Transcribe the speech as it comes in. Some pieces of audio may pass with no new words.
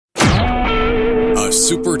a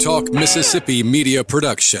Super Talk Mississippi media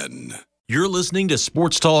production. You're listening to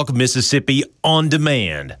Sports Talk Mississippi On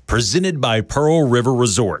Demand, presented by Pearl River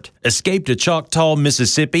Resort. Escape to Choctaw,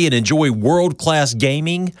 Mississippi and enjoy world-class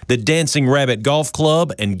gaming, the Dancing Rabbit Golf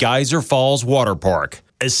Club, and Geyser Falls Water Park.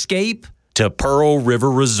 Escape to Pearl River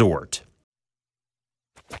Resort.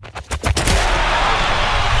 To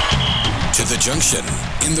the junction,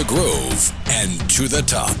 in the Grove, and to the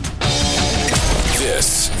top.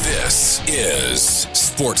 This is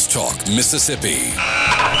Sports Talk Mississippi.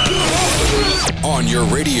 On your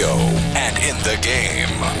radio and in the game,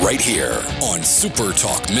 right here on Super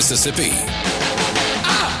Talk Mississippi.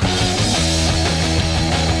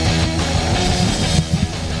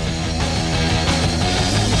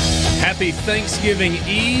 Happy Thanksgiving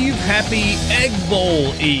Eve. Happy Egg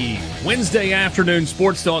Bowl Eve. Wednesday afternoon,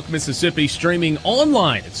 Sports Talk Mississippi, streaming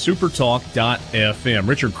online at supertalk.fm.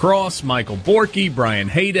 Richard Cross, Michael Borky, Brian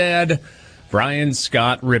Haydad, Brian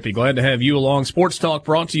Scott Rippey. Glad to have you along. Sports Talk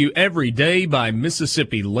brought to you every day by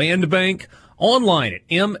Mississippi Land Bank. Online at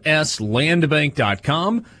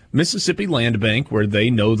mslandbank.com. Mississippi Land Bank, where they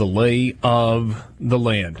know the lay of the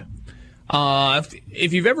land.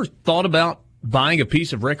 If you've ever thought about buying a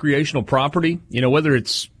piece of recreational property, whether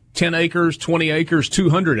it's 10 acres, 20 acres,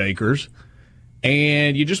 200 acres,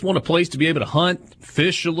 and you just want a place to be able to hunt,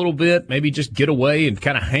 fish a little bit, maybe just get away and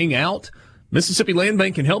kind of hang out, Mississippi Land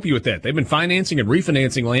Bank can help you with that. They've been financing and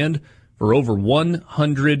refinancing land for over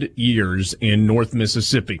 100 years in North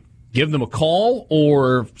Mississippi. Give them a call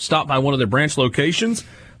or stop by one of their branch locations.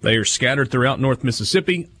 They are scattered throughout North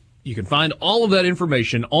Mississippi. You can find all of that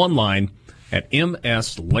information online at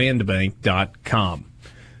mslandbank.com.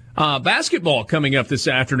 Basketball coming up this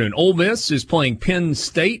afternoon. Ole Miss is playing Penn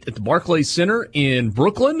State at the Barclays Center in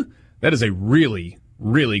Brooklyn. That is a really,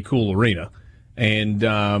 really cool arena. And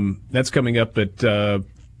that's coming up at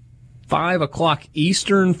 5 o'clock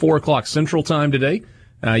Eastern, 4 o'clock Central Time today.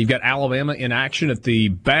 You've got Alabama in action at the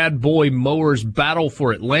Bad Boy Mowers Battle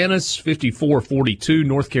for Atlantis, 54-42.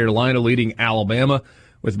 North Carolina leading Alabama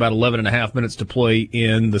with about 11 and a half minutes to play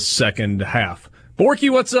in the second half.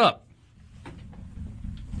 Borky, what's up?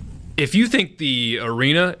 If you think the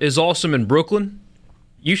arena is awesome in Brooklyn,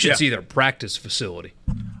 you should see their practice facility.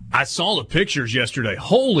 I saw the pictures yesterday.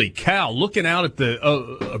 Holy cow! Looking out at the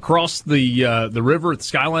across the river at the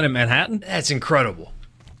skyline in Manhattan. That's incredible.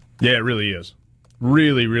 Yeah, it really is.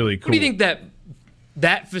 Really, really cool. What do you think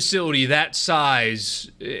that facility, that size,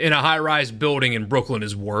 in a high-rise building in Brooklyn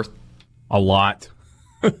is worth? A lot.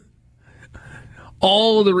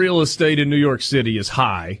 All of the real estate in New York City is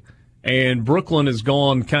high. And Brooklyn has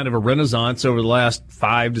gone kind of a renaissance over the last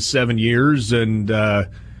 5 to 7 years. And,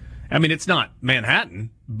 it's not Manhattan,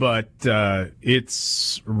 but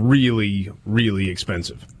it's really, really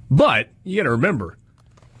expensive. But you got to remember,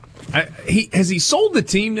 has he sold the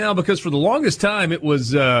team now? Because for the longest time, it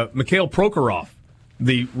was Mikhail Prokhorov,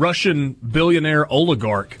 the Russian billionaire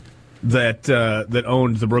oligarch that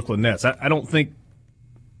owned the Brooklyn Nets. I don't think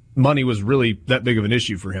money was really that big of an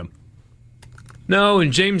issue for him. No,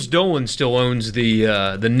 and James Dolan still owns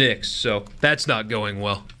the Knicks, so that's not going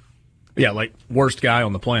well. Yeah, like worst guy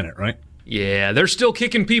on the planet, right? Yeah, they're still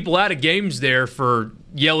kicking people out of games there for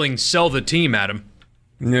yelling "sell the team" at him.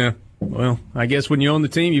 Yeah, well, I guess when you own the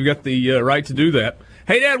team, you've got the right to do that.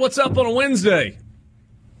 Hey, Dad, what's up on a Wednesday?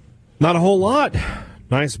 Not a whole lot.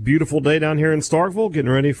 Nice, beautiful day down here in Starkville.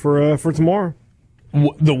 Getting ready for tomorrow.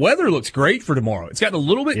 The weather looks great for tomorrow. It's gotten a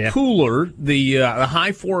little bit cooler. The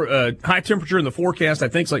high temperature in the forecast, I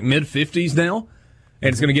think, is like mid-50s now. And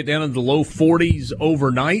it's going to get down into the low 40s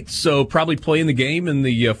overnight. So probably playing the game in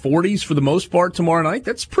the 40s for the most part tomorrow night.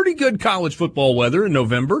 That's pretty good college football weather in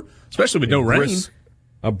November, especially with no rain.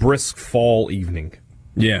 A brisk fall evening.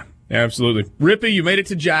 Yeah, absolutely. Rippey, you made it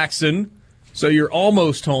to Jackson, so you're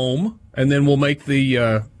almost home. And then we'll make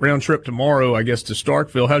the round trip tomorrow, I guess, to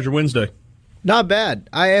Starkville. How's your Wednesday? Not bad.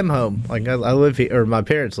 I am home. Like I live here, or my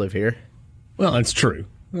parents live here. Well, that's true.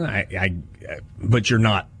 But you're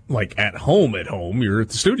not like at home. You're at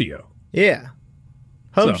the studio. Yeah,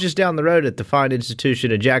 home's just down the road at the fine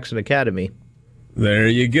institution of Jackson Academy. There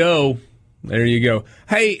you go.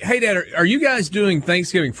 Hey, Dad, are you guys doing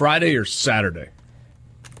Thanksgiving Friday or Saturday?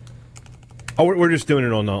 Oh, we're just doing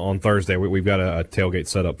it on Thursday. We've got a tailgate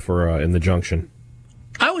set up for in the Junction.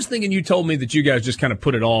 I was thinking you told me that you guys just kind of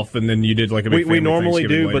put it off and then you did like a big family we normally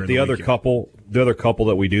do, but the other weekend. couple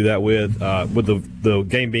that we do that with the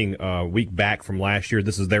game being a week back from last year,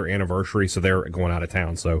 this is their anniversary, so they're going out of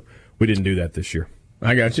town. So we didn't do that this year.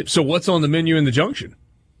 I got you. So what's on the menu in the Junction?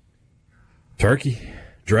 Turkey,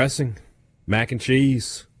 dressing, mac and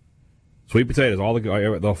cheese, sweet potatoes, all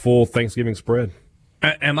the full Thanksgiving spread.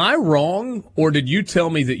 Am I wrong, or did you tell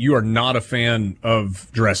me that you are not a fan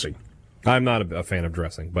of dressing? I'm not a fan of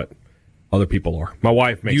dressing, but other people are. My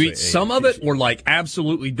wife makes You eat some of it, or like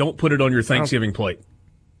absolutely don't put it on your Thanksgiving plate?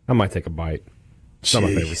 I might take a bite. It's not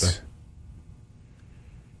my favorite thing.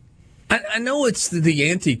 I know it's the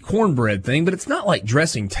anti-cornbread thing, but it's not like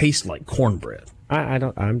dressing tastes like cornbread. I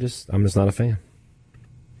don't. I'm just not a fan.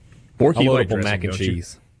 Borky, I'll like load up on dressing, mac and don't you?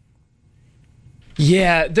 cheese.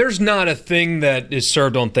 Yeah, there's not a thing that is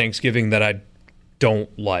served on Thanksgiving that I don't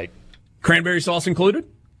like. Cranberry sauce included?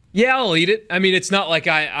 Yeah, I'll eat it. I mean, it's not like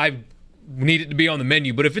I need it to be on the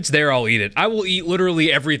menu, but if it's there, I'll eat it. I will eat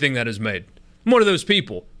literally everything that is made. I'm one of those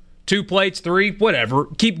people. 2 plates, 3, whatever.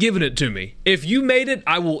 Keep giving it to me. If you made it,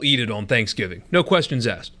 I will eat it on Thanksgiving. No questions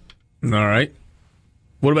asked. All right.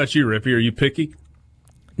 What about you, Rippy? Are you picky?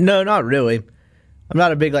 No, not really. I'm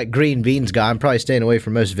not a big green beans guy. I'm probably staying away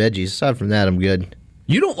from most veggies. Aside from that, I'm good.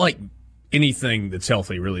 You don't like anything that's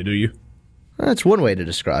healthy, really, do you? That's one way to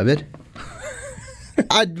describe it.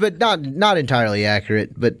 But not entirely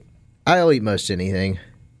accurate. But I'll eat most anything.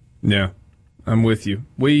 Yeah, I'm with you.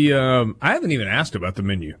 I haven't even asked about the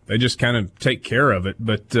menu. They just kind of take care of it.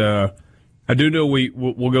 But I do know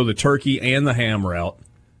we'll go the turkey and the ham route.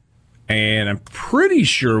 And I'm pretty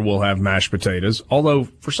sure we'll have mashed potatoes. Although,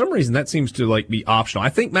 for some reason, that seems to be optional. I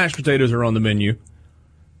think mashed potatoes are on the menu.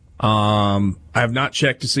 I have not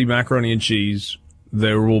checked to see macaroni and cheese.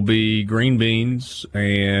 There will be green beans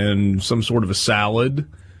and some sort of a salad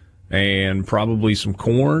and probably some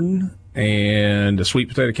corn and a sweet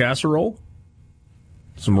potato casserole.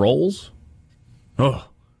 Some rolls. Oh,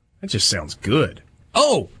 that just sounds good.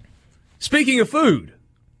 Oh, speaking of food,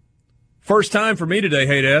 first time for me today,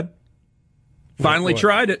 hey, Dad. Finally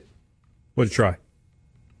tried it. What did you try?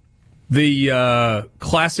 The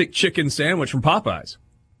classic chicken sandwich from Popeyes.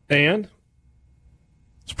 And?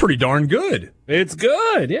 It's pretty darn good. It's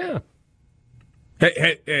good, yeah.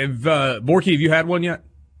 Hey, Borky, have you had one yet?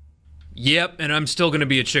 Yep, and I'm still going to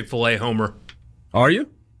be a Chick-fil-A homer. Are you?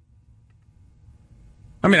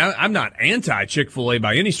 I mean, I'm not anti-Chick-fil-A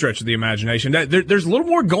by any stretch of the imagination. There's a little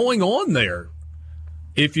more going on there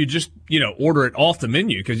if you just, order it off the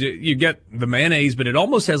menu, because you get the mayonnaise, but it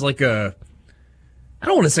almost has I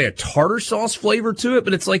don't want to say a tartar sauce flavor to it,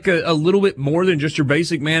 but it's like a little bit more than just your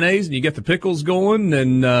basic mayonnaise, and you get the pickles going,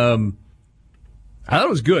 and I thought it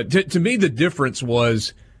was good. To me, the difference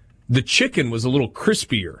was the chicken was a little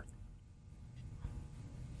crispier,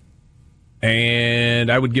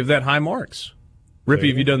 and I would give that high marks. Rippy,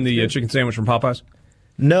 have you done the chicken sandwich from Popeyes?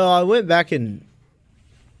 No, I went back in,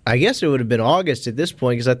 I guess it would have been August at this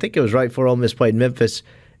point, because I think it was right before Ole Miss played Memphis.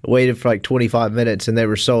 Waited for 25 minutes, and they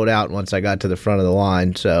were sold out once I got to the front of the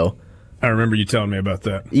line. So, I remember you telling me about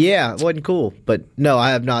that. Yeah, it wasn't cool. But no, I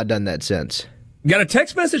have not done that since. Got a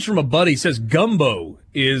text message from a buddy, says gumbo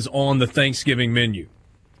is on the Thanksgiving menu.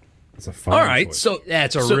 That's a fine All right, choice. so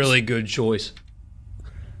That's a really good choice.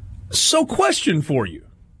 So, question for you.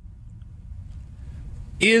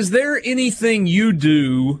 Is there anything you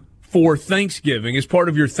do for Thanksgiving as part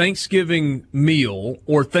of your Thanksgiving meal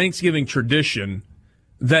or Thanksgiving tradition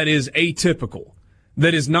that is atypical,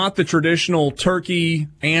 that is not the traditional turkey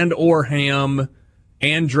and or ham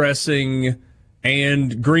and dressing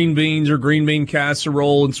and green beans or green bean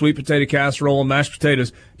casserole and sweet potato casserole and mashed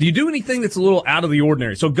potatoes? Do you do anything that's a little out of the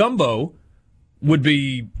ordinary? So gumbo would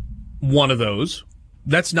be one of those.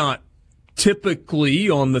 That's not typically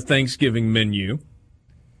on the Thanksgiving menu.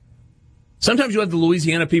 Sometimes you have the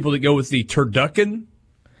Louisiana people that go with the turducken,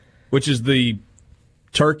 which is the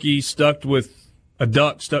turkey stuffed with a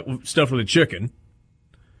duck stuffed with a chicken.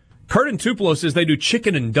 Kurt in Tupelo says they do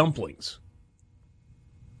chicken and dumplings.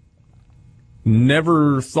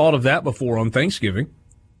 Never thought of that before on Thanksgiving.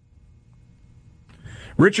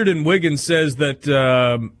 Richard in Wiggins says that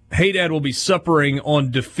Hey Dad will be suppering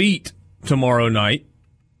on defeat tomorrow night.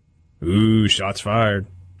 Ooh, shots fired.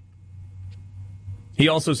 He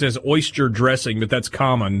also says oyster dressing, but that's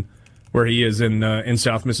common where he is in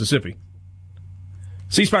South Mississippi.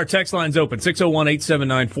 C-Spire text line's open,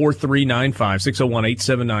 601-879-4395,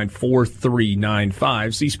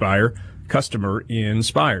 601-879-4395. C-Spire, customer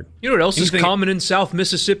inspired. You know what else is common in South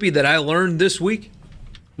Mississippi that I learned this week?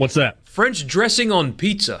 What's that? French dressing on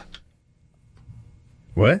pizza.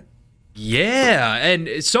 What? Yeah,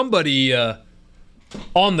 and somebody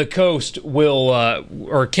on the coast will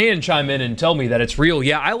or can chime in and tell me that it's real.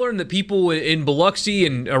 Yeah, I learned that people in Biloxi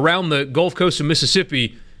and around the Gulf Coast of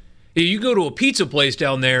Mississippi, you go to a pizza place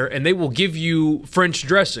down there and they will give you French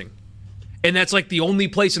dressing. And that's like the only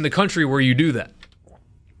place in the country where you do that.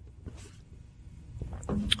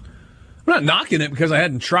 I'm not knocking it because I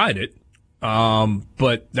hadn't tried it,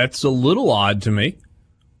 but that's a little odd to me.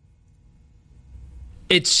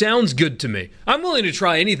 It sounds good to me. I'm willing to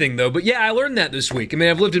try anything, though. But yeah, I learned that this week. I mean,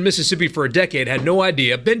 I've lived in Mississippi for a decade, had no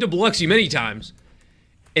idea. Been to Biloxi many times,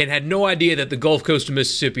 and had no idea that the Gulf Coast of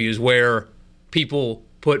Mississippi is where people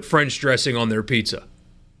put French dressing on their pizza.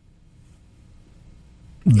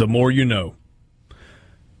 The more you know.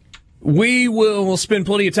 We'll spend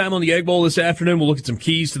plenty of time on the Egg Bowl this afternoon. We'll look at some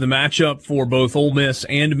keys to the matchup for both Ole Miss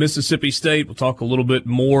and Mississippi State. We'll talk a little bit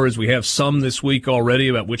more, as we have some this week already,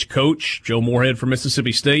 about which coach, Joe Moorhead for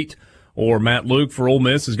Mississippi State or Matt Luke for Ole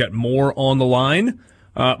Miss, has got more on the line.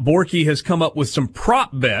 Borky has come up with some prop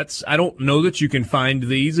bets. I don't know that you can find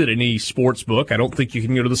these at any sports book. I don't think you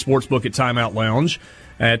can go to the sports book at Timeout Lounge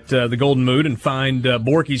at the Golden Moon and find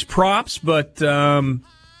Borky's props, but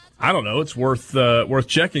I don't know. It's worth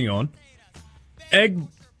checking on.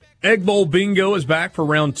 Egg Bowl Bingo is back for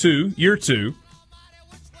round 2, year 2.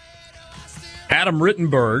 Adam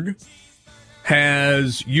Rittenberg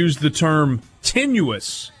has used the term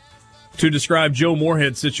tenuous to describe Joe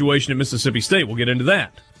Moorhead's situation at Mississippi State. We'll get into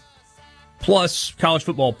that. Plus, college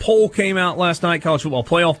football poll came out last night, college football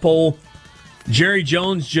playoff poll. Jerry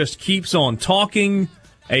Jones just keeps on talking.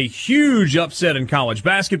 A huge upset in college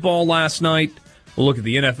basketball last night. We'll look at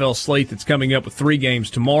the NFL slate that's coming up with 3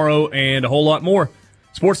 games tomorrow and a whole lot more.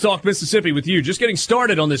 Sports Talk Mississippi with you. Just getting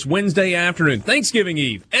started on this Wednesday afternoon, Thanksgiving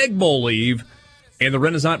Eve, Egg Bowl Eve, in the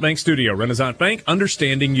Renaissance Bank studio. Renaissance Bank,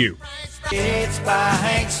 understanding you. All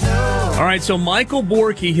right, so Michael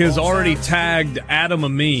Borky has already tagged Adam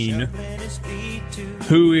Amin,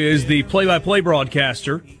 who is the play-by-play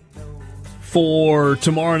broadcaster for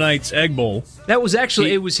tomorrow night's Egg Bowl. That was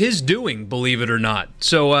actually, it was his doing, believe it or not.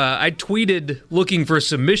 So I tweeted looking for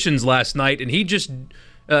submissions last night, and he just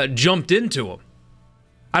jumped into them.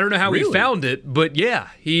 I don't know how he found it, but yeah,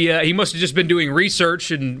 he must have just been doing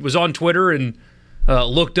research and was on Twitter and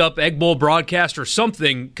looked up Egg Bowl broadcast or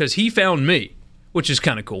something, because he found me, which is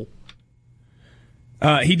kind of cool.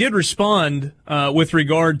 He did respond with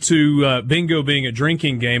regard to bingo being a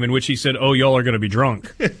drinking game, in which he said, "Oh, y'all are going to be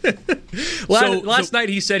drunk." Last night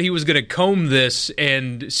he said he was going to comb this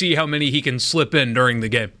and see how many he can slip in during the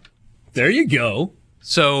game. There you go.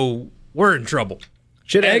 So we're in trouble.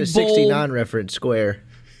 Should have had a 69 reference square.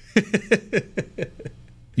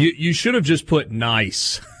 You should have just put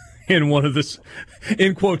 "nice" in one of the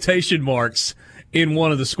in quotation marks in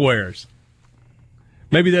one of the squares.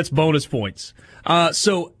 Maybe that's bonus points.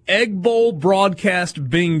 So Egg Bowl broadcast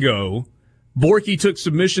bingo. Borky took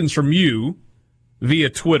submissions from you via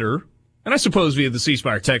Twitter, and I suppose via the C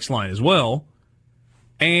Spire text line as well.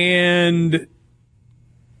 And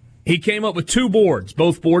he came up with 2 boards,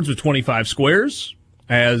 both boards with 25 squares,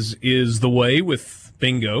 as is the way with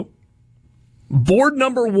bingo. Board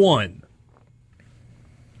number 1,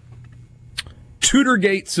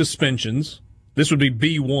 Tutorgate suspensions. This would be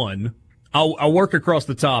B1. I'll work across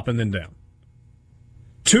the top and then down.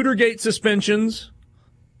 Tutorgate suspensions,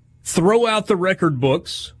 throw out the record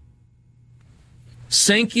books,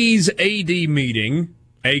 Sankey's AD meeting,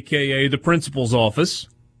 a.k.a. the principal's office,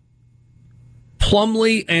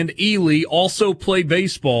 Plumlee and Ely also play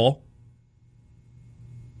baseball.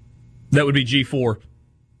 That would be G4.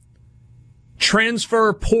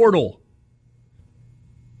 Transfer portal,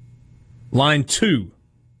 line 2,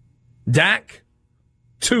 Dak,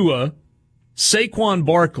 Tua, Saquon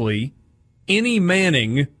Barkley, Any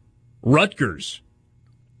Manning, Rutgers.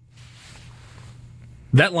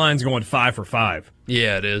 That line's going 5 for 5.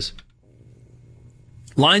 Yeah, it is.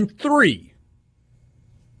 Line 3,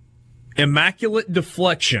 immaculate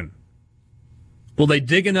deflection. Will they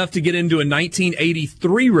dig enough to get into a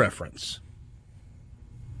 1983 reference?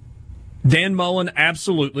 Dan Mullen,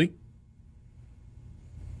 absolutely.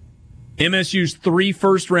 MSU's 3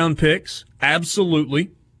 first-round picks,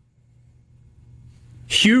 absolutely.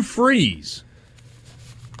 Hugh Freeze.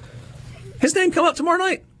 His name come up tomorrow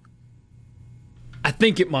night? I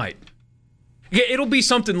think it might. It'll be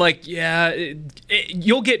something like,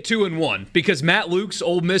 you'll get 2 and 1, because Matt Luke's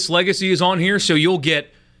Ole Miss legacy is on here, so you'll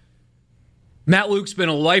get Matt Luke's been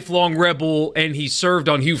a lifelong Rebel, and he served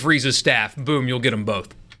on Hugh Freeze's staff. Boom, you'll get them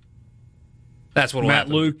both. That's what will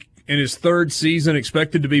happen. Matt Luke, in his 3rd season,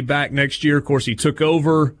 expected to be back next year. Of course, he took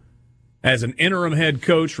over as an interim head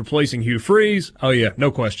coach, replacing Hugh Freeze. Oh, yeah,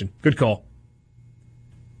 no question. Good call.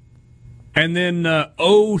 And then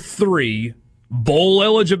 03, bowl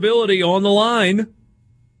eligibility on the line.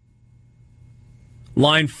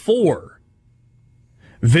 Line 4,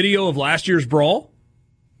 video of last year's brawl.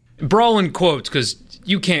 Brawl in quotes, because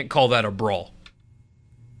you can't call that a brawl.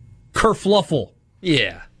 Kerfluffle.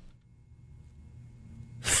 Yeah.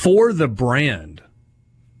 For the brand.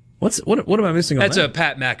 What am I missing on that? That's a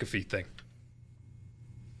Pat McAfee thing.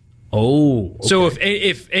 Oh, okay. So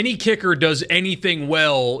if any kicker does anything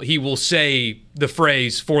well, he will say the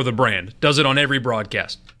phrase "for the brand." Does it on every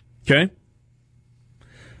broadcast. Okay.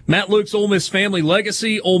 Matt Luke's Ole Miss family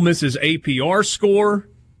legacy, Ole Miss's APR score,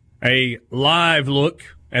 a live look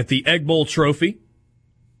at the Egg Bowl trophy.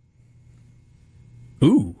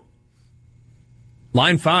 Ooh.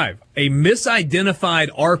 Line 5, a misidentified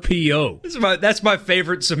RPO. That's my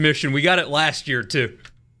favorite submission. We got it last year too.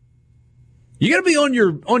 You got to be on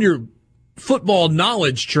your football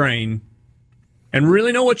knowledge train and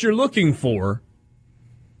really know what you're looking for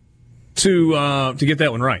to get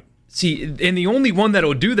that one right. See, and the only one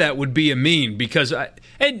that'll do that would be Amin, because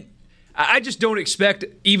I just don't expect,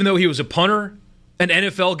 even though he was a punter, an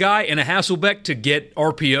NFL guy, and a Hasselbeck to get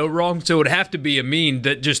RPO wrong. So it would have to be Amin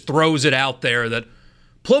that just throws it out there that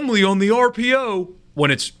Plumlee on the RPO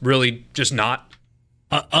when it's really just not.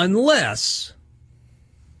 Unless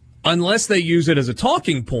they use it as a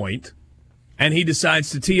talking point and he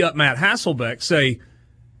decides to tee up Matt Hasselbeck, say,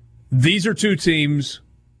 these are two teams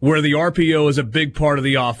where the RPO is a big part of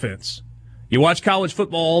the offense. You watch college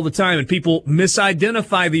football all the time and people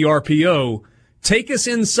misidentify the RPO. Take us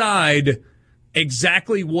inside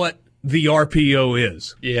exactly what the RPO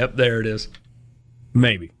is. Yep, there it is.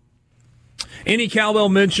 Maybe. Any Cowbell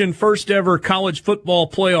mentioned first ever college football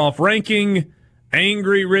playoff ranking,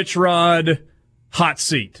 Angry Rich Rod, hot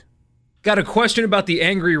seat. Got a question about the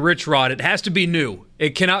Angry Rich Rod. It has to be new.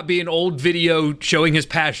 It cannot be an old video showing his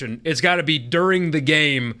passion. It's got to be during the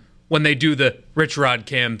game when they do the Rich Rod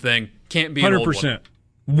cam thing. Can't be an 100%.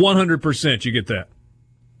 old one. 100% you get that.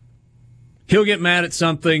 He'll get mad at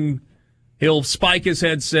something. He'll spike his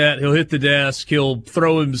headset. He'll hit the desk. He'll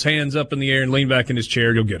throw his hands up in the air and lean back in his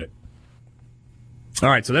chair. You'll get it. All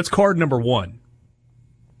right, so that's card number 1.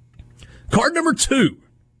 Card number 2.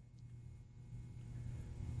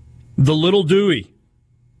 The Little Dewey.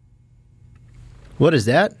 What is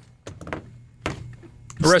that? A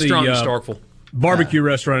restaurant in Starkville. Barbecue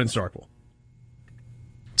restaurant in Starkville.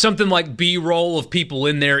 Something like B-roll of people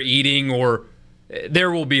in there eating, or there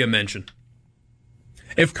will be a mention.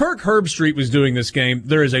 If Kirk Herbstreit was doing this game,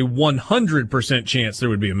 there is a 100% chance there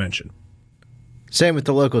would be a mention. Same with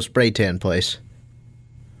the local spray tan place.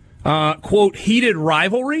 Quote, heated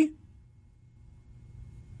rivalry?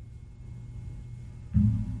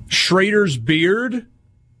 Schrader's beard?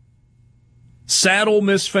 Sad Ole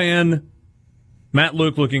Miss fan, Matt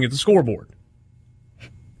Luke looking at the scoreboard.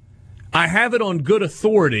 I have it on good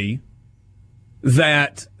authority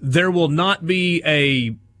that there will not be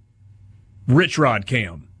a Rich Rod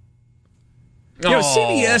cam. You know,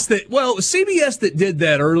 CBS that did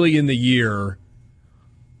that early in the year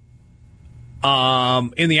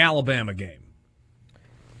in the Alabama game.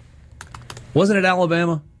 Wasn't it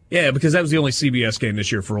Alabama? Yeah, because that was the only CBS game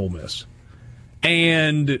this year for Ole Miss.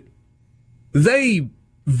 And they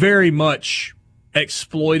very much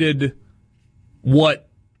exploited what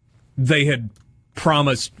they had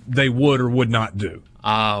promised they would or would not do.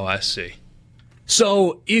 Oh, I see.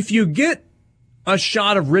 So if you get a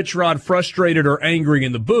shot of Rich Rod frustrated or angry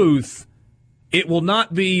in the booth, it will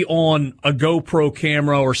not be on a GoPro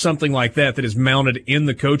camera or something like that is mounted in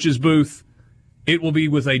the coach's booth. It will be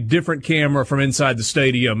with a different camera from inside the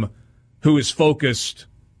stadium who is focused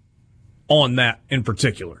on that in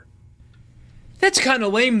particular. That's kind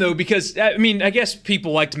of lame, though, because, I mean, I guess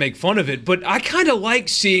people like to make fun of it, but I kind of like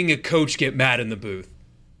seeing a coach get mad in the booth.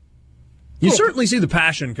 You certainly see the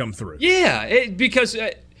passion come through. Yeah, because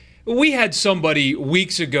we had somebody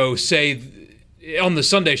weeks ago say on the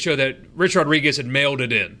Sunday show that Rich Rodriguez had mailed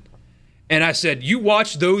it in. And I said, you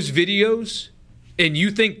watch those videos and you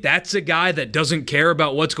think that's a guy that doesn't care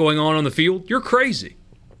about what's going on the field? You're crazy.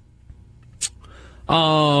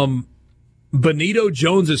 Benito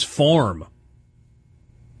Jones's farm.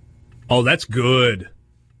 Oh, that's good.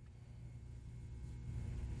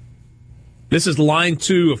 This is line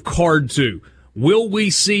 2 of card 2. Will we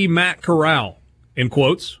see Matt Corral? In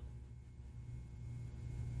quotes.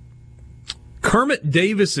 Kermit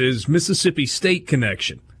Davis's Mississippi State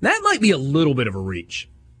connection. That might be a little bit of a reach.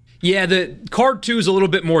 Yeah, the card 2 is a little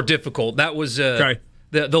bit more difficult. That was the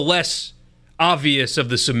less obvious of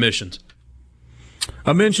the submissions.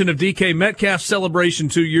 A mention of DK Metcalf's celebration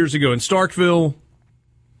 2 years ago in Starkville.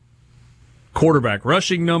 Quarterback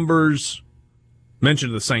rushing numbers. Mention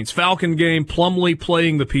of the Saints-Falcon game. Plumlee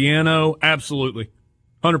playing the piano. Absolutely.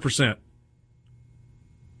 100%.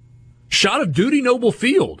 Shot of Duty Noble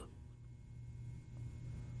Field.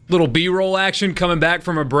 Little B-roll action coming back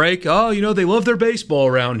from a break. Oh, you know, they love their baseball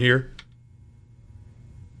around here.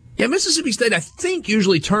 Yeah, Mississippi State, I think,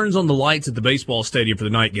 usually turns on the lights at the baseball stadium for the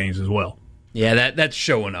night games as well. Yeah, that's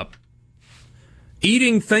showing up.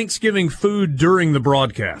 Eating Thanksgiving food during the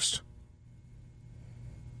broadcast.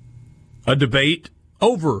 A debate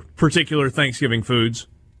over particular Thanksgiving foods.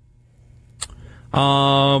 Ed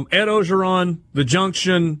Ogeron, The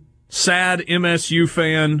Junction, sad MSU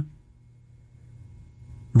fan,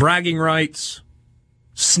 bragging rights,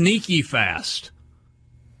 sneaky fast.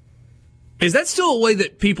 Is that still a way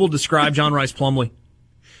that people describe John Rice Plumlee?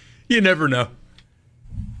 You never know.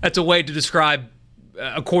 That's a way to describe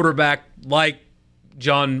a quarterback like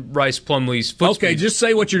John Rice Plumlee's foot Okay, speed. just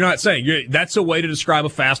say what you're not saying. That's a way to describe a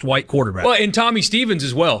fast white quarterback. Well, and Tommy Stevens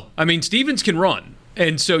as well. I mean, Stevens can run,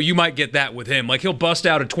 and so you might get that with him. Like, he'll bust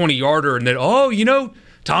out a 20-yarder, and then,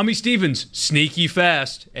 Tommy Stevens, sneaky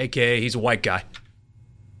fast, a.k.a. he's a white guy.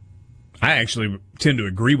 I actually tend to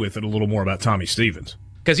agree with it a little more about Tommy Stevens.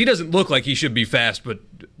 Because he doesn't look like he should be fast, but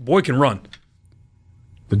boy can run.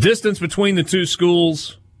 The distance between the two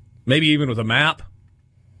schools, maybe even with a map.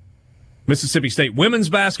 Mississippi State women's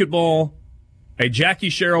basketball, a Jackie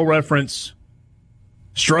Sherrill reference,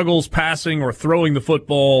 struggles passing or throwing the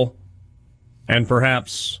football, and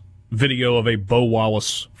perhaps video of a Bo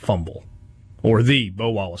Wallace fumble, or the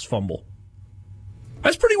Bo Wallace fumble.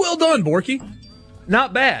 That's pretty well done, Borky.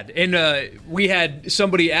 Not bad. And we had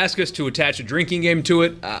somebody ask us to attach a drinking game to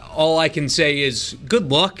it. All I can say is good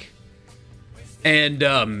luck.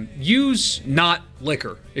 And use not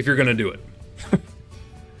liquor if you're going to do it.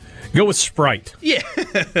 Go with Sprite. Yeah.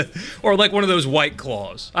 Or like one of those White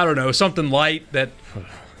Claws. I don't know, something light that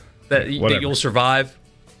you'll survive.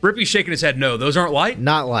 Rippy's shaking his head no. Those aren't light?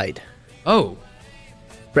 Not light. Oh.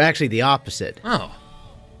 Actually, the opposite. Oh.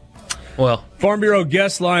 Well. Farm Bureau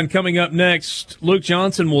guest line coming up next. Luke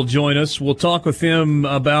Johnson will join us. We'll talk with him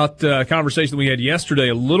about a conversation we had yesterday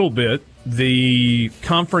a little bit. The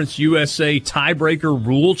Conference USA tiebreaker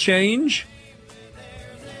rule change.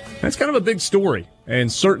 That's kind of a big story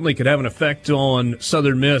and certainly could have an effect on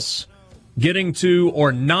Southern Miss getting to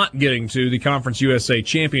or not getting to the Conference USA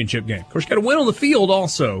championship game. Of course, you got to win on the field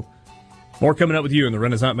also. More coming up with you in the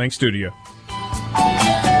Renaissance Bank studio.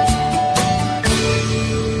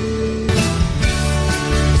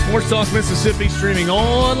 Sports Talk Mississippi streaming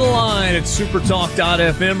online at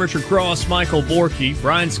supertalk.fm. Richard Cross, Michael Borky,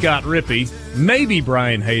 Brian Scott Rippey, maybe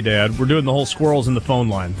Brian Haydad. We're doing the whole squirrels in the phone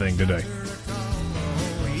line thing today.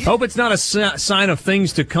 Hope it's not a sign of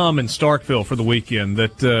things to come in Starkville for the weekend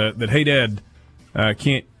that Haydad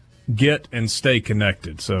can't get and stay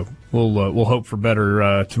connected. So we'll hope for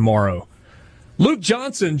better tomorrow. Luke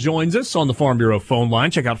Johnson joins us on the Farm Bureau phone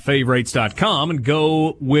line. Check out favorites.com and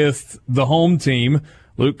go with the home team.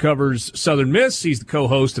 Luke covers Southern Miss. He's the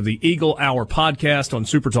co-host of the Eagle Hour podcast on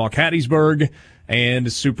Super Talk Hattiesburg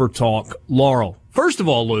and Super Talk Laurel. First of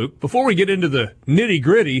all, Luke, before we get into the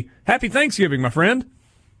nitty-gritty, happy Thanksgiving, my friend.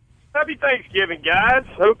 Happy Thanksgiving, guys.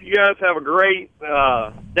 Hope you guys have a great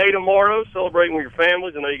day tomorrow, celebrating with your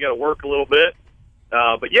families. I know you got to work a little bit.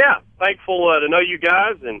 But, yeah, thankful to know you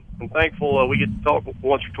guys, and thankful we get to talk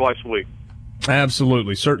once or twice a week.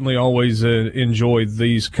 Absolutely. Certainly always enjoy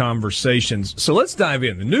these conversations. So let's dive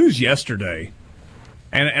in. The news yesterday,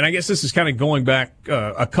 and I guess this is kind of going back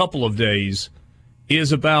a couple of days,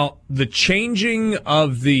 is about the changing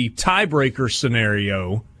of the tiebreaker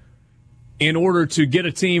scenario in order to get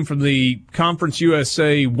a team from the Conference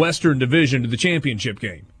USA Western Division to the championship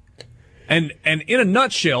game. And in a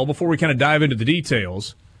nutshell, before we kind of dive into the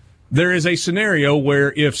details, there is a scenario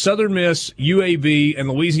where if Southern Miss, UAB, and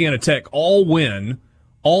Louisiana Tech all win,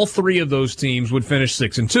 all three of those teams would finish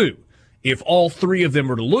 6-2. If all three of them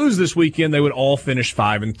were to lose this weekend, they would all finish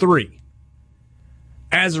 5-3.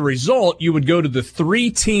 As a result, you would go to the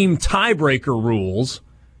three-team tiebreaker rules,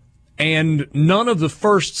 and none of the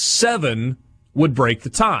first seven would break the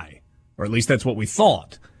tie. Or at least that's what we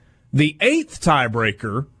thought. The eighth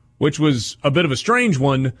tiebreaker, which was a bit of a strange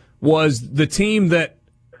one, was the team that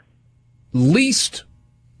least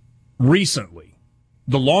recently,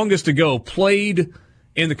 the longest ago, played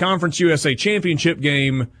in the Conference USA championship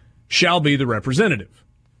game shall be the representative.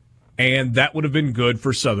 And that would have been good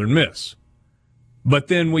for Southern Miss. But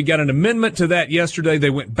then we got an amendment to that yesterday. They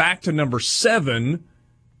went back to number 7,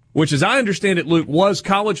 which, as I understand it, Luke, was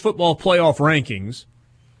college football playoff rankings.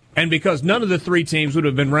 And because none of the three teams would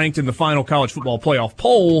have been ranked in the final college football playoff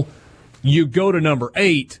poll, you go to number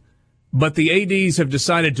 8. But the ADs have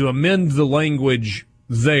decided to amend the language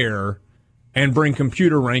there and bring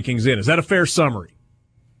computer rankings in. Is that a fair summary?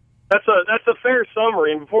 That's a fair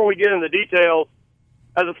summary. And before we get into the details,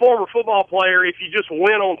 as a former football player, if you just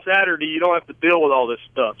win on Saturday, you don't have to deal with all this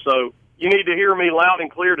stuff. So you need to hear me loud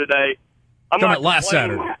and clear today. I'm Talking not about last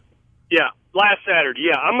Saturday. Yeah, last Saturday.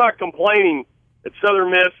 Yeah, I'm not complaining that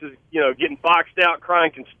Southern Miss is, getting boxed out,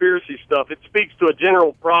 crying conspiracy stuff. It speaks to a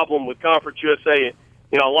general problem with Conference USA,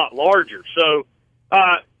 a lot larger. So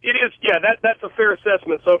it is, that's a fair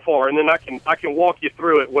assessment so far, and then I can walk you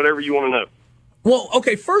through it, whatever you want to know. Well,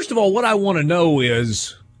 okay, first of all, what I want to know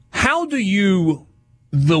is how do you,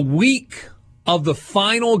 the week of the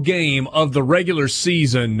final game of the regular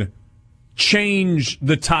season, change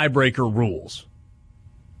the tiebreaker rules?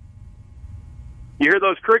 You hear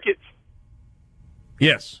those crickets?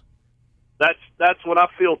 Yes. That's what I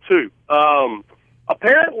feel too.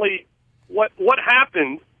 Apparently, what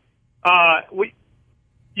happened?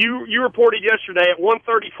 You reported yesterday at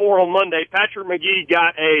 1:34 on Monday. Patrick McGee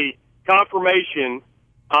got a confirmation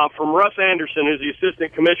from Russ Anderson, who's the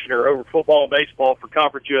assistant commissioner over football and baseball for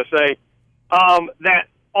Conference USA, that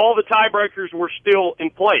all the tiebreakers were still in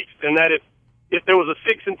place, and that if there was a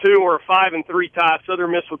 6-2 or a 5-3 tie,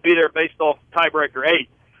 Southern Miss would be there based off tiebreaker 8.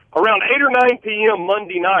 Around 8 or 9 p.m.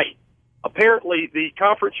 Monday night, apparently the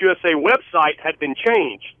Conference USA website had been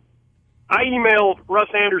changed. I emailed Russ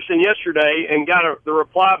Anderson yesterday and got the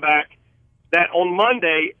reply back that on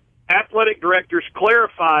Monday, athletic directors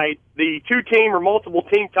clarified the 2-team or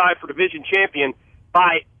multiple-team tie for division champion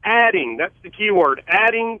by adding, that's the key word,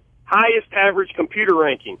 adding highest average computer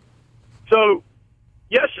ranking. So,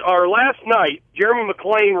 last night, Jeremy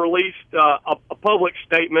McClain released a public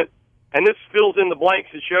statement, and this fills in the blanks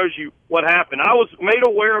and shows you what happened. I was made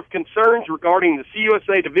aware of concerns regarding the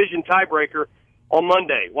CUSA division tiebreaker on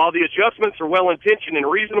Monday. While the adjustments are well-intentioned and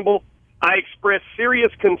reasonable, I expressed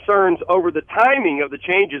serious concerns over the timing of the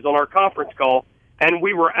changes on our conference call, and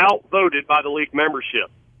we were outvoted by the league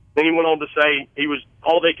membership. Then he went on to say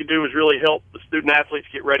all they could do was really help the student-athletes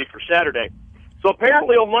get ready for Saturday. So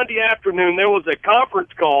apparently on Monday afternoon, there was a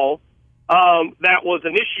conference call that was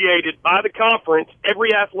initiated by the conference.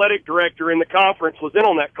 Every athletic director in the conference was in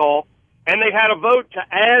on that call, and they had a vote to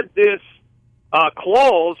add this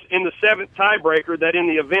clause in the 7th tiebreaker that in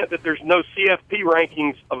the event that there's no CFP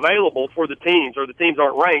rankings available for the teams or the teams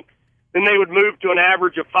aren't ranked, then they would move to an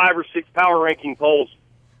average of 5 or 6 power ranking polls.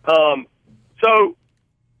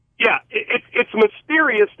 It's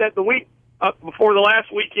mysterious that the week before the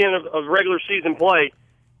last weekend of regular season play,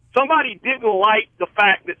 somebody didn't like the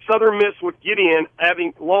fact that Southern Miss would get in,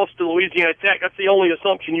 having lost to Louisiana Tech. That's the only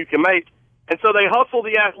assumption you can make. And so they hustled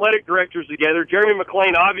the athletic directors together. Jeremy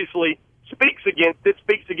McClain obviously speaks against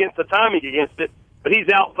the timing against it, but he's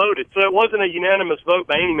outvoted. So it wasn't a unanimous vote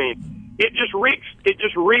by any means. It just reeks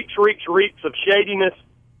of shadiness.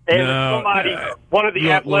 And one of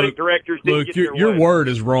the athletic directors didn't get their way. Your word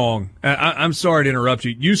is wrong. I'm sorry to interrupt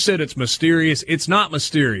you. You said it's mysterious. It's not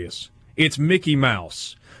mysterious. It's Mickey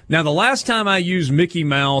Mouse. Now, the last time I used Mickey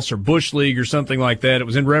Mouse or Bush League or something like that, it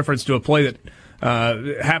was in reference to a play that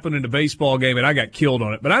happened in a baseball game, and I got killed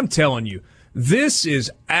on it. But I'm telling you, this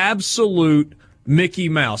is absolute Mickey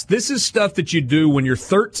Mouse. This is stuff that you do when you're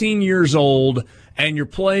 13 years old and you're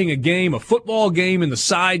playing a football game in the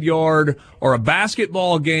side yard or a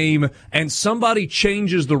basketball game, and somebody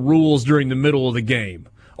changes the rules during the middle of the game.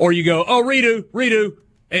 Or you go, redo,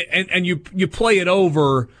 and you play it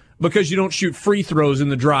over because you don't shoot free throws in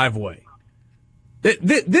the driveway.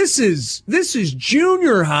 This is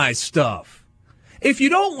junior high stuff. If you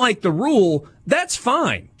don't like the rule, that's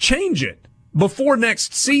fine. Change it before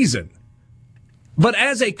next season. But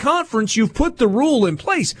as a conference, you've put the rule in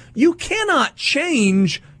place. You cannot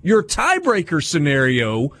change your tiebreaker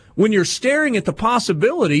scenario when you're staring at the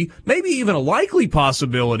possibility, maybe even a likely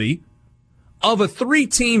possibility, of a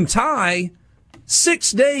 3-team tie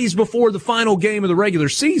 6 days before the final game of the regular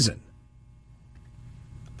season.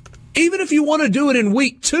 Even if you want to do it in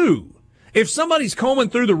week 2, if somebody's combing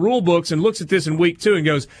through the rule books and looks at this in week 2 and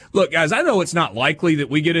goes, look, guys, I know it's not likely that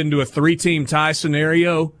we get into a 3-team tie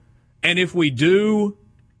scenario, and if we do,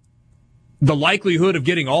 the likelihood of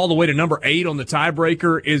getting all the way to number 8 on the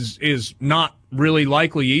tiebreaker is not really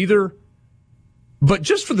likely either. But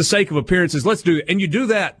just for the sake of appearances, let's do it. And you do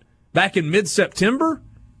that back in mid-September,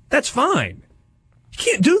 that's fine. You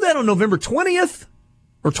can't do that on November 20th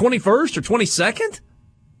or 21st or 22nd.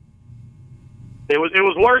 It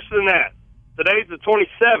was worse than that. Today's the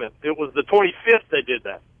 27th. It was the 25th they did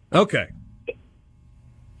that. Okay.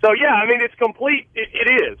 So, yeah, I mean, it's complete. It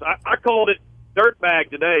is. I called it dirtbag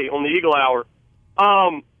today on the Eagle Hour.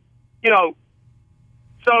 But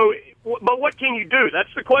what can you do? That's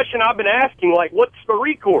the question I've been asking. Like, what's the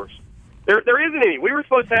recourse? There isn't any. We were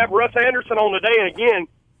supposed to have Russ Anderson on today, and again,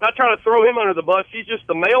 not trying to throw him under the bus. He's just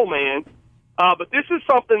the mailman. But this is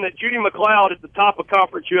something that Judy McLeod at the top of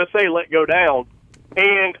Conference USA let go down.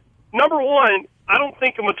 And, number one, I don't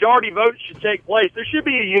think a majority vote should take place. There should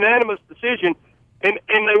be a unanimous decision. and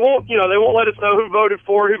they won't let us know who voted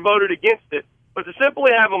for it, who voted against it. But to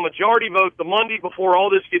simply have a majority vote the Monday before all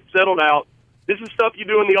this gets settled out, this is stuff you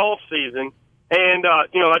do in the off season. And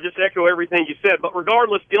I just echo everything you said. But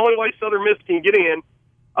regardless, the only way Southern Miss can get in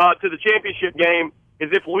to the championship game is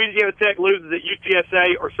if Louisiana Tech loses at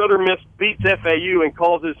UTSA or Southern Miss beats FAU and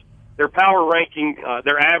causes their power ranking,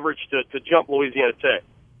 their average to jump Louisiana Tech.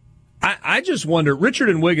 I just wonder, Richard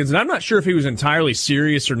and Wiggins, and I'm not sure if he was entirely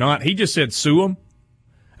serious or not. He just said sue him.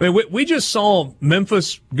 I mean, we just saw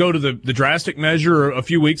Memphis go to the drastic measure a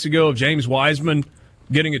few weeks ago of James Wiseman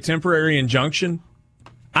getting a temporary injunction.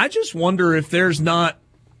 I just wonder if there's not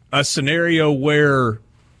a scenario where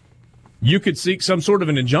you could seek some sort of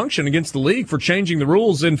an injunction against the league for changing the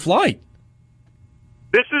rules in flight.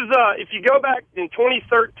 This is, if you go back in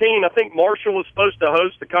 2013, I think Marshall was supposed to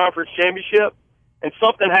host the conference championship, and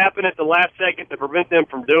something happened at the last second to prevent them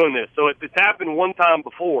from doing this. So it's happened one time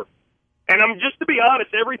before. And I'm just to be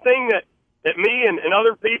honest, everything that me and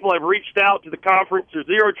other people have reached out to the conference, there's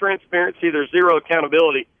zero transparency, there's zero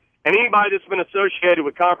accountability. And anybody that's been associated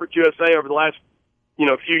with Conference USA over the last,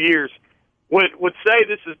 few years would say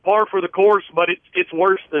this is par for the course, but it's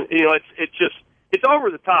worse than, it's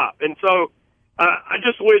over the top. And so I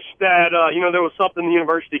just wish that, there was something the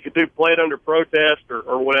university could do, play it under protest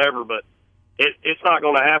or whatever, but it's not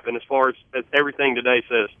going to happen as far as everything today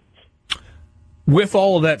says. With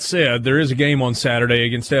all of that said, there is a game on Saturday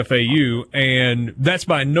against FAU, and that's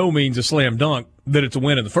by no means a slam dunk that it's a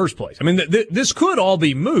win in the first place. I mean, this could all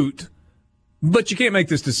be moot, but you can't make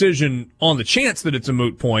this decision on the chance that it's a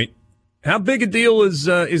moot point. How big a deal is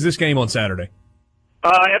this game on Saturday?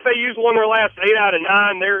 FAU's won their last 8 out of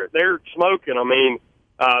 9. They're smoking. I mean,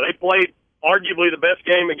 they played arguably the best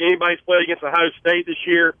game anybody's played against Ohio State this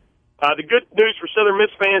year. The good news for Southern Miss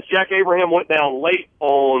fans, Jack Abraham went down late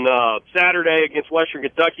on Saturday against Western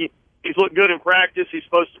Kentucky. He's looked good in practice. He's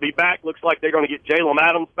supposed to be back. Looks like they're going to get Jalen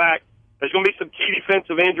Adams back. There's going to be some key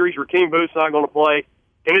defensive injuries. Rakeem Booth's not going to play.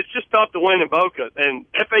 And it's just tough to win in Boca. And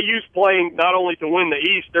FAU's playing not only to win the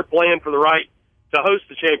East, they're playing for the right to host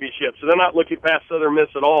the championship. So they're not looking past Southern Miss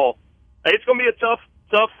at all. It's going to be a tough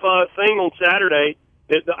thing on Saturday.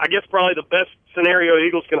 I guess probably the best scenario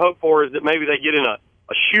Eagles can hope for is that maybe they get in a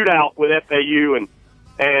shootout with FAU and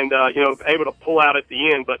able to pull out at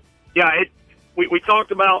the end. But, yeah, we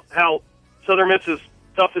talked about how Southern Miss's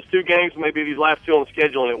toughest 2 games may be these last 2 on the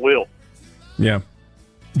schedule, and it will. Yeah.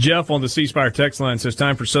 Jeff on the C Spire text line says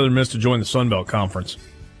time for Southern Miss to join the Sun Belt Conference.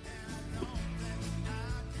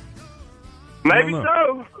 Maybe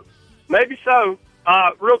so.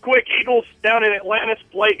 Real quick, Eagles down in Atlantis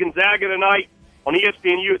play Gonzaga tonight on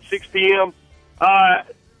ESPNU at 6 p.m.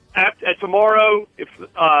 Tomorrow, if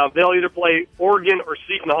they'll either play Oregon or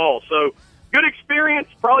Seton Hall. So good experience.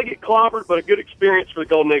 Probably get clobbered, but a good experience for the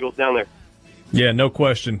Golden Eagles down there. Yeah, no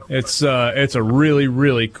question. It's a really,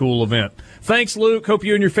 really cool event. Thanks, Luke. Hope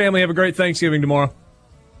you and your family have a great Thanksgiving tomorrow.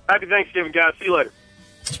 Happy Thanksgiving, guys. See you later.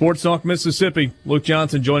 Sports Talk Mississippi. Luke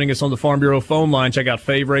Johnson joining us on the Farm Bureau phone line. Check out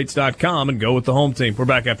favorites.com and go with the home team. We're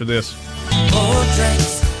back after this.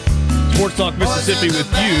 Sports Talk Mississippi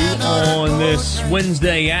with you on this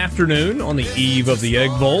Wednesday afternoon on the eve of the Egg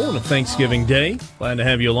Bowl and a Thanksgiving Day. Glad to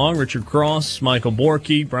have you along. Richard Cross, Michael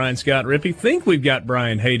Borky, Brian Scott Rippey. Think we've got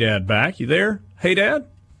Brian Haydad back. You there, Haydad?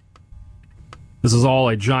 This is all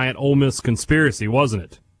a giant Ole Miss conspiracy, wasn't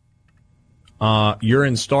it? You're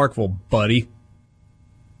in Starkville, buddy.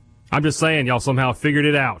 I'm just saying, y'all somehow figured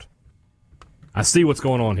it out. I see what's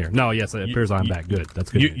going on here. No, yes, it appears I'm back. Good.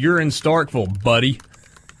 That's good. You're in Starkville, buddy.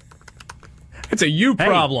 It's a you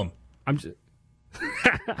problem. I'm just.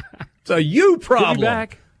 It's a you problem.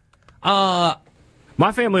 Back.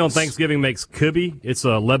 My family on Thanksgiving makes kubi. It's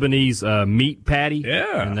a Lebanese meat patty.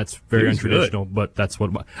 Yeah, and that's very untraditional. Good. But that's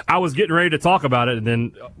what I was getting ready to talk about it, and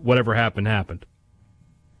then whatever happened.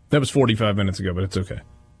 That was 45 minutes ago, but it's okay.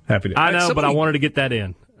 Happy to. I know, but I wanted to get that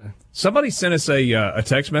in. Somebody sent us a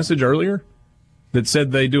text message earlier that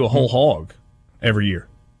said they do a whole hog every year.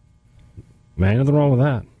 Man, nothing wrong with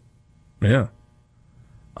that. Yeah.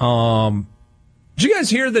 Did you guys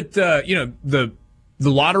hear that? The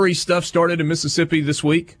lottery stuff started in Mississippi this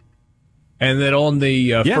week, and that on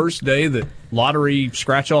the first day that lottery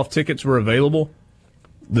scratch-off tickets were available,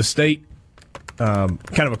 the state, kind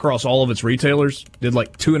of across all of its retailers, did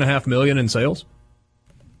like $2.5 million in sales.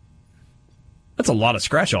 That's a lot of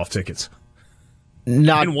scratch-off tickets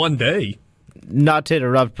in one day. Not to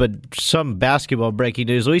interrupt, but some basketball breaking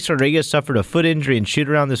news. Luis Rodriguez suffered a foot injury and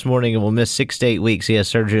shoot-around this morning and will miss 6 to 8 weeks. He has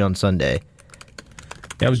surgery on Sunday.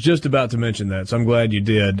 I was just about to mention that, so I'm glad you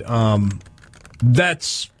did.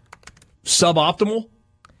 That's suboptimal?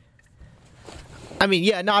 I mean,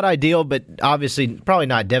 yeah, not ideal, but obviously probably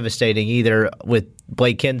not devastating either with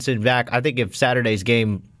Blake Hinson back. I think if Saturday's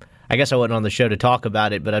game, I guess I wasn't on the show to talk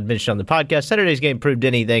about it, but I'd mentioned on the podcast, Saturday's game proved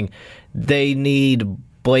anything. They need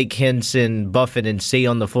Blake Hinson, Buffett, and C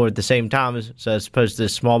on the floor at the same time, as opposed to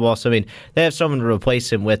this small ball. So, I mean, they have someone to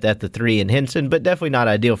replace him with at the 3 in Hinson, but definitely not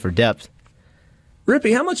ideal for depth.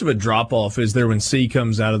 Rippy, how much of a drop-off is there when C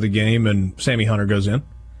comes out of the game and Sammy Hunter goes in?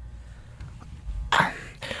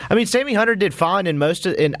 I mean, Sammy Hunter did fine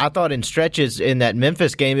I thought in stretches in that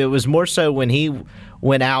Memphis game. It was more so when he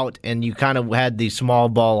went out and you kind of had the small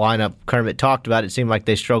ball lineup Kermit talked about. It seemed like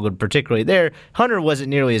they struggled particularly there. Hunter wasn't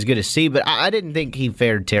nearly as good as C, but I didn't think he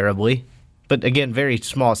fared terribly. But again, very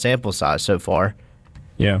small sample size so far.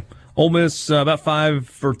 Yeah. Ole Miss about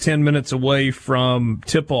 5 or 10 minutes away from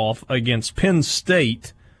tip-off against Penn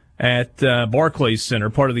State at Barclays Center,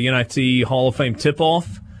 part of the NIT Hall of Fame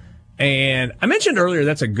tip-off. And I mentioned earlier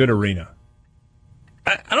that's a good arena.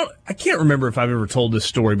 I can't remember if I've ever told this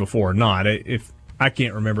story before or not. If I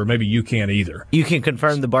can't remember, maybe you can't either. You can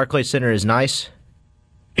confirm the Barclays Center is nice?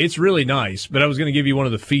 It's really nice, but I was going to give you one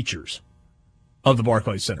of the features of the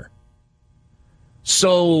Barclays Center.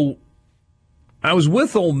 So I was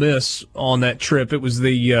with Ole Miss on that trip. It was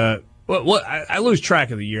the I lose track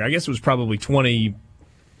of the year. I guess it was probably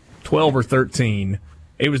 2012 or 13.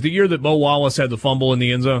 It was the year that Bo Wallace had the fumble in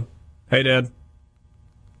the end zone. Hey, Dad.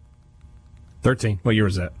 13. What year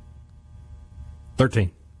was that?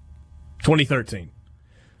 13. 2013.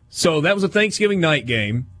 So that was a Thanksgiving night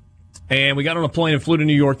game, and we got on a plane and flew to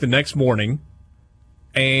New York the next morning.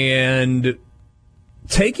 And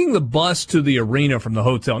taking the bus to the arena from the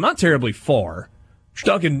hotel, not terribly far,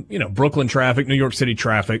 stuck in Brooklyn traffic, New York City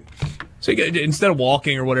traffic. So instead of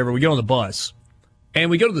walking or whatever, we get on the bus. And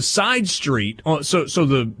we go to the side street, so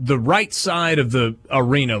the right side of the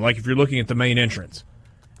arena, like if you're looking at the main entrance.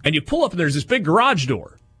 And you pull up and there's this big garage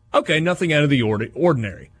door. Okay, nothing out of the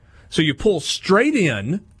ordinary. So you pull straight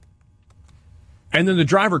in, and then the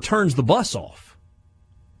driver turns the bus off.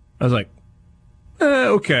 I was like,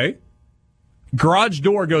 okay. Garage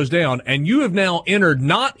door goes down, and you have now entered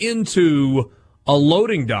not into a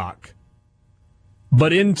loading dock,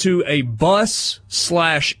 but into a bus /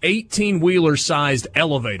 18-wheeler sized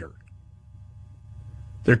elevator.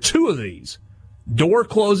 There are 2 of these. Door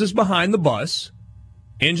closes behind the bus,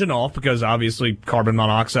 engine off because obviously carbon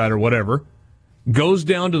monoxide or whatever, goes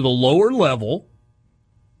down to the lower level,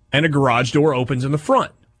 and a garage door opens in the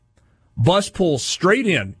front. Bus pulls straight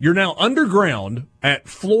in. You're now underground at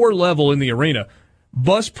floor level in the arena.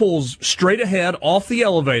 Bus pulls straight ahead off the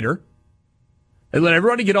elevator. They let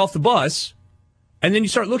everybody get off the bus. And then you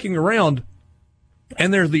start looking around,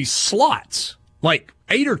 and there are these slots, like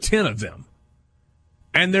 8 or 10 of them.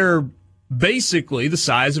 And they're basically the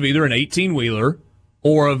size of either an 18-wheeler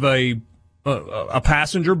or of a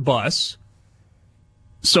passenger bus.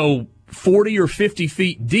 So 40 or 50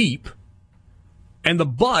 feet deep. And the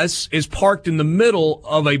bus is parked in the middle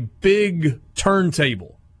of a big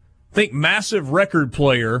turntable. Think massive record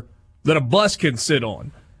player that a bus can sit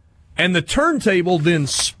on. And the turntable then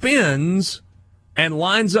spins and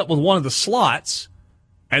lines up with one of the slots,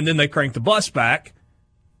 and then they crank the bus back,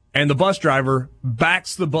 and the bus driver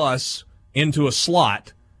backs the bus into a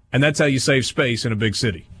slot, and that's how you save space in a big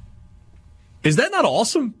city. Is that not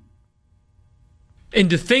awesome? And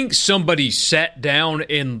to think somebody sat down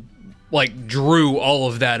and drew all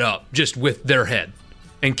of that up just with their head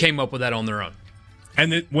and came up with that on their own.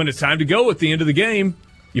 And then when it's time to go at the end of the game,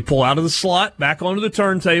 you pull out of the slot, back onto the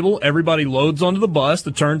turntable, everybody loads onto the bus,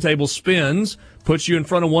 the turntable spins, puts you in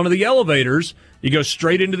front of one of the elevators, you go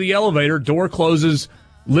straight into the elevator, door closes,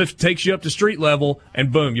 lift takes you up to street level,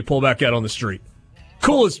 and boom, you pull back out on the street.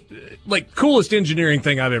 Coolest engineering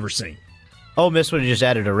thing I've ever seen. Ole Miss would have just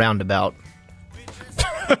added a roundabout.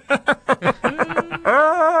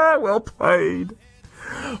 Well played.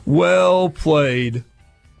 Well played.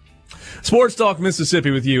 Sports Talk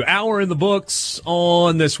Mississippi with you. Hour in the books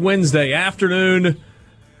on this Wednesday afternoon.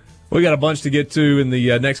 We got a bunch to get to in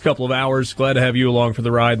the next couple of hours. Glad to have you along for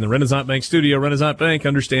the ride in the Renaissance Bank studio. Renaissance Bank,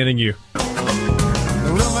 understanding you.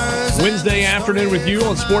 Wednesday afternoon with you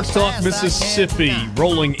on Sports Talk Mississippi.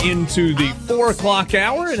 Rolling into the 4 o'clock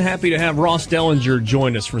hour, and happy to have Ross Dellinger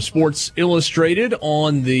join us from Sports Illustrated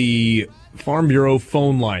on the Farm Bureau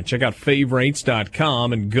phone line. Check out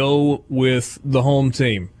favorites.com and go with the home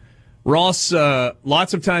team. Ross,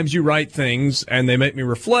 lots of times you write things and they make me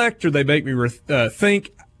reflect or they make me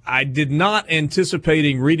think. I did not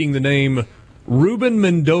anticipating reading the name Ruben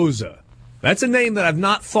Mendoza. That's a name that I've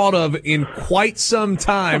not thought of in quite some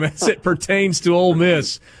time as it pertains to Ole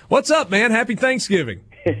Miss. What's up, man? Happy Thanksgiving.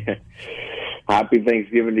 Happy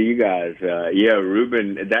Thanksgiving to you guys. Yeah,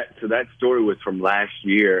 Ruben. That story was from last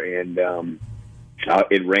year, and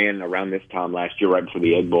it ran around this time last year, right before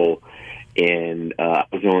the Egg Bowl. And I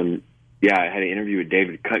was on. Yeah, I had an interview with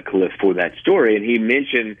David Cutcliffe for that story, and he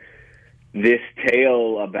mentioned this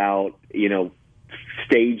tale about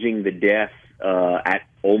staging the death at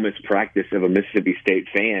Ole Miss practice of a Mississippi State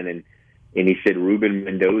fan, and he said Ruben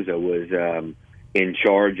Mendoza was in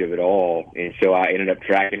charge of it all, and so I ended up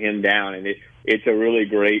tracking him down, and it's a really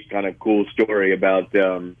great kind of cool story about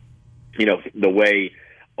the way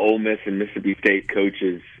Ole Miss and Mississippi State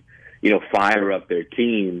coaches fire up their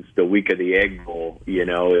teams the week of the Egg Bowl.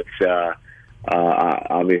 It's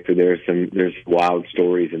obviously there's wild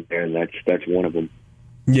stories in there, and that's one of them.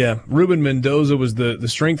 Yeah, Ruben Mendoza was the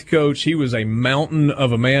strength coach. He was a mountain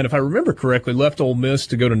of a man. If I remember correctly, left Ole Miss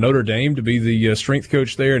to go to Notre Dame to be the strength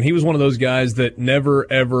coach there, and he was one of those guys that never,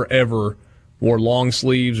 ever, ever wore long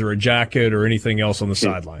sleeves or a jacket or anything else on the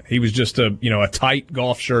sideline. He was just a tight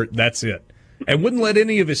golf shirt. That's it, and wouldn't let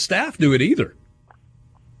any of his staff do it either.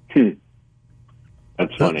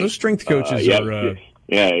 That's funny. Those strength coaches are.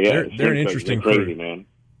 They're an interesting crazy crew, man.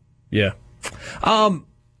 Yeah.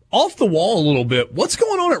 Off the wall a little bit, what's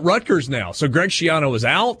going on at Rutgers now? So Greg Schiano is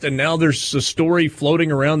out, and now there's a story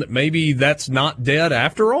floating around that maybe that's not dead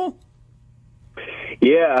after all?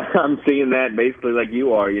 Yeah, I'm seeing that basically like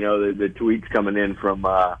you are. The tweets coming in from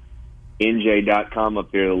NJ.com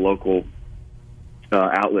up there, the local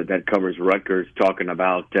outlet that covers Rutgers, talking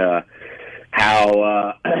about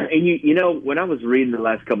how and when I was reading the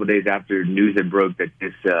last couple of days after news had broke that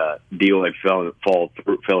this deal had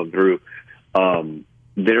fallen through,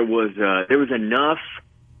 there was enough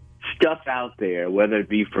stuff out there, whether it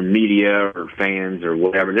be from media or fans or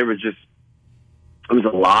whatever. There was a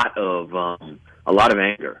lot of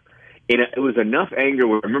anger, and it was enough anger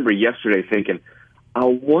where I remember yesterday thinking, I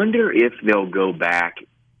wonder if they'll go back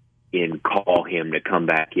and call him to come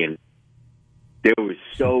back in. There was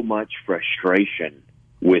so much frustration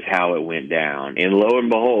with how it went down. And lo and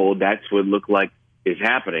behold, that's what looked like is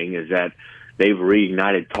happening, is that they've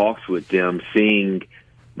reignited talks with them, seeing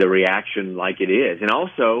the reaction like it is. And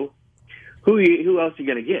also, who else are you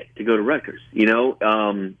going to get to go to Rutgers?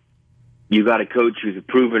 You got a coach who's a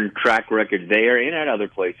proven track record there and at other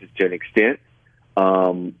places to an extent.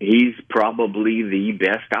 He's probably the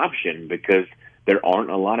best option because there aren't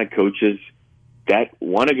a lot of coaches that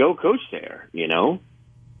want to go coach there,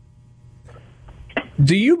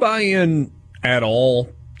 Do you buy in at all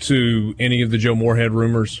to any of the Joe Moorhead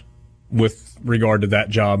rumors with regard to that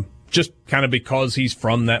job? Just kind of because he's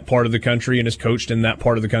from that part of the country and has coached in that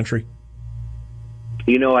part of the country?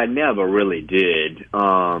 I never really did.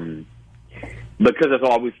 Because I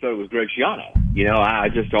always thought it was Greg Schiano. I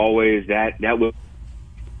just always, that was,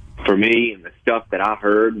 for me, and the stuff that I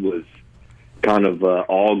heard was kind of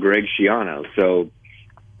all Greg Schiano. So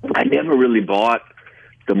I never really bought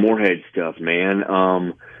the Moorhead stuff, man.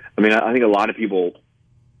 I think a lot of people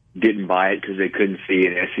didn't buy it because they couldn't see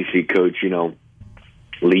an SEC coach,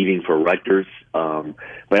 leaving for Rutgers.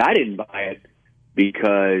 But I didn't buy it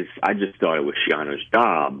because I just thought it was Schiano's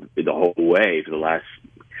job the whole way for the last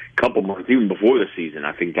couple months, even before the season.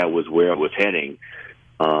 I think that was where it was heading.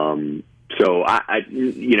 So I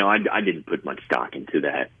didn't put much stock into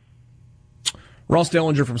that. Ross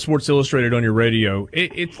Dellinger from Sports Illustrated on your radio.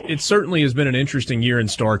 It certainly has been an interesting year in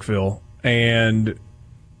Starkville, and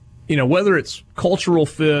whether it's cultural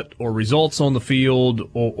fit or results on the field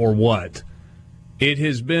or what, it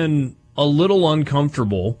has been a little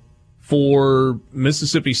uncomfortable for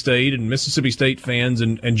Mississippi State and Mississippi State fans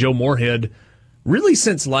and Joe Moorhead really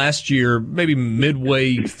since last year, maybe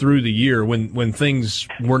midway through the year when things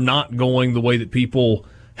were not going the way that people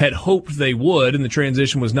had hoped they would and the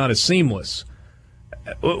transition was not as seamless.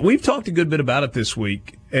 We've talked a good bit about it this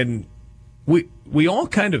week, and we all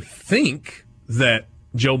kind of think that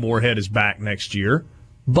Joe Moorhead is back next year,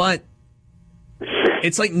 but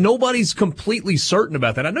it's like nobody's completely certain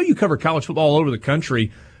about that. I know you cover college football all over the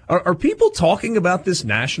country. Are people talking about this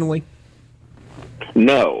nationally?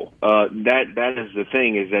 No, that is the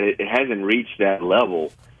thing, is that it hasn't reached that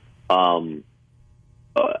level. I'll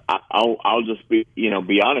just be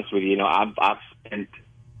honest with you. I've spent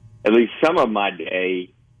at least some of my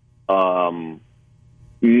day,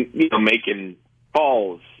 making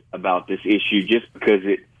calls about this issue just because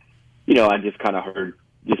I just kind of heard,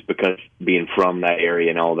 just because being from that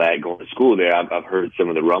area and all that, going to school there, I've heard some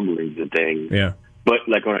of the rumblings and things. Yeah. But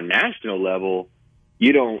like on a national level,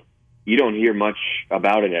 you don't hear much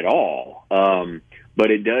about it at all.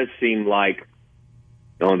 But it does seem like,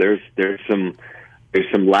 there's some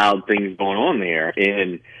loud things going on there,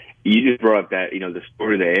 and you just brought up that, the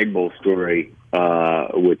story, the Egg Bowl story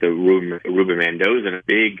with the Ruben Mendoza, and a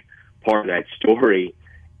big part of that story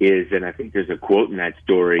is, and I think there's a quote in that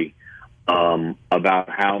story about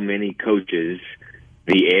how many coaches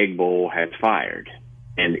the Egg Bowl has fired.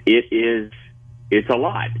 And it's a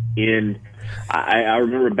lot. And I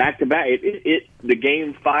remember back-to-back, the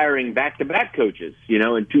game firing back-to-back coaches,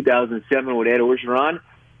 in 2007 with Ed Orgeron,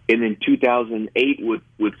 and then 2008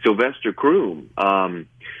 with Sylvester Croom.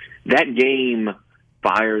 That game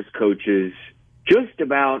fires coaches just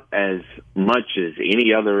about as much as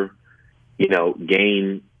any other,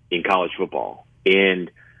 game in college football.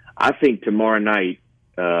 And I think tomorrow night,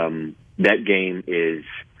 that game is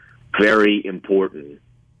very important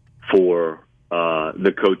for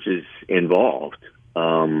the coaches involved.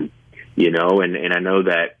 And I know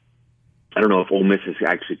that, I don't know if Ole Miss has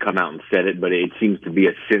actually come out and said it, but it seems to be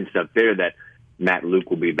a sense up there that Matt Luke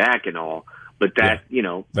will be back and all. But that,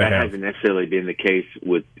 that hasn't necessarily been the case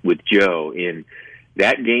with Joe. And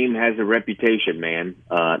that game has a reputation, man.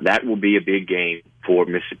 That will be a big game for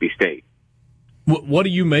Mississippi State. What do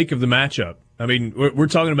you make of the matchup? I mean, we're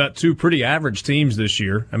talking about two pretty average teams this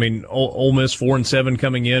year. I mean, Ole Miss 4-7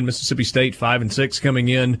 coming in, Mississippi State 5-6 coming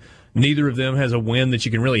in. Neither of them has a win that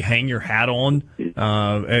you can really hang your hat on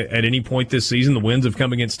at any point this season. The wins have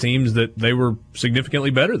come against teams that they were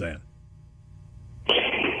significantly better than.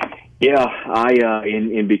 Yeah,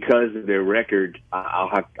 and because of their record, I'll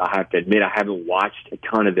have to admit I haven't watched a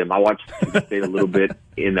ton of them. I watched Mississippi State a little bit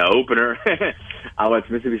in the opener. I watched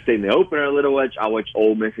Mississippi State in the opener a little bit. I watched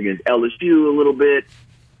Ole Miss against LSU a little bit.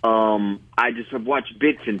 I just have watched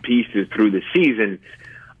bits and pieces through the season,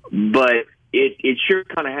 but it sure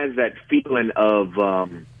kind of has that feeling of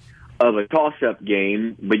a toss-up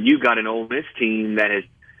game. But you got an Ole Miss team that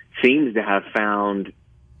seems to have found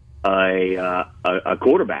a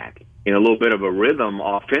quarterback in a little bit of a rhythm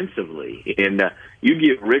offensively. And you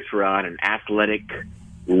give Rich Rod an athletic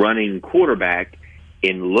running quarterback,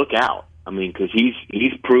 and look out. I mean, because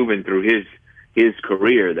he's proven through his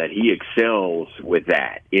career that he excels with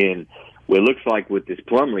that. And it looks like with this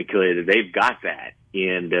Plumlee kid, they've got that.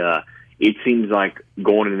 And it seems like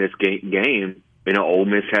going into this game, Ole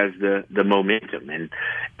Miss has the momentum. And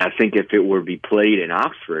I think if it were to be played in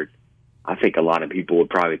Oxford, I think a lot of people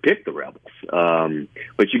would probably pick the Rebels.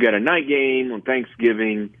 But you got a night game on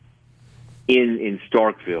Thanksgiving in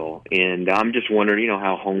Starkville, and I'm just wondering,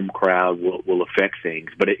 how home crowd will affect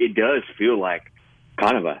things. But it does feel like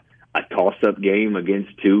kind of a toss-up game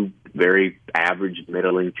against two very average,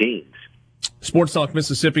 middling teams. Sports Talk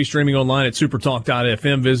Mississippi, streaming online at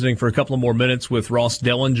supertalk.fm, visiting for a couple of more minutes with Ross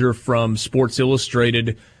Dellinger from Sports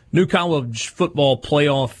Illustrated. New college football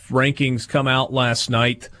playoff rankings come out last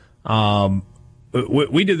night.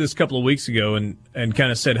 We did this a couple of weeks ago and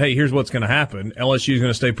kind of said, hey, here's what's going to happen. LSU is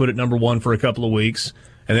going to stay put at number 1 for a couple of weeks,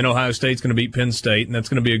 and then Ohio State's going to beat Penn State, and that's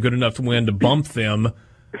going to be a good enough win to bump them.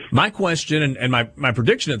 My question and my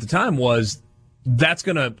prediction at the time was that's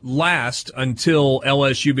going to last until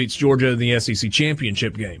LSU beats Georgia in the SEC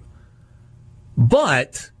championship game.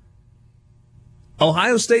 But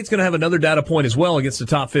Ohio State's going to have another data point as well against the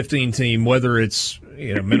top 15 team, whether it's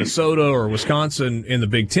Minnesota or Wisconsin in the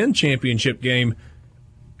Big Ten championship game.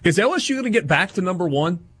 Is LSU going to get back to number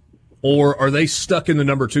 1, or are they stuck in the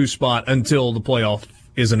number 2 spot until the playoff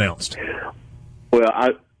is announced? Well,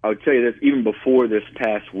 I'll tell you this, even before this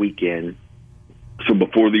past weekend, so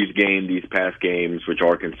before these past games, which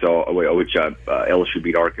LSU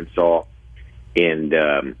beat Arkansas and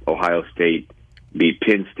Ohio State beat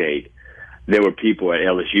Penn State, there were people at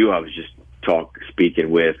LSU I was just speaking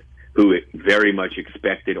with who very much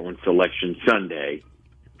expected on Selection Sunday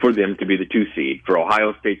for them to be the 2 seed, for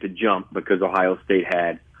Ohio State to jump, because Ohio State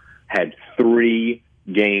had 3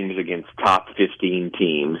 games against top 15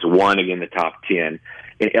 teams, 1 against the top 10,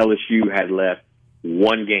 and LSU had left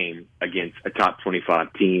 1 game against a top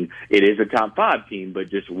 25 team. It is a top 5 team, but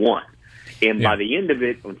just 1. And by the end of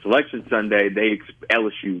it, on Selection Sunday,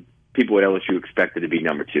 people at LSU expected to be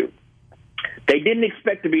number 2. They didn't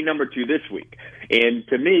expect to be number 2 this week. And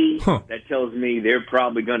to me, that tells me they're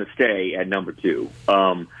probably going to stay at number 2.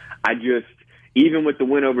 Even with the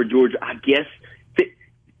win over Georgia, I guess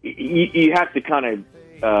you have to kind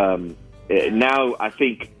of, now I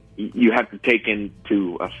think you have to take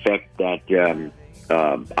into effect that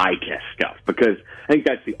eye test stuff, because I think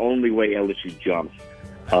that's the only way LSU jumps.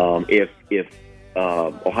 If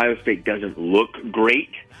Ohio State doesn't look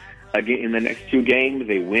great again in the next 2 games,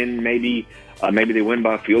 they win maybe they win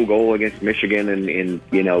by a field goal against Michigan and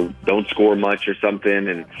don't score much or something,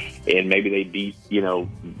 and maybe they beat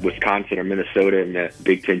Wisconsin or Minnesota in the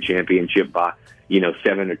Big Ten championship by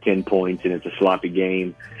 7 or 10 points and it's a sloppy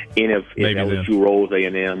game. And if LSU then rolls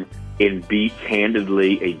A&M and beats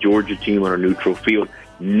handedly a Georgia team on a neutral field,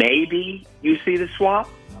 maybe you see the swap.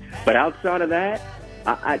 But outside of that,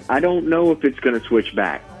 I don't know if it's going to switch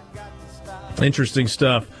back. Interesting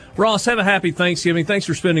stuff. Ross, have a happy Thanksgiving. Thanks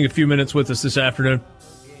for spending a few minutes with us this afternoon.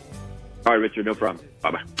 All right, Richard, no problem.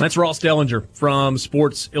 Bye-bye. That's Ross Dellinger from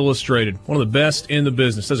Sports Illustrated, one of the best in the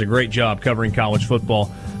business. Does a great job covering college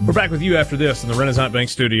football. We're back with you after this in the Renaissance Bank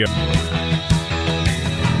studio.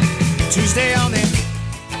 Tuesday on the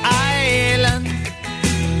island,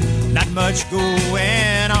 not much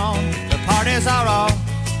going on. The parties are all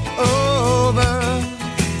over.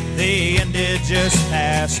 The ended just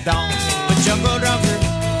passed on. The jungle drums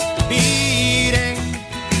are beating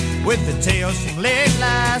with the tales from late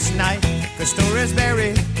last night. The stories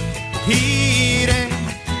buried repeating.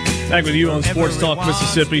 Back with you on Sports Talk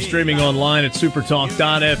Mississippi, streaming online at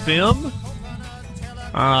supertalk.fm.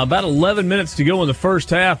 About 11 minutes to go in the first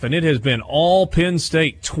half, and it has been all Penn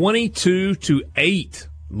State, 22-8,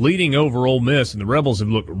 leading over Ole Miss, and the Rebels have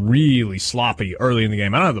looked really sloppy early in the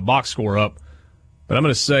game. I don't have the box score up, but I'm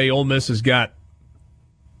going to say Ole Miss has got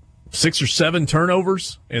 6 or 7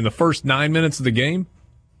 turnovers in the first 9 minutes of the game.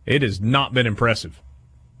 It has not been impressive.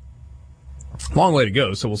 Long way to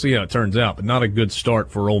go, so we'll see how it turns out, but not a good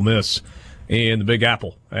start for Ole Miss in the Big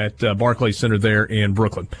Apple at Barclays Center there in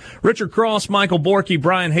Brooklyn. Richard Cross, Michael Borky,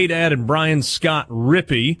 Brian Haydad, and Brian Scott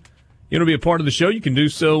Rippey. You want to be a part of the show? You can do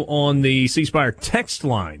so on the C Spire text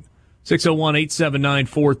line,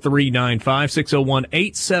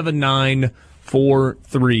 601-879-4395,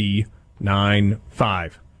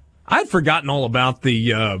 601-879-4395. I'd forgotten all about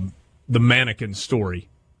the mannequin story.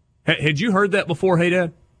 Had you heard that before,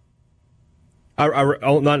 Haydad?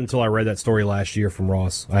 Not until I read that story last year from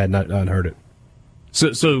Ross. I had not heard it.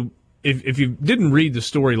 So if you didn't read the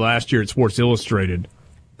story last year at Sports Illustrated,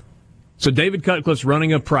 so David Cutcliffe's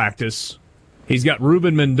running a practice. He's got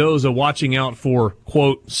Ruben Mendoza watching out for,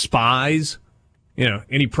 quote, spies,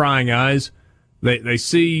 any prying eyes. They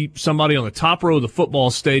see somebody on the top row of the football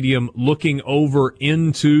stadium looking over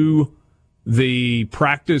into the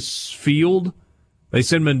practice field. They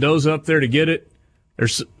send Mendoza up there to get it.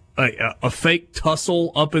 There's a fake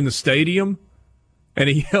tussle up in the stadium, and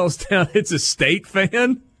he yells down, "It's a State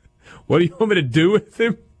fan. What do you want me to do with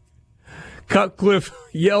him?" Cutcliffe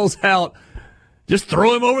yells out, "Just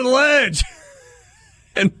throw him over the ledge."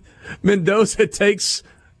 And Mendoza takes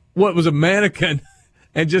what was a mannequin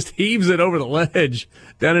and just heaves it over the ledge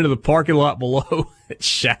down into the parking lot below. It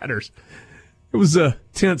shatters. It was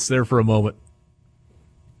tense there for a moment.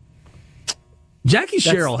 Jackie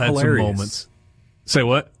Sherrill had some moments. Say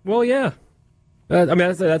what? Well, yeah.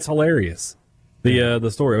 That's hilarious. The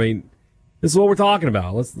story. I mean, this is what we're talking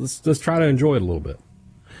about. Let's just try to enjoy it a little bit.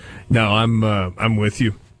 No, I'm with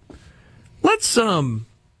you. Let's we'll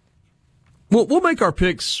make our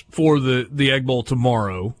picks for the Egg Bowl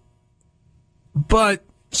tomorrow. But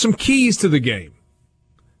some keys to the game,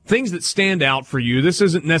 things that stand out for you. This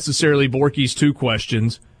isn't necessarily Borky's 2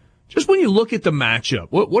 questions. Just when you look at the matchup,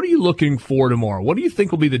 what are you looking for tomorrow? What do you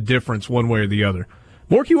think will be the difference one way or the other?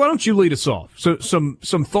 Borky, why don't you lead us off? So some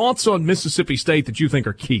thoughts on Mississippi State that you think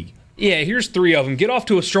are key. Yeah, here's 3 of them. Get off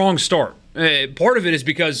to a strong start. Part of it is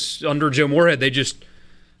because under Joe Moorhead, they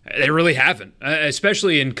really haven't,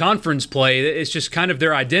 especially in conference play. It's just kind of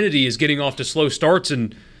their identity is getting off to slow starts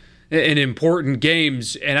in important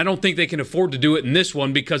games, and I don't think they can afford to do it in this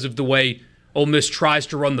one because of the way Ole Miss tries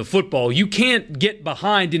to run the football. You can't get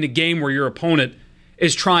behind in a game where your opponent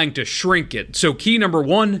is trying to shrink it. So key number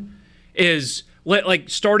 1 is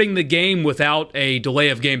starting the game without a delay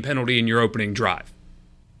of game penalty in your opening drive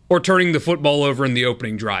or turning the football over in the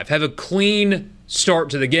opening drive. Have a clean start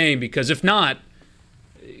to the game, because if not,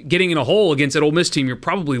 getting in a hole against that Ole Miss team, you're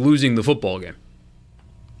probably losing the football game.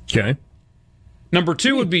 Okay. Number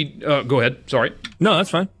 2 would be go ahead. Sorry. No, that's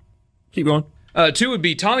fine. Keep going. 2 would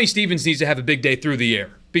be Tommy Stevens needs to have a big day through the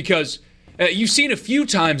air, because you've seen a few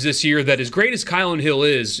times this year that as great as Kylan Hill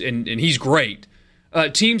is, and he's great,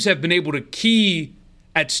 teams have been able to key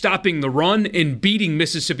at stopping the run and beating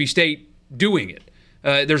Mississippi State doing it.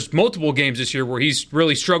 There's multiple games this year where he's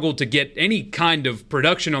really struggled to get any kind of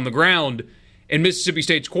production on the ground, and Mississippi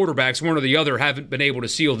State's quarterbacks, one or the other, haven't been able to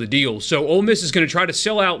seal the deal. So Ole Miss is going to try to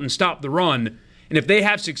sell out and stop the run, and if they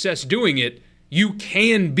have success doing it, you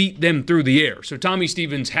can beat them through the air. So Tommy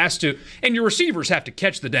Stevens has to, and your receivers have to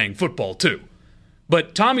catch the dang football too.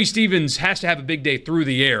 But Tommy Stevens has to have a big day through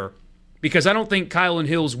the air, because I don't think Kylan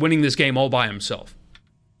Hill's winning this game all by himself.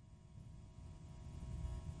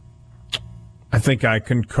 I think I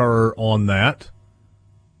concur on that.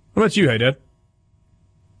 What about you, Haydad?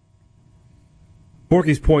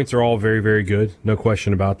 Borky's points are all very, very good. No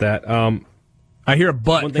question about that. I hear a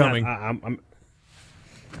butt coming.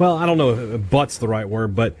 Well, I don't know if butt's the right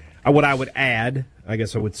word, but what I would add, I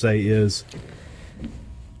guess I would say, is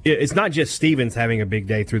it's not just Stevens having a big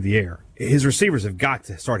day through the air. His receivers have got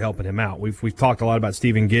to start helping him out. We've talked a lot about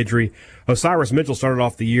Stephen Guidry. Osiris Mitchell started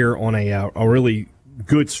off the year on a really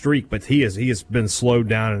good streak, but he has been slowed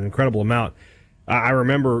down an incredible amount. I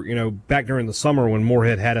remember, back during the summer when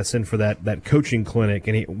Moorhead had us in for that coaching clinic,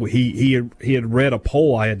 and he had read a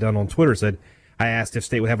poll I had done on Twitter. Said I asked if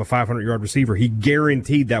State would have a 500-yard receiver. He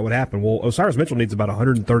guaranteed that would happen. Well, Osiris Mitchell needs about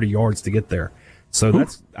 130 yards to get there, so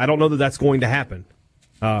I don't know that that's going to happen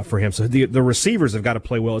for him. So the receivers have got to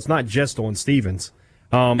play well. It's not just on Stevens.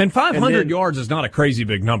 And 500 yards is not a crazy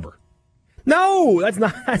big number. No, that's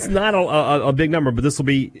not a big number, but this will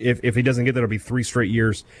be, if he doesn't get there, it'll be 3 straight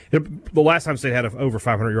years. The last time State had an over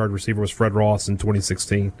 500-yard receiver was Fred Ross in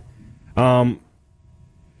 2016.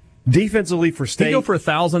 Defensively for State... Did he go for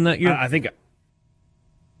 1,000 that year? I think...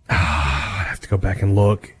 I have to go back and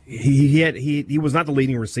look. He was not the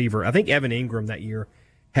leading receiver. I think Evan Ingram that year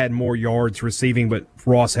had more yards receiving, but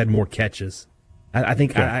Ross had more catches. I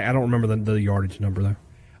think... Okay. I don't remember the yardage number,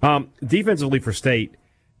 though. Defensively for State...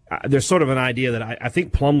 there's sort of an idea that I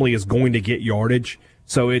think Plumlee is going to get yardage,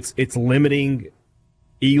 so it's limiting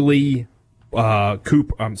Ely,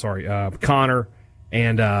 Connor,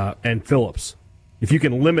 and Phillips. If you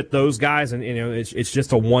can limit those guys, and it's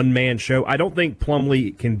just a one-man show. I don't think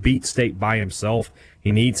Plumlee can beat State by himself.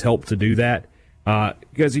 He needs help to do that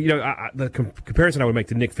because the comparison I would make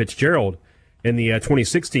to Nick Fitzgerald in the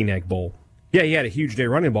 2016 Egg Bowl. Yeah, he had a huge day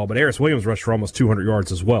running ball, but Aris Williams rushed for almost 200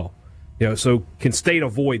 yards as well. So can State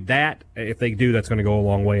avoid that? If they do, that's going to go a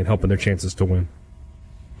long way in helping their chances to win.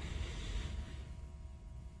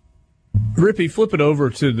 Rippy, flip it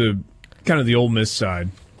over to the kind of the Ole Miss side.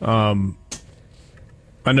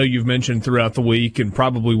 I know you've mentioned throughout the week, and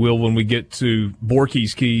probably will when we get to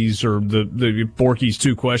Borky's keys or the Borky's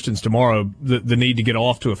 2 questions tomorrow, the need to get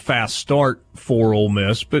off to a fast start for Ole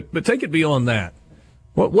Miss. But take it beyond that.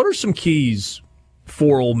 What are some keys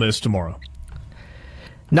for Ole Miss tomorrow?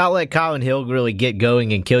 Not let Kylan Hill really get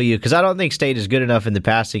going and kill you, because I don't think State is good enough in the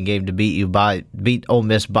passing game to beat Ole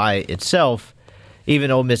Miss by itself.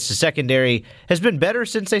 Even Ole Miss's secondary has been better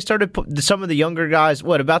since they started some of the younger guys.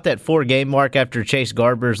 About that 4-game mark after Chase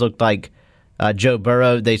Garbers looked like Joe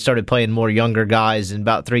Burrow, they started playing more younger guys, and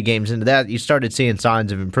about 3 games into that, you started seeing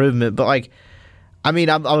signs of improvement. But, I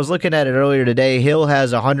was looking at it earlier today. Hill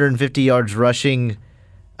has 150 yards rushing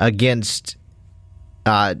against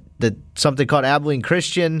something called Abilene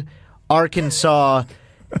Christian, Arkansas,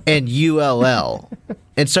 and ULL.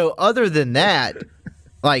 And so other than that,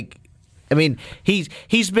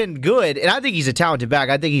 he's been good, and I think he's a talented back.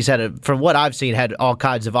 I think he's from what I've seen, had all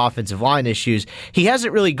kinds of offensive line issues. He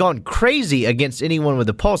hasn't really gone crazy against anyone with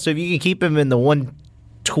a pulse, so if you can keep him in the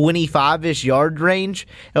 125-ish yard range,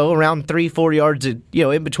 around 3-4 yards,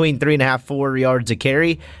 in between 3.5-4 yards a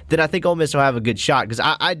carry, then I think Ole Miss will have a good shot, because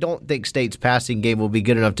I don't think State's passing game will be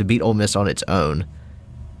good enough to beat Ole Miss on its own.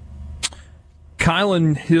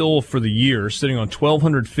 Kylan Hill for the year, sitting on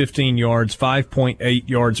 1,215 yards, 5.8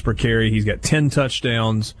 yards per carry. He's got 10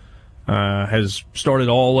 touchdowns, has started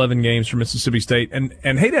all 11 games for Mississippi State. And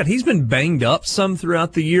hey, Dad, he's been banged up some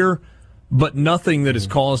throughout the year, but nothing that has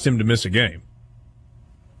caused him to miss a game.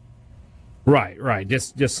 Right.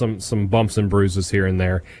 Just some bumps and bruises here and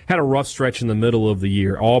there. Had a rough stretch in the middle of the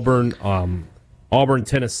year. Auburn,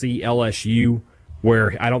 Tennessee, LSU,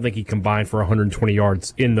 where I don't think he combined for 120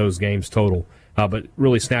 yards in those games total. But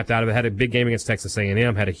really snapped out of it. Had a big game against Texas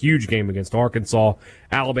A&M. Had a huge game against Arkansas.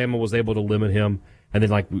 Alabama was able to limit him. And then,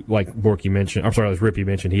 like Borky mentioned, as Rippy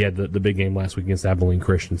mentioned, he had the big game last week against Abilene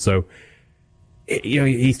Christian. So,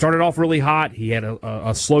 he started off really hot. He had a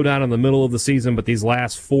slowdown in the middle of the season, but these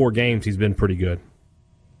last 4 games, he's been pretty good.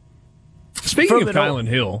 Speaking of Kylan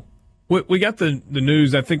Hill, we got the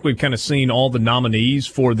news. I think we've kind of seen all the nominees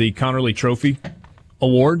for the Connerly Trophy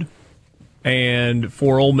Award. And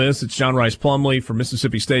for Ole Miss, it's John Rice Plumlee. For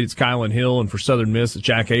Mississippi State, it's Kylan Hill. And for Southern Miss, it's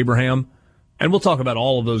Jack Abraham. And we'll talk about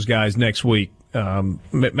all of those guys next week,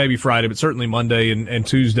 maybe Friday, but certainly Monday and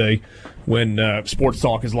Tuesday when Sports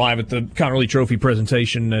Talk is live at the Connerly Trophy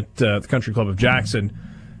presentation at the Country Club of Jackson.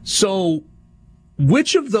 So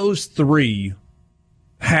which of those 3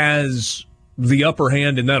 has the upper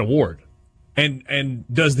hand in that award? And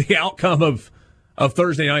does the outcome of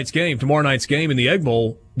Thursday night's game, tomorrow night's game in the Egg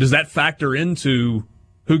Bowl, does that factor into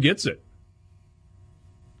who gets it?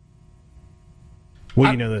 Well,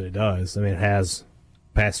 you know that it does. I mean, it has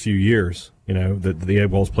past few years. The Egg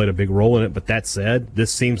Bowl's played a big role in it. But that said,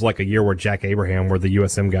 this seems like a year where Jack Abraham, where the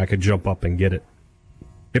USM guy, could jump up and get it.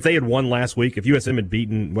 If they had won last week, if USM had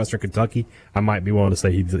beaten Western Kentucky, I might be willing to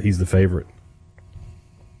say he's the favorite.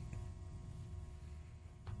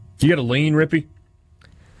 You got a lean, Rippy?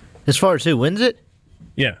 As far as who wins it?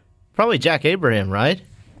 Yeah. Probably Jack Abraham, right?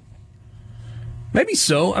 Maybe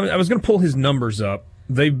so. I was going to pull his numbers up.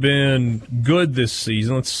 They've been good this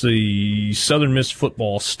season. Let's see. Southern Miss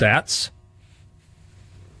football stats.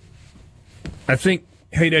 I think,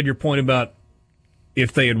 hey, Dad, your point about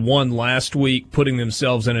if they had won last week, putting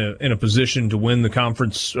themselves in a position to win the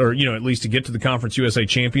conference, or at least to get to the Conference USA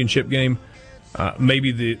championship game,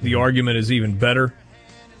 maybe the argument is even better.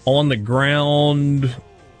 On the ground,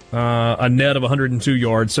 a net of 102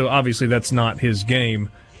 yards, so obviously that's not his game.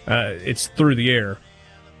 It's through the air.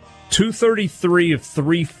 233 of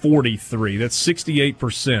 343. That's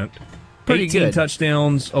 68%. Pretty 18 good.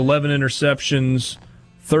 touchdowns, 11 interceptions,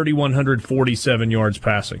 3,147 yards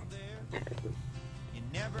passing.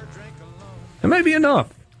 It may be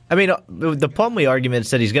enough. I mean, the Plumlee argument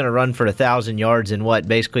said he's going to run for 1,000 yards in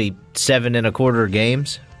basically 7 1/4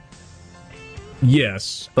 games?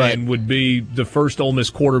 Yes, and would be the first Ole Miss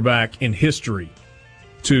quarterback in history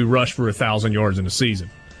to rush for 1,000 yards in a season.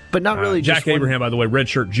 But not really. Jack Abraham, by the way,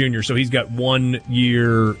 redshirt junior, so he's got 1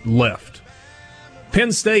 year left.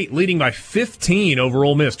 Penn State leading by 15 over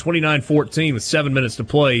Ole Miss, 29-14 with 7 minutes to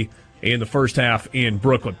play in the first half in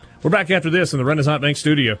Brooklyn. We're back after this in the Renaissance Bank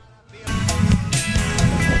studio.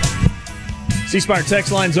 C-Spire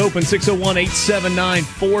text line's open,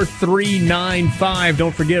 601-879-4395.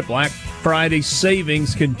 Don't forget, Black Friday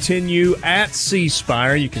savings continue at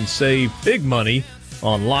C-Spire. You can save big money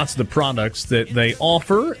on lots of the products that they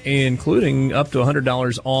offer, including up to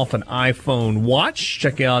 $100 off an iPhone watch.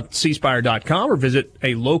 Check out cspire.com or visit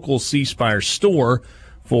a local C-Spire store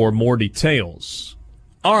for more details.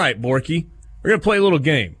 All right, Borky, we're going to play a little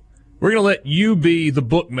game. We're going to let you be the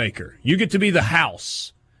bookmaker. You get to be the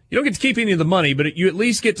house. You don't get to keep any of the money, but you at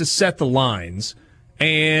least get to set the lines.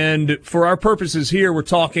 And for our purposes here, we're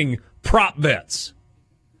talking prop bets.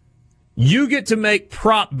 You get to make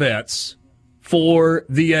prop bets for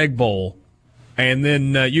the Egg Bowl, and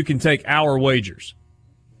then you can take our wagers.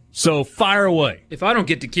 So fire away. If I don't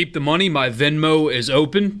get to keep the money, my Venmo is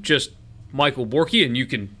open. Just Michael Borky, and you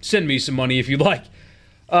can send me some money if you like.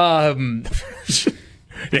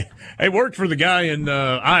 It worked for the guy in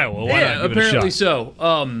Iowa. Why not give apparently it a shot?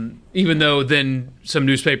 so. Even though then some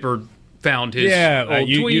newspaper found his old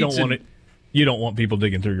tweets. You don't want it. You don't want people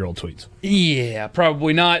digging through your old tweets. Yeah,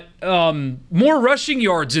 probably not. More rushing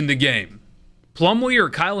yards in the game. Plumlee or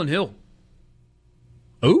Kylan Hill?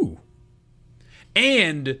 Ooh.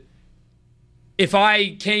 And if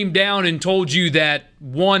I came down and told you that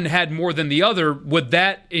one had more than the other, would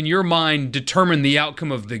that, in your mind, determine the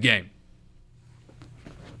outcome of the game?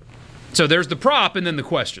 So there's the prop and then the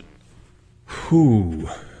question. Whew.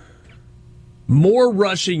 More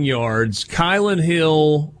rushing yards, Kylan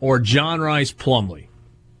Hill or John Rice Plumlee?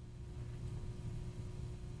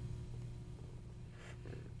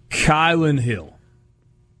 Kylan Hill.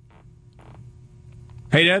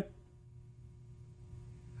 Hey, Dad?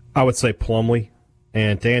 I would say Plumlee.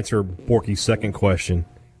 And to answer Borky's second question,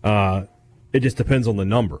 it just depends on the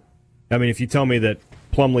number. I mean, if you tell me that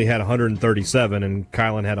Plumlee had 137 and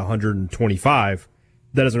Kylan had 125,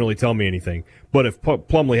 that doesn't really tell me anything. But if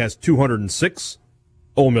Plumlee has 206,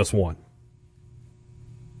 Ole Miss won.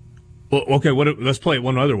 Well, okay, let's play it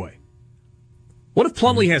one other way. What if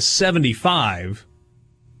Plumlee has 75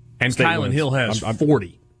 and State Kylan wins. Hill has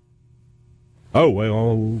 40? Oh,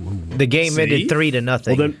 well. The game ended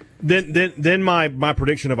 3-0. Well, then my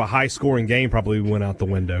prediction of a high-scoring game probably went out the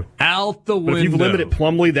window. Out the window. But if you limit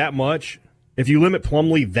Plumlee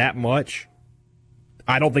that much,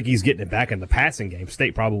 I don't think he's getting it back in the passing game.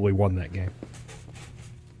 State probably won that game.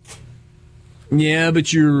 Yeah,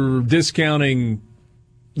 but you're discounting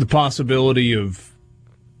the possibility of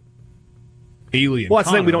Ely and Well, that's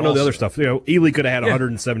the thing. We don't know the also. other stuff. Ely could have had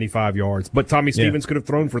 175 yards, but Tommy Stevens could have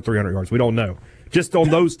thrown for 300 yards. We don't know. Just on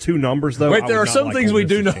those two numbers, though. Wait, there are some things we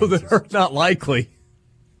do know that are not likely.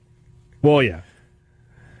 Well, yeah.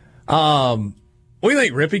 What do you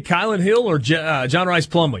think, Rippy? Kylan Hill or John Rice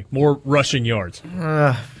Plumlee? More rushing yards?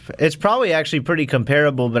 It's probably actually pretty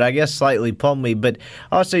comparable, but I guess slightly Plumlee. But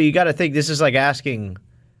also, you got to think this is like asking,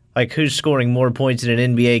 who's scoring more points in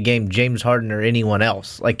an NBA game, James Harden or anyone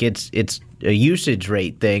else? It's a usage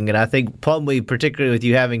rate thing, and I think Plumlee, particularly with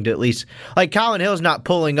you having to at least Kylan Hill's not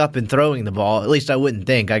pulling up and throwing the ball. At least I wouldn't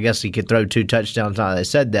think. I guess he could throw 2 touchdowns. Now that I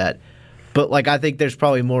said that, but I think there's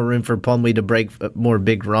probably more room for Plumlee to break more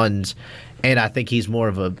big runs, and I think he's more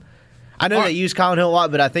of a. I know they use Colin Hill a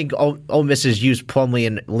lot, but I think Ole Miss has used Plumlee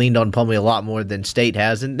and leaned on Plumlee a lot more than State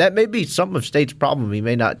has, and that may be some of State's problem. He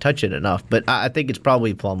may not touch it enough, but I think it's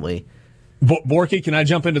probably Plumlee. Borky, can I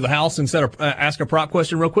jump into the house instead of ask a prop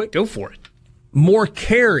question real quick? Go for it. More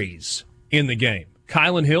carries in the game,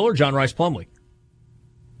 Kylan Hill or John Rice Plumlee?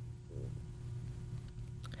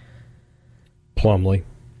 Plumlee.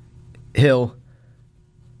 Hill.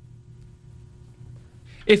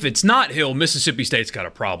 If it's not Hill, Mississippi State's got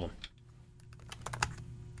a problem.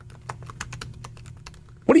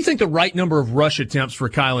 What do you think the right number of rush attempts for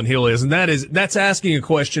Kylan Hill is? And that's asking a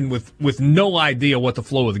question with no idea what the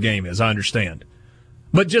flow of the game is, I understand.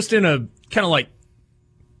 But just in a kind of like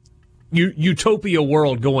utopia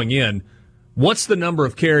world going in, what's the number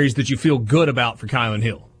of carries that you feel good about for Kylan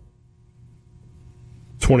Hill?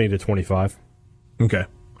 20 to 25. Okay.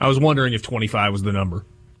 I was wondering if 25 was the number.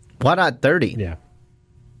 Why not 30? Yeah.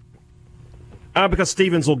 Because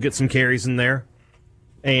Stevens will get some carries in there,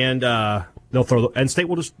 and they'll throw. State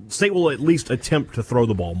will at least attempt to throw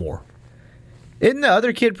the ball more. Isn't the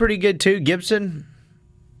other kid pretty good too, Gibson?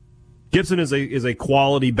 Gibson is a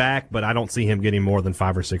quality back, but I don't see him getting more than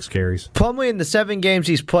 5 or 6 carries. Plumlee in the 7 games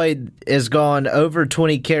he's played has gone over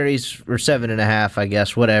 20 carries, or 7.5, I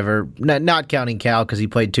guess, whatever. Not counting Cal because he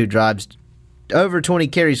played 2 drives. Over 20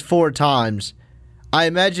 carries 4 times. I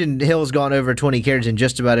imagine Hill's gone over 20 carries in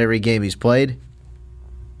just about every game he's played.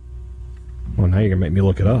 Well, now you're going to make me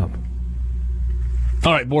look it up.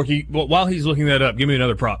 All right, Borky, while he's looking that up, give me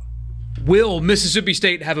another prop. Will Mississippi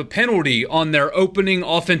State have a penalty on their opening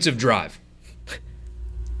offensive drive?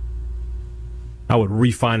 I would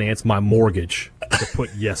refinance my mortgage to put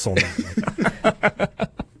yes on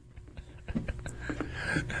that.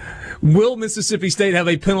 Will Mississippi State have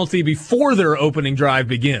a penalty before their opening drive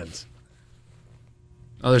begins?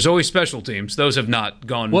 Oh, there's always special teams. Those have not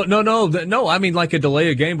gone. Well, no. I mean, like a delay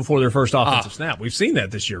a game before their first offensive snap. We've seen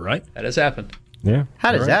that this year, right? That has happened. Yeah.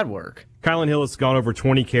 How does that work? Kylan Hill has gone over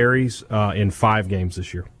 20 carries in 5 games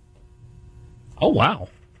this year. Oh, wow.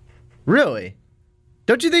 Really?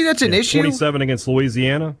 Don't you think that's an issue? 27 against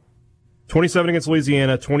Louisiana. 27 against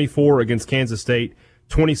Louisiana, 24 against Kansas State,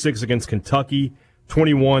 26 against Kentucky,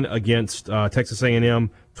 21 against Texas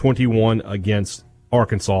A&M, 21 against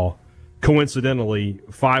Arkansas. Coincidentally,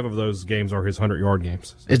 5 of those games are his 100-yard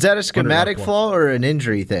games. Is that a schematic flaw or an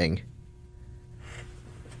injury thing?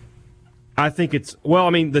 I think it's, well,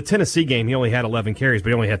 I mean, the Tennessee game, he only had 11 carries, but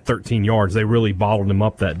he only had 13 yards. They really bottled him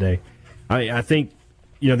up that day. I think,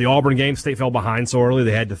 the Auburn game, State fell behind so early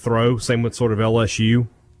they had to throw. Same with sort of LSU.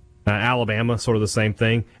 Alabama, sort of the same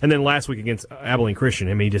thing. And then last week against Abilene Christian,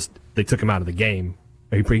 I mean, they took him out of the game.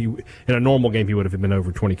 In a normal game, he would have been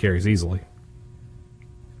over 20 carries easily.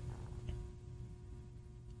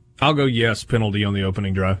 I'll go yes, penalty on the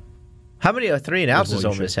opening drive. How many 3 and outs does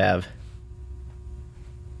Ole Miss have?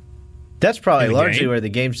 That's probably largely where the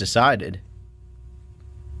game's decided.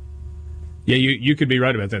 Yeah, you could be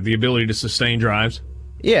right about that. The ability to sustain drives.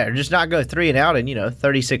 Yeah, or just not go 3 and out in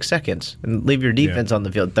 36 seconds and leave your defense on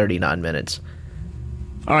the field 39 minutes.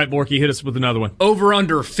 All right, Borky, hit us with another one. Over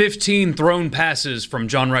under 15 thrown passes from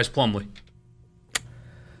John Rice Plumlee.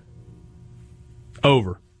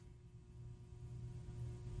 Over.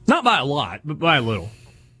 Not by a lot, but by a little.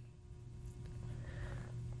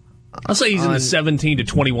 I'll say he's in the 17 to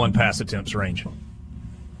 21 pass attempts range.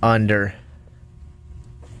 Under.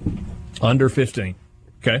 Under 15.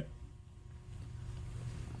 Okay.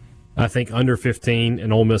 I think under 15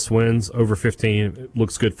 and Ole Miss wins. Over 15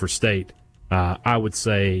 looks good for State. I would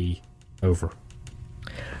say over.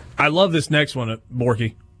 I love this next one,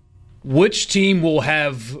 Borky. Which team will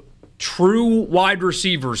have true wide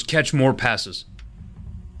receivers catch more passes?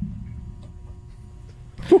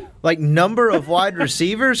 Like number of wide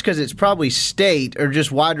receivers? Because it's probably State, or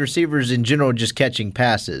just wide receivers in general just catching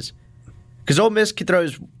passes. Because Ole Miss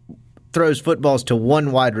throws footballs to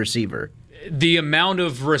 1 wide receiver. The amount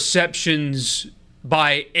of receptions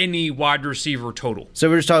by any wide receiver total. So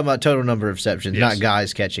we're just talking about total number of receptions, Yes. not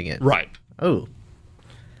guys catching it. Right. Oh.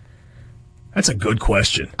 That's a good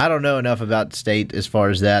question. I don't know enough about State as far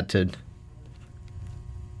as that to...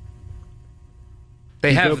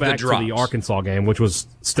 They have go back the drops. to the Arkansas game, which was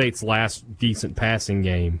State's last decent passing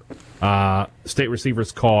game. State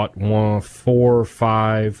receivers caught 1, 4,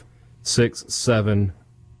 5, 6,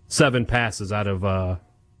 7 passes out of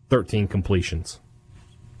 13 completions.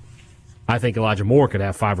 I think Elijah Moore could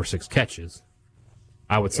have 5 or 6 catches.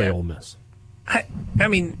 I would say Ole Miss. I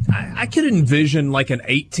mean, I could envision like an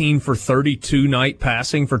 18 for 32 night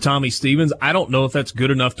passing for Tommy Stevens. I don't know if that's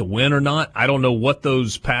good enough to win or not. I don't know what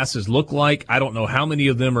those passes look like. I don't know how many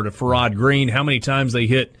of them are to Farrod Green, how many times they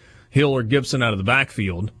hit Hill or Gibson out of the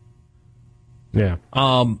backfield. Yeah.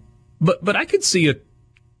 But I could see a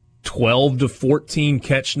 12 to 14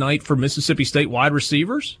 catch night for Mississippi State wide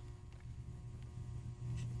receivers.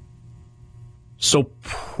 So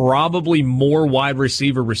probably more wide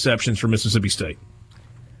receiver receptions for Mississippi State.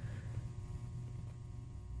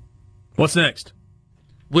 What's next?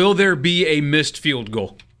 Will there be a missed field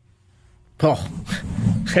goal? Oh,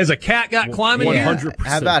 Has a cat got climbing here? 100%.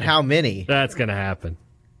 how about how many? That's going to happen.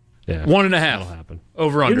 Yeah. 1.5. That'll happen.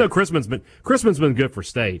 Over under. Even though Chrisman's been good for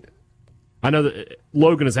State. I know that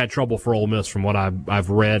Logan has had trouble for Ole Miss from what I've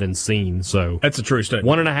read and seen. So That's a true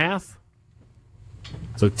statement. 1.5.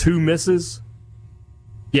 So 2 misses.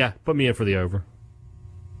 Yeah, put me in for the over.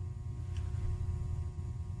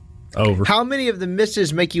 Over. How many of the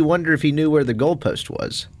misses make you wonder if he knew where the goalpost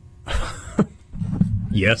was?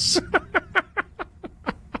 Yes.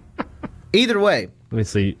 Either way. Let me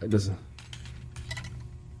see.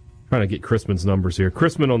 Trying to get Chrisman's numbers here.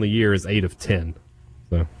 Chrisman on the year is 8 of 10.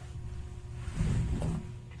 So.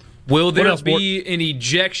 Will there else, be an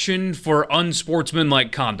ejection for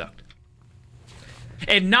unsportsmanlike conduct?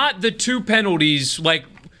 And not the 2 penalties like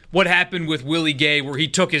what happened with Willie Gay where he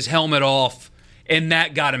took his helmet off and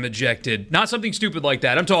that got him ejected. Not something stupid like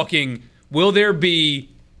that. I'm talking, will there be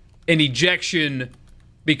an ejection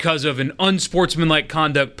because of an unsportsmanlike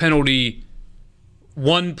conduct penalty,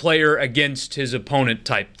 one player against his opponent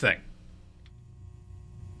type thing?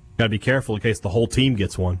 Got to be careful in case the whole team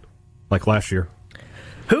gets one, like last year.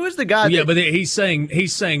 Who is the guy Yeah, that... but he's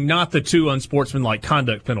saying not the 2 unsportsmanlike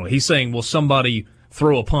conduct penalty. He's saying, will somebody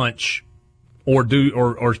throw a punch or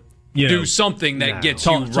do something that gets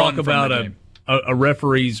you run talk from about the game. a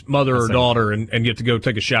referee's mother or daughter and get to go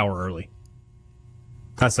take a shower early?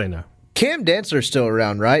 I say no. Cam Dantzler's still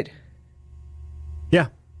around, right? Yeah.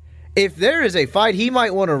 If there is a fight, he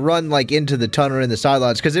might want to run like into the tunnel in the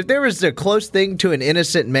sidelines. Because if there was a close thing to an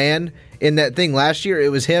innocent man in that thing last year, it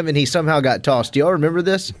was him, and he somehow got tossed. Do y'all remember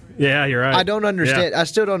this? Yeah, you're right. I don't understand. Yeah. I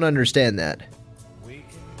still don't understand that.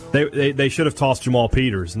 They should have tossed Jamal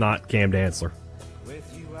Peters, not Cam Dantzler.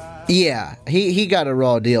 Yeah, he got a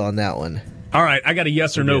raw deal on that one. All right, I got a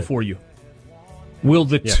yes or no for you. Will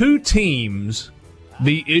the 2 teams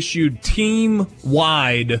be issued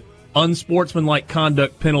team-wide unsportsmanlike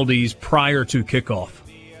conduct penalties prior to kickoff?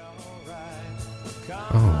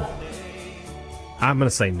 Oh. I'm going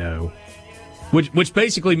to say no. Which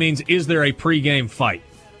basically means, is there a pregame fight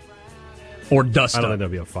or dust I don't up? think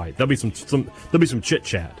there'll be a fight. There'll be some chit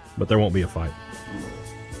chat, but there won't be a fight.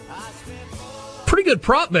 Pretty good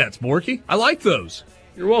prop bets, Borky. I like those.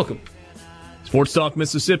 You're welcome. Sports Talk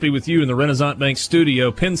Mississippi with you in the Renaissance Bank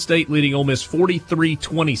studio. Penn State leading Ole Miss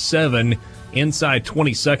 43-27. Inside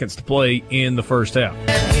 20 seconds to play in the first half.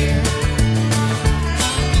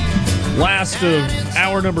 Last of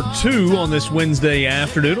hour number 2 on this Wednesday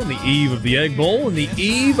afternoon on the eve of the Egg Bowl and the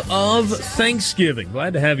eve of Thanksgiving.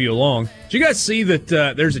 Glad to have you along. Did you guys see that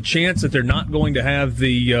there's a chance that they're not going to have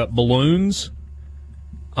the balloons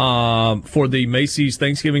for the Macy's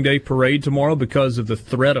Thanksgiving Day Parade tomorrow because of the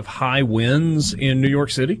threat of high winds in New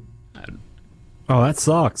York City? Oh, that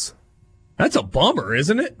sucks. That's a bummer,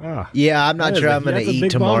 isn't it? Yeah, I'm not sure I'm going to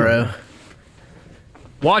eat tomorrow. Bummer.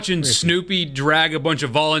 Watching Snoopy drag a bunch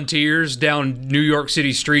of volunteers down New York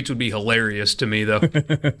City streets would be hilarious to me, though.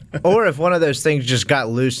 Or if one of those things just got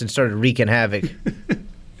loose and started wreaking havoc.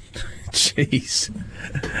 Jeez.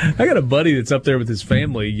 I got a buddy that's up there with his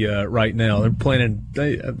family right now. They're planning,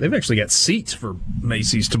 they've actually got seats for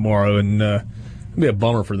Macy's tomorrow, and it'll be a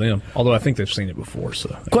bummer for them. Although I think they've seen it before.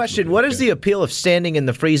 So. Question, what is the appeal of standing in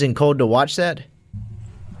the freezing cold to watch that?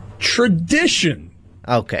 Tradition.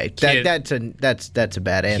 Okay, that's a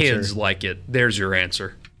bad answer. Kids like it. There's your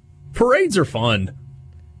answer. Parades are fun.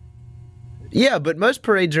 Yeah, but most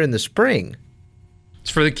parades are in the spring. It's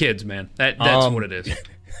for the kids, man. That's what it is.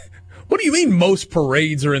 What do you mean most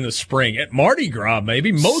parades are in the spring? At Mardi Gras,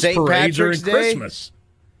 maybe. Most St. parades Patrick's are in Day? Christmas.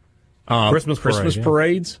 Christmas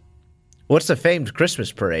parades. What's the famed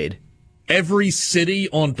Christmas parade? Every city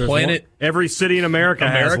on planet. Every city in America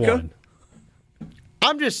has one.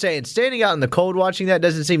 I'm just saying, standing out in the cold watching that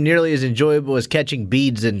doesn't seem nearly as enjoyable as catching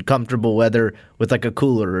beads in comfortable weather with like a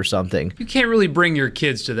cooler or something. You can't really bring your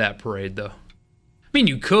kids to that parade, though. I mean,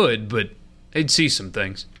 you could, but they'd see some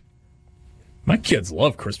things. My kids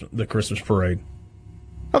love the Christmas parade.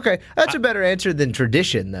 Okay, that's a better answer than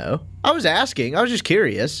tradition, though. I was asking. I was just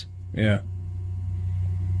curious. Yeah.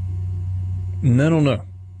 I don't know.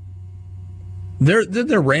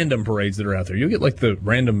 They're random parades that are out there. You'll get like the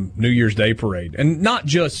random New Year's Day parade, and not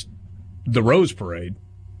just the Rose Parade.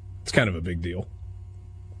 It's kind of a big deal.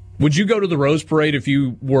 Would you go to the Rose Parade if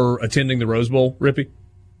you were attending the Rose Bowl, Rippy?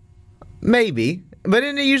 Maybe. But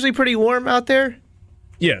isn't it usually pretty warm out there?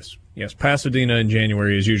 Yes. Pasadena in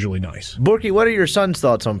January is usually nice. Borky, what are your son's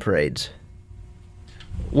thoughts on parades?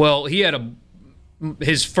 Well, he had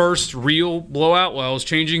his first real blowout while I was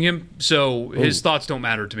changing him, so his thoughts don't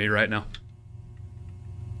matter to me right now.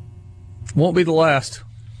 Won't be the last.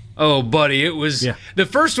 Oh, buddy, it was the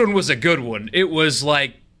first one was a good one. It was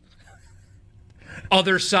like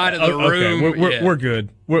other side of the room. We're good.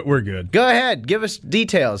 We're good. Go ahead, give us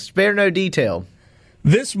details. Spare no detail.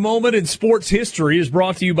 This moment in sports history is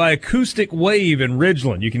brought to you by Acoustic Wave in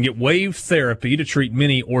Ridgeland. You can get wave therapy to treat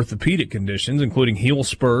many orthopedic conditions, including heel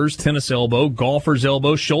spurs, tennis elbow, golfer's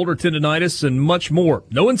elbow, shoulder tendonitis, and much more.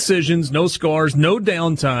 No incisions, no scars, no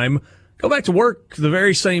downtime. Go back to work the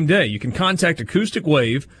very same day. You can contact Acoustic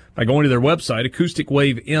Wave by going to their website,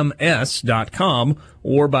 acousticwavems.com,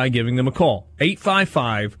 or by giving them a call.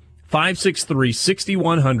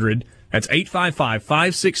 855-563-6100. That's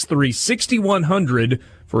 855-563-6100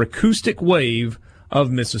 for Acoustic Wave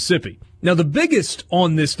of Mississippi. Now, the biggest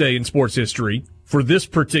on this day in sports history, for this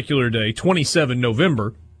particular day, 27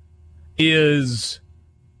 November, is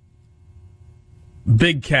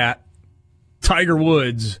Big Cat, Tiger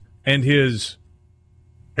Woods, and his,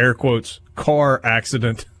 air quotes, car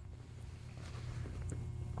accident.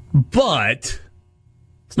 But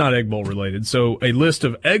it's not Egg Bowl related. So a list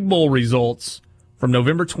of Egg Bowl results from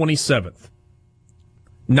November 27th.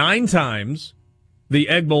 9 times the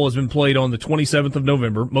Egg Bowl has been played on the 27th of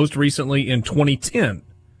November, most recently in 2010.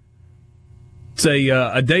 It's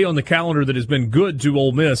a day on the calendar that has been good to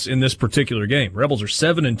Ole Miss in this particular game. Rebels are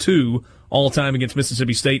 7-2 all-time against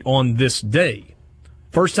Mississippi State on this day.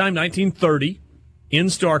 First time, 1930, in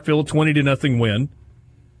Starkville, 20-0 win.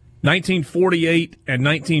 1948 and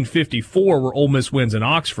 1954 were Ole Miss wins in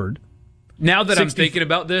Oxford. Now that I'm thinking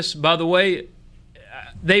about this, by the way,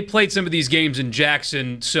 they played some of these games in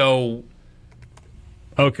Jackson, so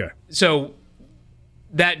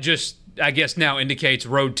that just, I guess, now indicates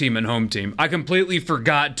road team and home team. I completely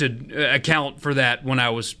forgot to account for that when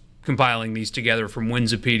I was compiling these together from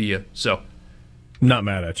Winsipedia. So, not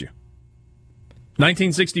mad at you.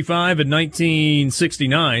 1965 and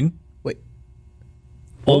 1969. Wait,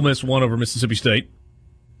 Ole Miss won over Mississippi State.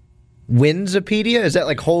 Winsipedia? Is that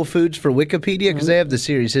like Whole Foods for Wikipedia? Because they have the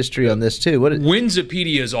series history on this too.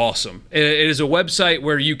 Winsipedia is awesome. It is a website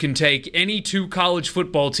where you can take any 2 college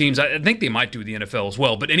football teams. I think they might do the NFL as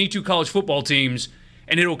well, but any 2 college football teams,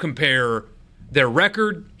 and it'll compare their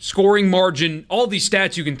record, scoring margin, all these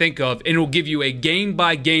stats you can think of, and it'll give you a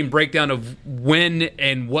game-by-game breakdown of when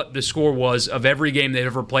and what the score was of every game they've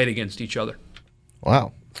ever played against each other.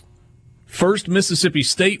 Wow. First Mississippi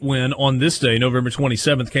State win on this day, November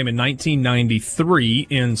 27th, came in 1993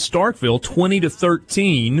 in Starkville,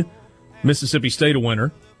 20-13. Mississippi State a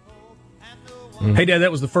winner. Hey, Dad,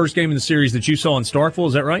 that was the first game in the series that you saw in Starkville,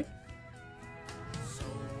 is that right?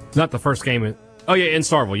 Not the first game. In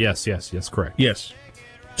Starkville. Yes, correct. Yes.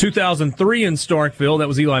 2003 in Starkville, that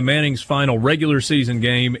was Eli Manning's final regular season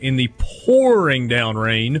game in the pouring down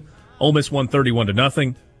rain. Ole Miss won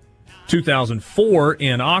 31-0. 2004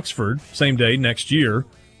 in Oxford, same day next year.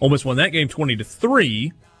 Ole Miss won that game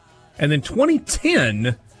 20-3. And then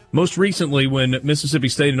 2010, most recently when Mississippi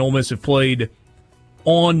State and Ole Miss have played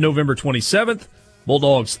on November 27th,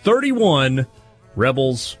 Bulldogs 31,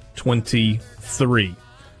 Rebels 23.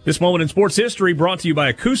 This moment in sports history brought to you by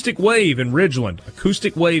Acoustic Wave in Ridgeland,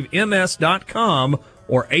 acousticwavems.com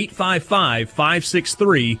or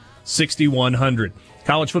 855-563-6100.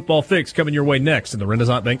 College Football Fix coming your way next in the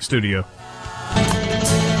Renaissance Bank Studio.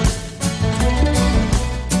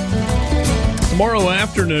 Tomorrow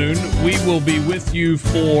afternoon, we will be with you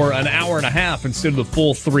for an hour and a half instead of the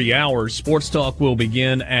full 3 hours. Sports Talk will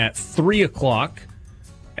begin at 3 o'clock,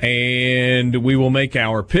 and we will make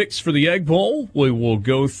our picks for the Egg Bowl. We will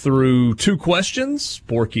go through 2 questions,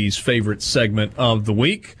 Borky's favorite segment of the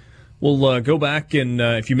week. We'll go back, and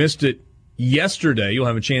if you missed it yesterday, you'll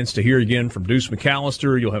have a chance to hear again from Deuce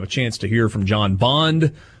McAllister. You'll have a chance to hear from John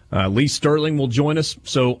Bond. Lee Sterling will join us.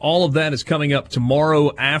 So all of that is coming up tomorrow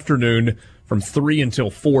afternoon from 3 until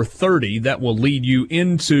 4:30. That will lead you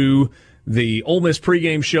into the Ole Miss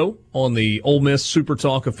pregame show on the Ole Miss Super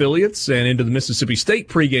Talk affiliates and into the Mississippi State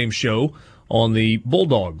pregame show on the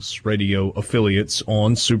Bulldogs radio affiliates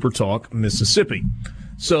on Super Talk Mississippi.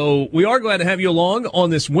 So we are glad to have you along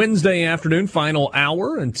on this Wednesday afternoon, final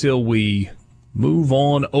hour until we move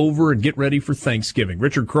on over and get ready for Thanksgiving.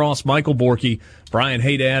 Richard Cross, Michael Borky, Brian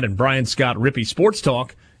Haydad, and Brian Scott Rippey. Sports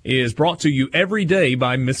Talk is brought to you every day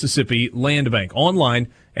by Mississippi Land Bank. Online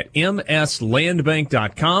at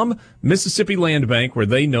mslandbank.com. Mississippi Land Bank, where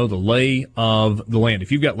they know the lay of the land.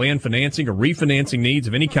 If you've got land financing or refinancing needs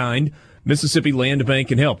of any kind, Mississippi Land Bank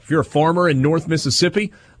can help. If you're a farmer in North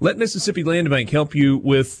Mississippi, let Mississippi Land Bank help you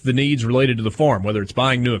with the needs related to the farm, whether it's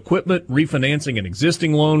buying new equipment, refinancing an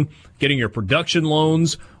existing loan, getting your production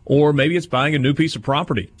loans, or maybe it's buying a new piece of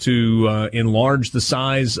property to enlarge the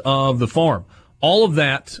size of the farm. All of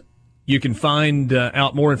that, you can find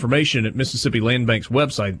out more information at Mississippi Land Bank's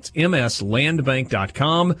website. It's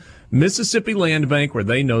mslandbank.com. Mississippi Land Bank, where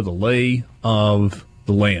they know the lay of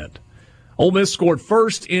the land. Ole Miss scored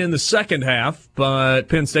first in the second half, but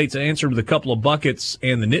Penn State's answered with a couple of buckets,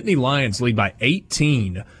 and the Nittany Lions lead by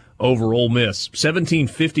 18 over Ole Miss.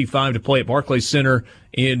 17:55 to play at Barclays Center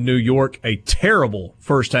in New York. A terrible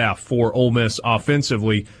first half for Ole Miss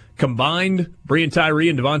offensively. Combined, Breon Tyree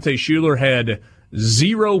and Devontae Shuler had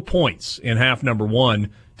 0 points in half number one.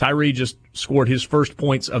 Tyree just scored his first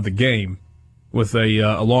points of the game with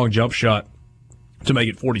a long jump shot to make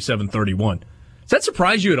it 47-31. Does that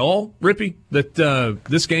surprise you at all, Rippy, that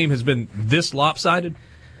this game has been this lopsided?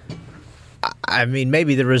 I mean,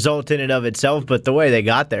 maybe the result in and of itself, but the way they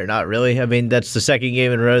got there, not really. I mean, that's the second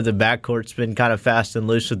game in a row the backcourt's been kind of fast and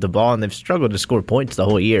loose with the ball, and they've struggled to score points the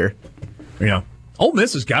whole year. Yeah. Ole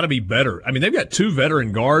Miss has got to be better. I mean, they've got 2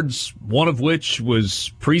 veteran guards, one of which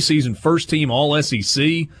was preseason first-team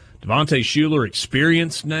All-SEC. Devontae Shuler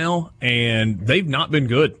experienced now, and they've not been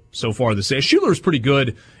good so far this season. Shuler was pretty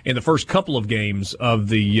good in the first couple of games of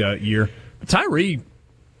the year. But Tyree,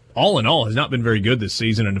 all in all, has not been very good this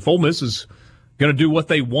season. And if Ole Miss is going to do what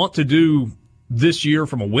they want to do this year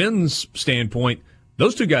from a wins standpoint,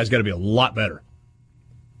 those 2 guys got to be a lot better.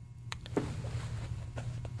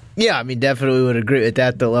 Yeah, I mean, definitely would agree with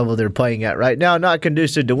that. The level they're playing at right now, not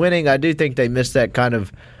conducive to winning. I do think they missed that kind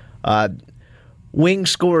of wing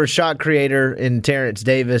scorer, shot creator in Terrence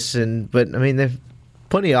Davis, but I mean, they've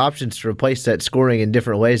plenty of options to replace that scoring in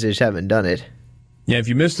different ways. They just haven't done it. Yeah, if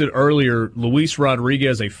you missed it earlier, Luis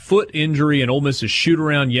Rodriguez, a foot injury in Ole Miss's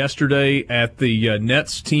shoot-around yesterday at the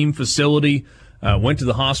Nets team facility, went to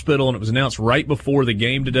the hospital, and it was announced right before the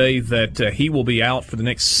game today that he will be out for the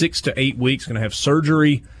next 6 to 8 weeks, going to have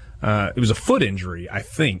surgery. It was a foot injury, I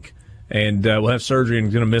think, and will have surgery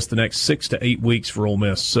and going to miss the next 6 to 8 weeks for Ole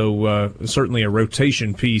Miss. So certainly a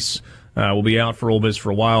rotation piece will be out for Ole Miss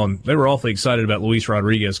for a while, and they were awfully excited about Luis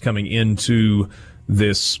Rodriguez coming into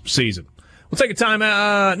this season. We'll take a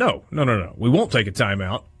timeout. No. We won't take a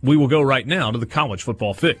timeout. We will go right now to the College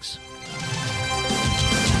Football Fix.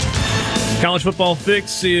 College Football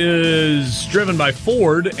Fix is driven by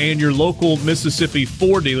Ford and your local Mississippi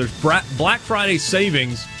Ford dealers. Black Friday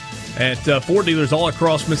savings at Ford dealers all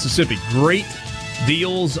across Mississippi. Great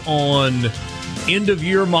deals on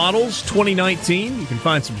end-of-year models 2019. You can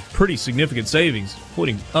find some pretty significant savings,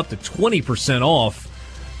 including up to 20% off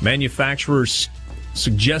manufacturers'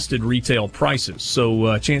 suggested retail prices. So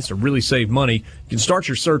a chance to really save money. You can start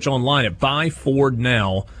your search online at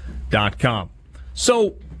buyfordnow.com.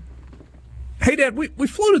 So, hey, Dad, we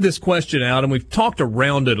floated this question out, and we've talked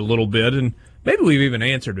around it a little bit, and maybe we've even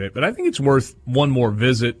answered it, but I think it's worth one more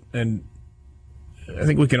visit, and I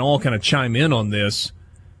think we can all kind of chime in on this.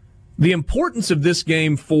 The importance of this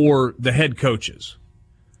game for the head coaches.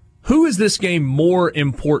 Who is this game more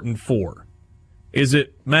important for? Is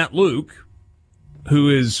it Matt Luke, who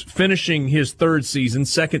is finishing his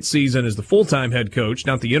second season as the full-time head coach,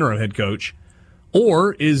 not the interim head coach,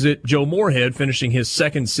 or is it Joe Moorhead finishing his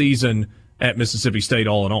second season at Mississippi State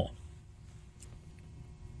all in all?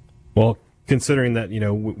 Well, considering that,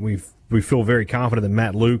 we feel very confident that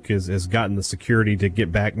Matt Luke has gotten the security to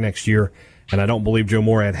get back next year, and I don't believe Joe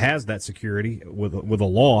Moorhead has that security with a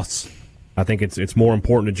loss. I think it's more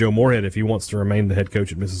important to Joe Moorhead if he wants to remain the head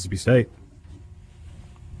coach at Mississippi State.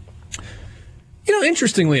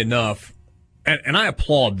 Interestingly enough, and I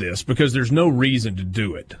applaud this because there's no reason to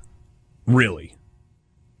do it, really.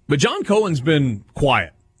 But John Cohen's been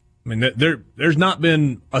quiet. I mean, there's not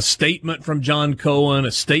been a statement from John Cohen,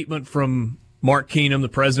 a statement from Mark Keenum, the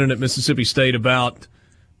president at Mississippi State, about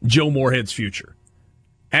Joe Moorhead's future.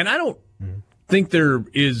 And I don't think there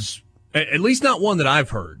is, at least not one that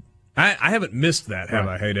I've heard. I haven't missed that, have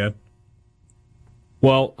I, hey, Dad?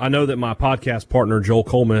 Well, I know that my podcast partner, Joel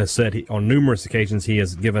Coleman, has said on numerous occasions he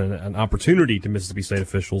has given an opportunity to Mississippi State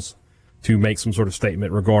officials to make some sort of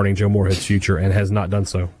statement regarding Joe Moorhead's future and has not done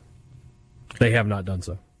so. They have not done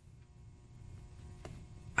so.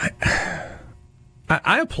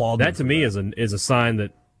 I applaud that. To me is a sign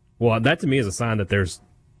that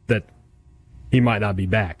that he might not be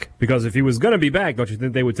back. Because if he was going to be back, don't you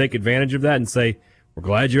think they would take advantage of that and say, "We're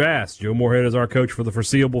glad you asked. Joe Moorhead is our coach for the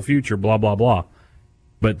foreseeable future." Blah blah blah.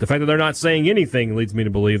 But the fact that they're not saying anything leads me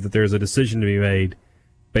to believe that there's a decision to be made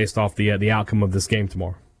based off the outcome of this game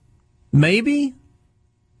tomorrow. Maybe.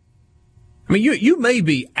 I mean, you may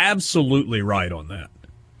be absolutely right on that.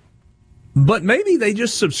 But maybe they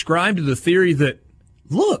just subscribe to the theory that,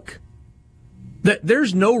 look, that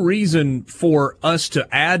there's no reason for us to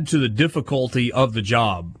add to the difficulty of the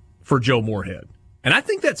job for Joe Moorhead. And I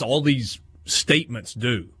think that's all these statements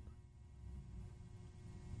do.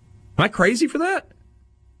 Am I crazy for that?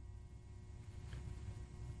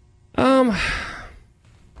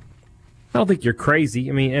 I don't think you're crazy.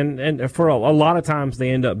 I mean, and for a lot of times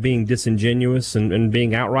they end up being disingenuous and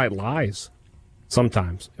being outright lies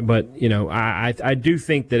sometimes. But, you know, I do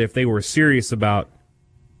think that if they were serious about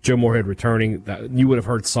Joe Moorhead returning, that you would have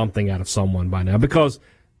heard something out of someone by now, because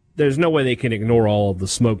there's no way they can ignore all of the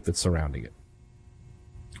smoke that's surrounding it.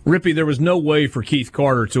 Rippy, there was no way for Keith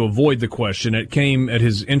Carter to avoid the question. It came at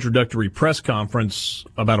his introductory press conference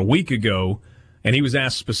about a week ago, and he was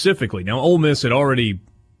asked specifically. Now, Ole Miss had already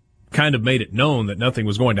kind of made it known that nothing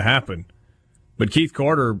was going to happen, but Keith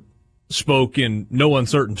Carter spoke in no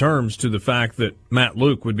uncertain terms to the fact that Matt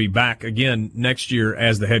Luke would be back again next year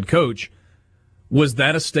as the head coach. Was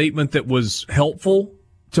that a statement that was helpful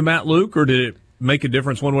to Matt Luke, or did it make a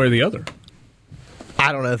difference one way or the other?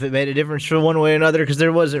 I don't know if it made a difference for one way or another, because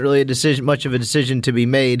there wasn't really much of a decision to be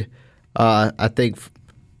made, I think,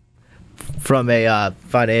 from a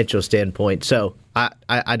financial standpoint. So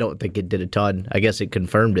I don't think it did a ton. I guess it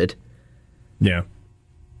confirmed it. Yeah.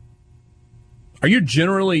 Are you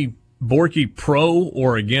generally, Borky, pro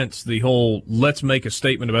or against the whole let's make a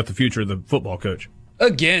statement about the future of the football coach?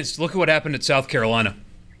 Against. Look at what happened at South Carolina.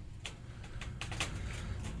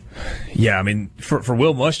 Yeah, I mean, for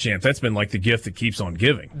Will Muschamp, that's been like the gift that keeps on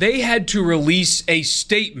giving. They had to release a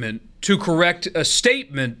statement to correct a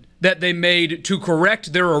statement that they made to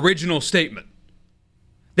correct their original statement.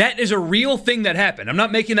 That is a real thing that happened. I'm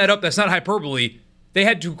not making that up. That's not hyperbole. They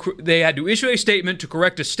had to issue a statement to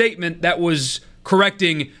correct a statement that was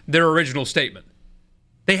correcting their original statement.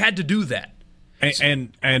 They had to do that.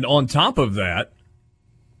 And on top of that,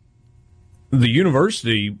 the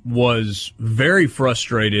university was very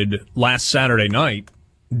frustrated last Saturday night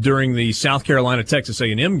during the South Carolina-Texas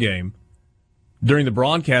A&M game. During the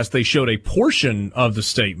broadcast, they showed a portion of the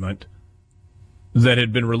statement that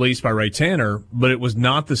had been released by Ray Tanner, but it was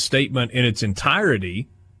not the statement in its entirety.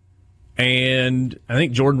 And I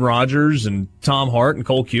think Jordan Rogers and Tom Hart and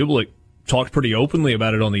Cole Kubelik talked pretty openly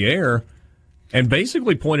about it on the air and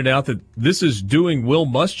basically pointed out that this is doing Will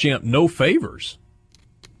Muschamp no favors.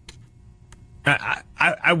 I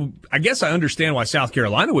guess I understand why South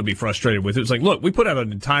Carolina would be frustrated with it. It's like, look, we put out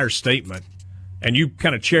an entire statement, and you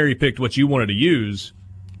kind of cherry-picked what you wanted to use.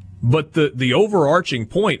 But the overarching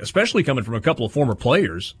point, especially coming from a couple of former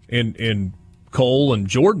players in Cole and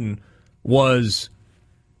Jordan, was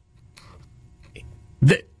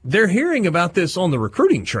that they're hearing about this on the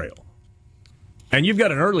recruiting trail. And you've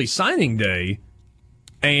got an early signing day,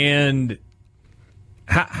 and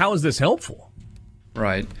how is this helpful?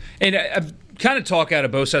 Right. And I kind of talk out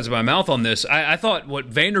of both sides of my mouth on this. I thought what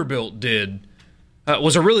Vanderbilt did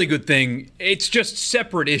was a really good thing. It's just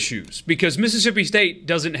separate issues because Mississippi State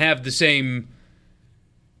doesn't have the same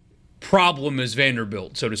problem as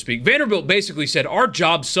Vanderbilt, so to speak. Vanderbilt basically said, our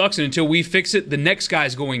job sucks, and until we fix it, the next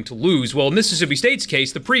guy's going to lose. Well, in Mississippi State's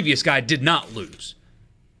case, the previous guy did not lose.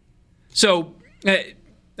 So I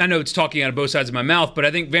know it's talking out of both sides of my mouth, but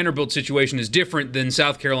I think Vanderbilt's situation is different than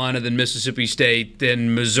South Carolina, than Mississippi State,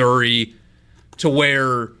 than Missouri, to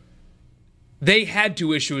where they had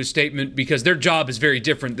to issue a statement because their job is very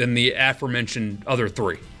different than the aforementioned other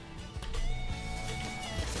three.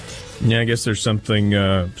 Yeah, I guess there's something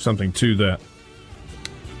to that.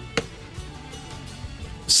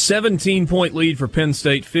 17-point lead for Penn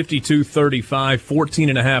State, 52-35, 14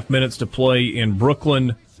 and a half minutes to play in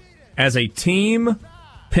Brooklyn. As a team,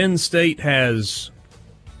 Penn State has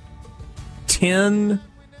 10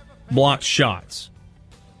 blocked shots.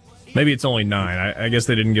 Maybe it's only 9. I guess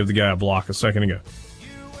they didn't give the guy a block a second ago.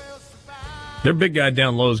 Their big guy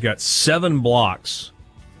down low has got 7 blocks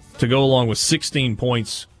to go along with 16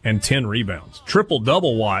 points and 10 rebounds.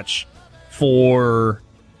 Triple-double watch for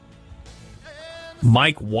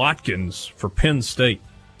Mike Watkins for Penn State.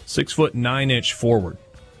 6'9" forward.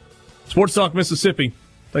 Sports Talk Mississippi.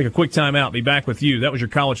 Take a quick time out. Be back with you. That was your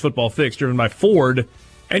college football fix driven by Ford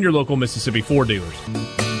and your local Mississippi Ford dealers.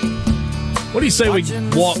 What do you say we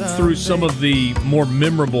walk through some of the more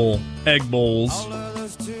memorable Egg Bowls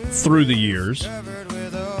through the years?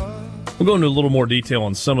 We'll go into a little more detail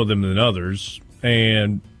on some of them than others.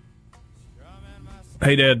 And,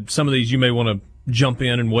 hey, Dad, some of these you may want to jump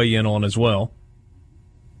in and weigh in on as well.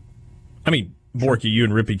 I mean, Borky, you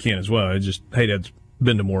and Rippy can as well. Hey, Dad's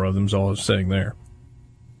been to more of them, is all I was saying there.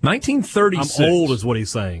 1936. I'm old is what he's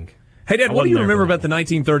saying. Hey, Dad, what do you remember about the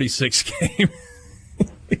 1936 game?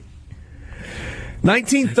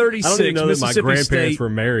 1936, I don't even know that my grandparents State were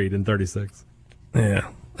married in 36. Yeah.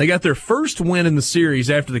 They got their first win in the series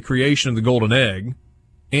after the creation of the Golden Egg,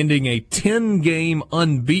 ending a 10-game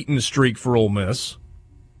unbeaten streak for Ole Miss.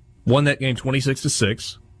 Won that game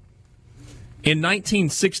 26-6. In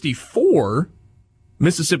 1964,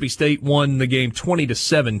 Mississippi State won the game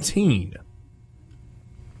 20-17.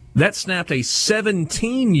 That snapped a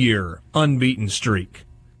 17-year unbeaten streak.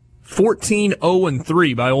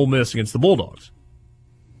 14-0-3 by Ole Miss against the Bulldogs.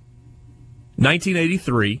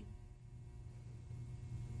 1983,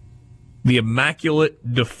 the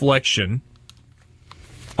immaculate deflection.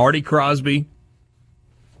 Artie Crosby,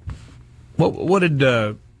 what did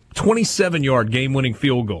 27-yard game-winning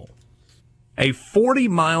field goal. A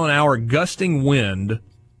 40-mile-an-hour gusting wind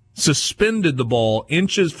suspended the ball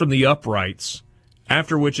inches from the uprights,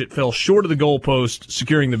 after which it fell short of the goalpost,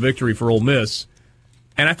 securing the victory for Ole Miss.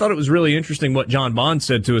 And I thought it was really interesting what John Bond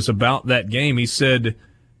said to us about that game. He said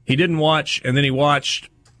he didn't watch, and then he watched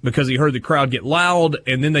because he heard the crowd get loud,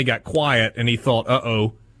 and then they got quiet, and he thought,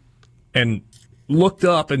 uh-oh, and looked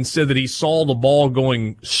up and said that he saw the ball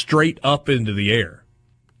going straight up into the air.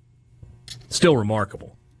 Still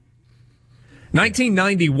remarkable.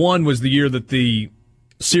 1991 was the year that the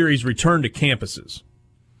series returned to campuses.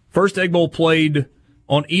 First Egg Bowl played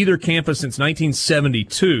on either campus since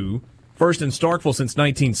 1972, first in Starkville since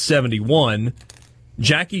 1971.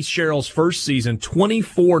 Jackie Sherrill's first season,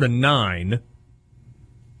 24-9.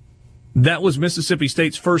 That was Mississippi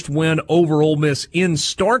State's first win over Ole Miss in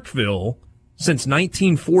Starkville since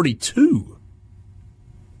 1942.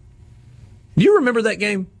 Do you remember that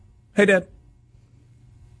game? Hey, Dad.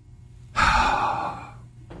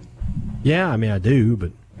 Yeah, I mean, I do,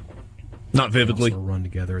 but not vividly. Run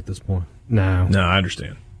together at this point. No, I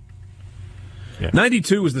understand. Yeah.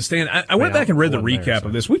 92 was the stand. I went back and read the recap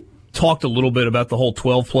of this. We talked a little bit about the whole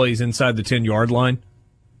 12 plays inside the 10-yard line,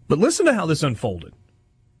 but listen to how this unfolded.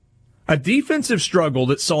 A defensive struggle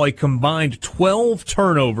that saw a combined 12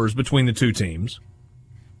 turnovers between the two teams.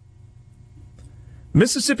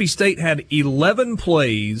 Mississippi State had 11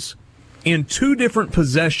 plays in two different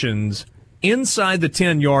possessions inside the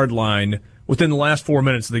 10-yard line within the last 4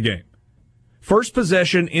 minutes of the game. First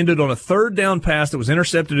possession ended on a third down pass that was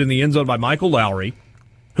intercepted in the end zone by Michael Lowry,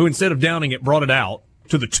 who instead of downing it brought it out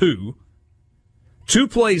to the 2. 2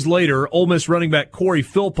 plays later, Ole Miss running back Corey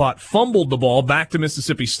Philpott fumbled the ball back to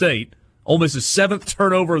Mississippi State. Ole Miss's 7th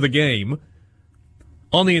turnover of the game.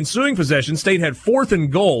 On the ensuing possession, State had 4th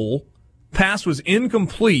and goal. Pass was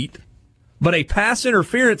incomplete, but a pass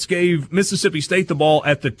interference gave Mississippi State the ball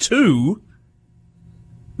at the 2.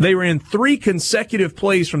 They ran 3 consecutive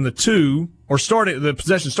plays from the 2, the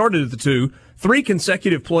possession started at the 2. 3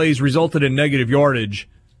 consecutive plays resulted in negative yardage,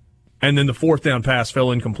 and then the 4th down pass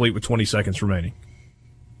fell incomplete with 20 seconds remaining.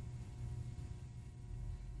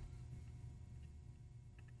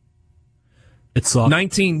 It sucked.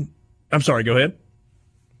 I'm sorry, go ahead.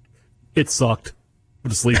 It sucked. We'll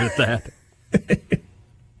just leave it at that.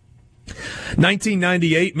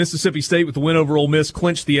 1998, Mississippi State with the win over Ole Miss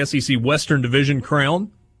clinched the SEC Western Division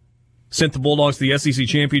crown. Sent the Bulldogs to the SEC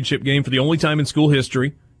championship game for the only time in school history.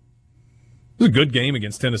 It was a good game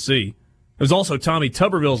against Tennessee. It was also Tommy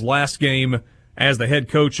Tuberville's last game as the head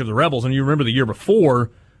coach of the Rebels. And you remember the year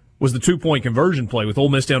before was the 2-point conversion play with Ole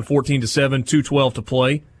Miss down 14-7, 2:12 to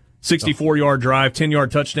play. 64-yard drive,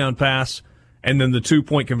 10-yard touchdown pass, and then the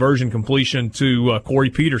 2-point conversion completion to Corey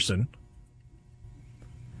Peterson.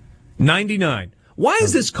 99. Why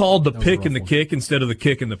is this called the pick and the kick instead of the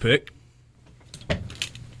kick and the pick?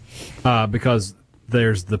 Because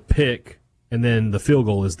there's the pick, and then the field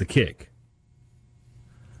goal is the kick.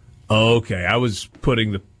 Okay, I was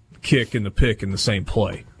putting the kick and the pick in the same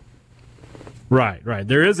play. Right.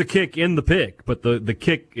 There is a kick in the pick, but the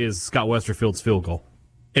kick is Scott Westerfield's field goal.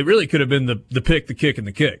 It really could have been the pick, the kick, and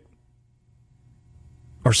the kick.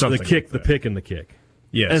 Or something. The kick, the pick, and the kick.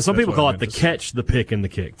 Yes. And some people call it the catch, the pick, and the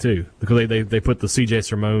kick, too, because they put the C.J.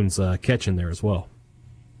 Sermone's catch in there as well.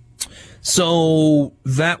 So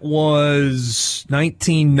that was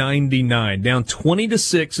 1999. Down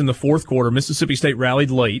 20-6 in the fourth quarter. Mississippi State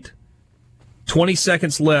rallied late. 20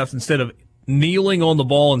 seconds left. Instead of kneeling on the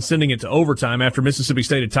ball and sending it to overtime after Mississippi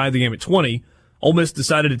State had tied the game at 20, Ole Miss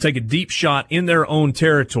decided to take a deep shot in their own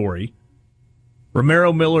territory.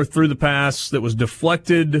 Romero Miller threw the pass that was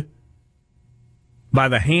deflected by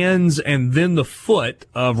the hands and then the foot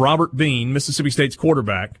of Robert Bean, Mississippi State's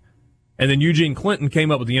quarterback. And then Eugene Clinton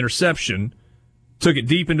came up with the interception, took it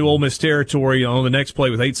deep into Ole Miss territory. On the next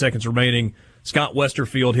play with 8 seconds remaining, Scott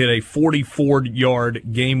Westerfield hit a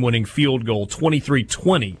 44-yard game-winning field goal,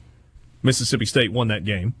 23-20, Mississippi State won that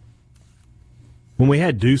game. When we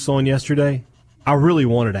had Deuce on yesterday, I really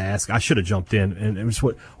wanted to ask. I should have jumped in. And it was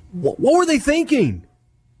what were they thinking?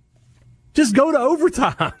 Just go to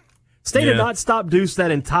overtime. State had not stopped Deuce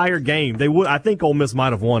that entire game. They would. I think Ole Miss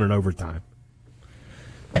might have won in overtime.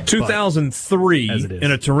 2003, in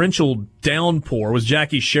a torrential downpour, was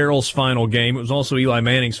Jackie Sherrill's final game. It was also Eli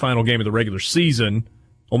Manning's final game of the regular season.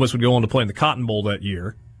 Ole Miss would go on to play in the Cotton Bowl that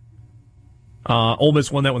year. Ole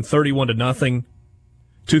Miss won that one 31-0.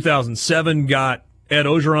 2007 got Ed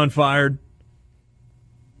Ogeron fired.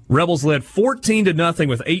 Rebels led 14-0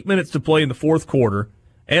 with 8 minutes to play in the fourth quarter.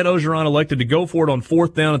 Ed Ogeron elected to go for it on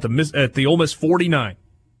fourth down at the Ole Miss 49,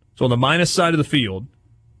 so on the minus side of the field.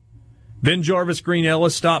 Then Jarvis Green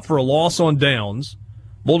Ellis stopped for a loss on downs.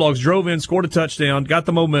 Bulldogs drove in, scored a touchdown, got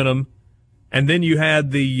the momentum, and then you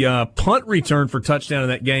had the punt return for touchdown in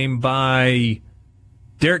that game by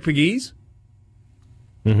Derek Pegues.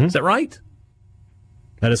 Mm-hmm. Is that right?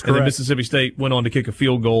 That is correct. And then Mississippi State went on to kick a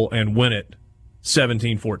field goal and win it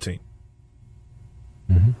 17-14.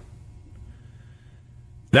 Mm-hmm.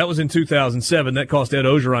 That was in 2007. That cost Ed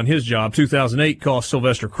Ogeron his job. 2008 cost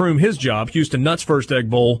Sylvester Croom his job. Houston Nutt's first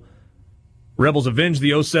Egg Bowl. Rebels avenged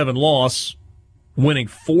the 07 loss, winning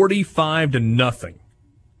 45-0.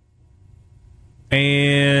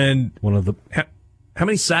 And one of the how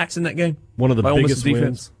many sacks in that game? One of the by biggest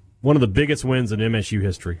wins. One of the biggest wins in MSU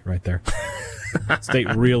history, right there.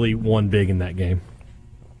 State really won big in that game.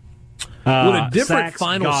 Would a different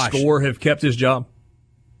final score have kept his job?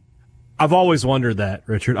 I've always wondered that,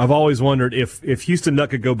 Richard. I've always wondered if Houston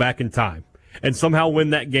Nutt could go back in time and somehow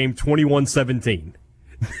win that game 21-17.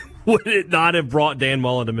 Would it not have brought Dan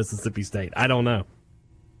Mullen to Mississippi State? I don't know.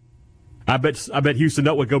 I bet Houston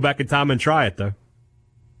Nutt would go back in time and try it, though.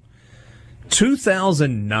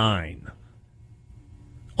 2009.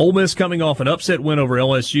 Ole Miss coming off an upset win over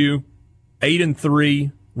LSU,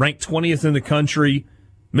 8-3, ranked 20th in the country.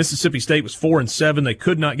 Mississippi State was 4-7. They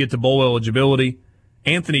could not get to bowl eligibility.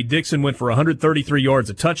 Anthony Dixon went for 133 yards,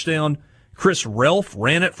 a touchdown. Chris Relf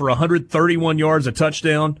ran it for 131 yards, a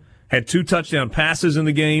touchdown. Had 2 touchdown passes in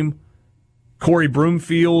the game. Corey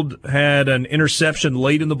Broomfield had an interception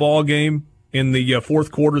late in the ball game in the fourth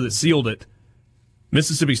quarter that sealed it.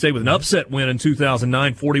 Mississippi State with an upset win in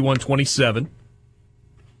 2009, 41-27.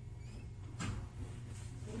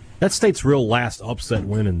 That's State's real last upset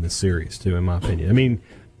win in this series, too, in my opinion. I mean,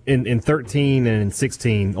 in 13 and in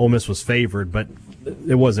 16, Ole Miss was favored, but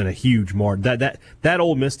it wasn't a huge margin. That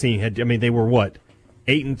Ole Miss team had, I mean, they were what,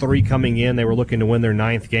 8-3 coming in. They were looking to win their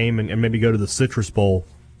 9th game and maybe go to the Citrus Bowl.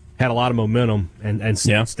 Had a lot of momentum, and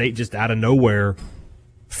State just out of nowhere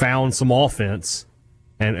found some offense,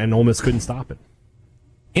 and Ole Miss couldn't stop it.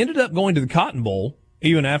 Ended up going to the Cotton Bowl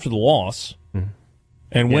even after the loss,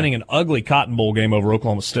 and winning an ugly Cotton Bowl game over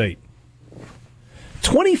Oklahoma State.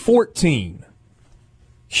 2014,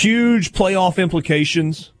 huge playoff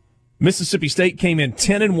implications. Mississippi State came in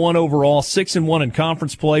 10-1 overall, 6-1 in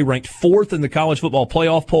conference play, ranked 4th in the college football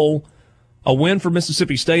playoff poll. A win for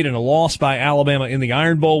Mississippi State and a loss by Alabama in the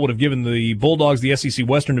Iron Bowl would have given the Bulldogs the SEC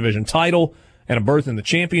Western Division title and a berth in the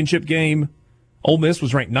championship game. Ole Miss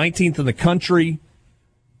was ranked 19th in the country.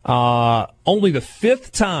 Only the 5th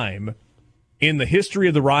time in the history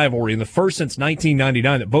of the rivalry, and the first since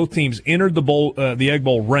 1999, that both teams entered the Egg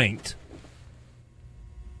Bowl ranked.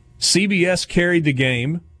 CBS carried the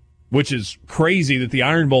game, which is crazy that the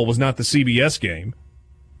Iron Bowl was not the CBS game.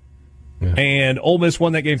 Yeah. And Ole Miss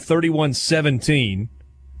won that game 31-17.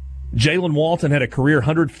 Jalen Walton had a career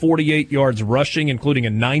 148 yards rushing, including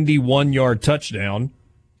a 91-yard touchdown.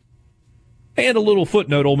 And a little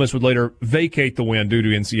footnote, Ole Miss would later vacate the win due to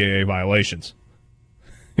NCAA violations.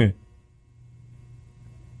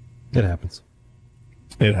 It happens.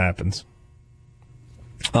 It happens.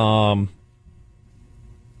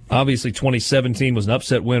 Obviously, 2017 was an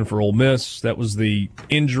upset win for Ole Miss. That was the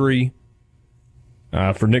injury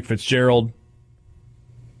for Nick Fitzgerald.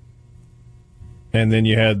 And then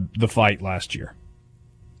you had the fight last year,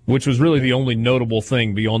 which was really the only notable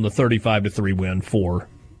thing beyond the 35-3 win for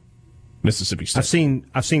Mississippi State.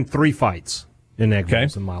 I've seen 3 fights in Egg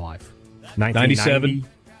Bowls in my life. 97,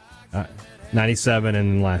 97,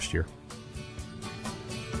 and last year.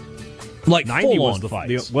 Like 90 full-on was the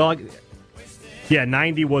fights.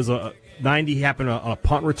 90 was 90 happened on a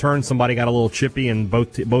punt return. Somebody got a little chippy, and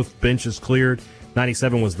both benches cleared.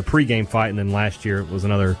 97 was the pregame fight, and then last year it was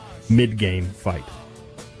another mid-game fight.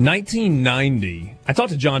 1990, I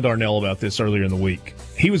talked to John Darnell about this earlier in the week.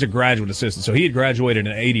 He was a graduate assistant, so he had graduated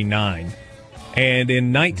in 89. And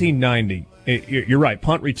in 1990, you're right,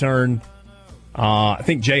 punt return, I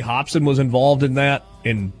think Jay Hobson was involved in that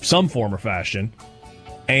in some form or fashion.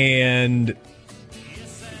 And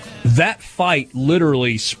that fight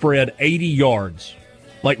literally spread 80 yards,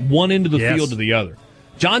 like one end of the field to the other.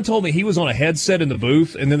 John told me he was on a headset in the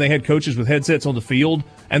booth, and then they had coaches with headsets on the field,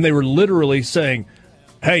 and they were literally saying,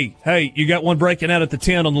 hey, you got one breaking out at the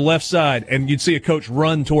 10 on the left side, and you'd see a coach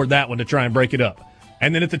run toward that one to try and break it up.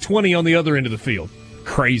 And then at the 20 on the other end of the field.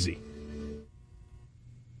 Crazy.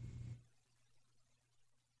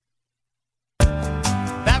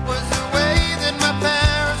 That was the way that my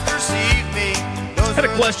parents perceived me. Had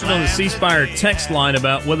a question on the C Spire text line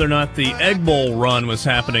about whether or not the Egg Bowl run was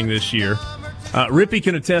happening this year. Rippy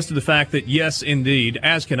can attest to the fact that, yes, indeed,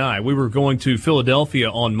 as can I. We were going to Philadelphia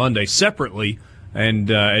on Monday separately, and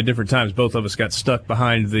at different times both of us got stuck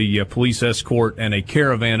behind the police escort and a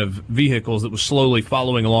caravan of vehicles that was slowly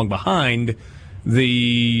following along behind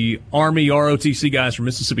the Army ROTC guys from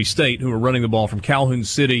Mississippi State who were running the ball from Calhoun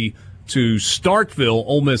City to Starkville.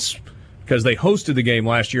 Ole Miss, because they hosted the game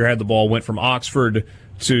last year, had the ball, went from Oxford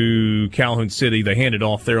to Calhoun City. They handed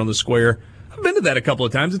off there on the square. I've been to that a couple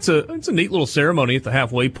of times. It's a neat little ceremony at the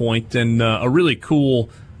halfway point, and a really cool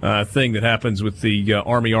thing that happens with the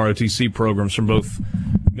Army ROTC programs from both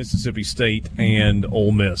Mississippi State and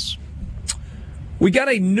Ole Miss. We got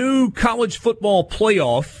a new college football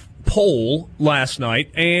playoff poll last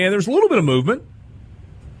night, and there's a little bit of movement.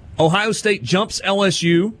 Ohio State jumps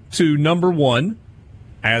LSU to number 1,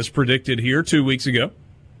 as predicted here 2 weeks ago.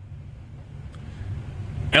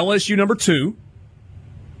 LSU number 2.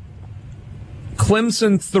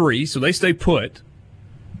 Clemson 3, so they stay put.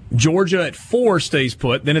 Georgia at 4 stays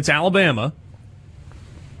put. Then it's Alabama.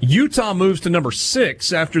 Utah moves to number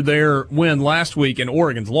 6 after their win last week and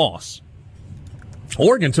Oregon's loss.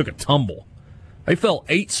 Oregon took a tumble. They fell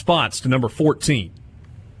 8 spots to number 14.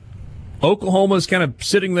 Oklahoma's kind of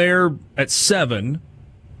sitting there at 7.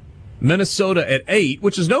 Minnesota at 8,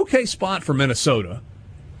 which is an okay spot for Minnesota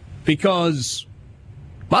because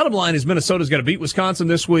bottom line is Minnesota's got to beat Wisconsin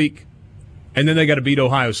this week, and then they got to beat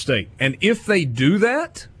Ohio State. And if they do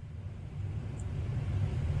that,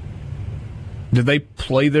 do they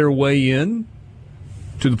play their way in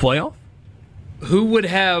to the playoff? Who would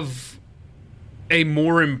have a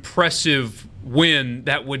more impressive win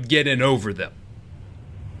that would get in over them?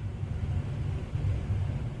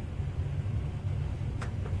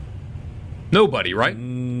 Nobody, right?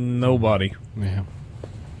 Nobody. Yeah.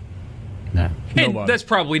 Nah. And that's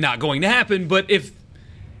probably not going to happen, but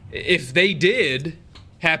if they did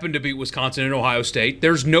happen to beat Wisconsin and Ohio State,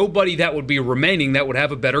 there's nobody that would be remaining that would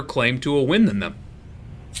have a better claim to a win than them.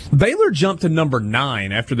 Baylor jumped to number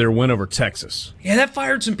 9 after their win over Texas. Yeah, that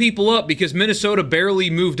fired some people up because Minnesota barely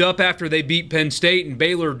moved up after they beat Penn State, and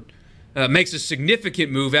Baylor makes a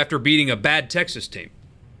significant move after beating a bad Texas team.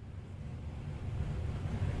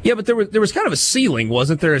 Yeah, but there was kind of a ceiling,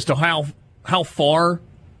 wasn't there, as to how far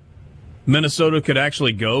Minnesota could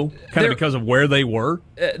actually go, kind of because of where they were?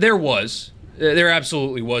 There was. There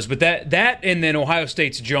absolutely was. But that and then Ohio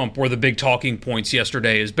State's jump were the big talking points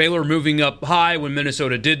yesterday, is Baylor moving up high when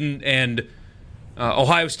Minnesota didn't, and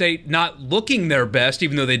Ohio State not looking their best,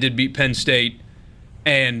 even though they did beat Penn State,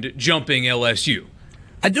 and jumping LSU.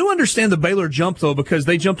 I do understand the Baylor jump, though, because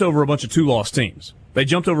they jumped over a bunch of 2-loss teams. They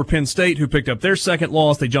jumped over Penn State, who picked up their second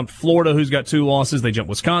loss. They jumped Florida, who's got 2 losses. They jumped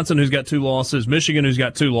Wisconsin, who's got 2 losses. Michigan, who's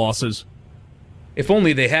got 2 losses. If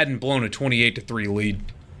only they hadn't blown a 28-3 lead.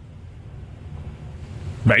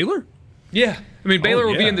 Baylor? Yeah. I mean, Baylor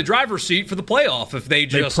will be in the driver's seat for the playoff if they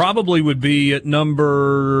just... They probably would be at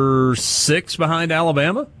number 6 behind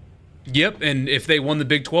Alabama? Yep, and if they won the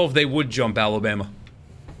Big 12, they would jump Alabama.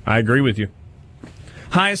 I agree with you.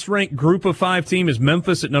 Highest-ranked Group of 5 team is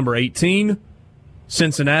Memphis at number 18.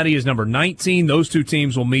 Cincinnati is number 19. Those 2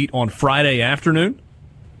 teams will meet on Friday afternoon.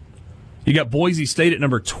 You got Boise State at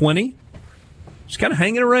number 20. Just kind of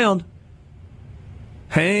hanging around.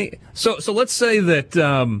 Hey, so let's say that...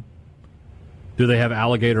 do they have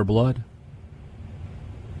alligator blood?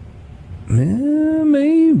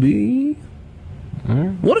 Maybe.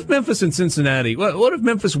 What if Memphis and Cincinnati... What if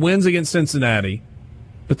Memphis wins against Cincinnati,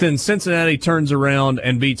 but then Cincinnati turns around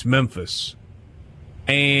and beats Memphis,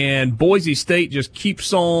 and Boise State just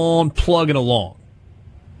keeps on plugging along?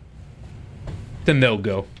 Then they'll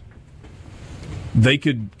go. They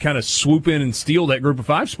could kind of swoop in and steal that Group of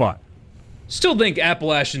 5 spot. Still think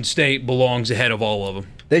Appalachian State belongs ahead of all of them.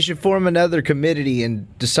 They should form another committee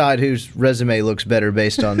and decide whose resume looks better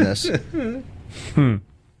based on this.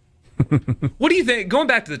 What do you think? Going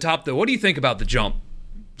back to the top, though, what do you think about the jump?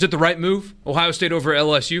 Is it the right move? Ohio State over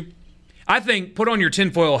LSU? I think, put on your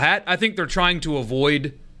tinfoil hat, I think they're trying to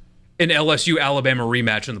avoid an LSU-Alabama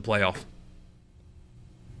rematch in the playoff.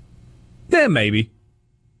 Yeah, maybe.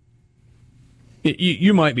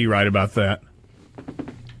 You might be right about that.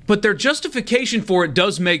 But their justification for it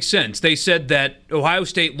does make sense. They said that Ohio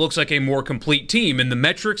State looks like a more complete team, and the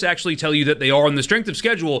metrics actually tell you that they are, and the strength of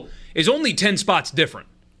schedule is only 10 spots different.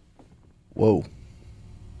 Whoa.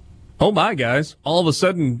 Oh, my, guys. All of a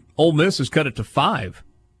sudden, Ole Miss has cut it to 5.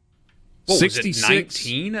 What, 66, was it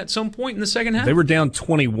 19 at some point in the second half? They were down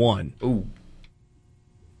 21. Ooh.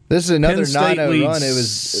 This is another 9-0 run. It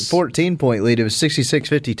was a 14-point lead. It was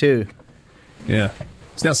 66-52. Yeah.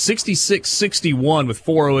 It's now 66-61 with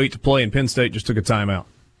 4:08 to play, and Penn State just took a timeout.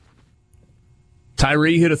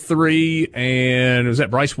 Tyree hit a 3, and was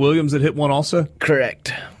that Bryce Williams that hit one also?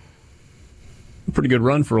 Correct. A pretty good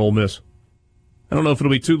run for Ole Miss. I don't know if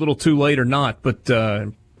it'll be too little too late or not, but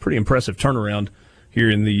pretty impressive turnaround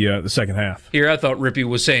here in the second half. Here, I thought Rippey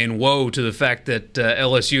was saying whoa to the fact that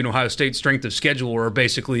LSU and Ohio State's strength of schedule are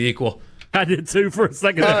basically equal. I did too for a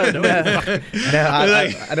second. I don't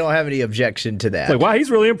have any objection to that. Like, wow, he's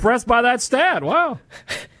really impressed by that stat. Wow.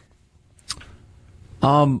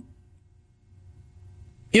 The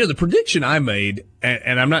prediction I made,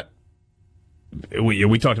 and I'm not.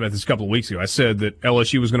 We talked about this a couple of weeks ago. I said that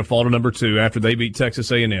LSU was going to fall to number 2 after they beat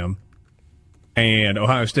Texas A&M, and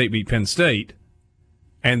Ohio State beat Penn State.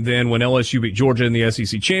 And then when LSU beat Georgia in the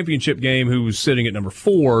SEC championship game, who was sitting at number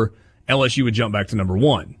 4, LSU would jump back to number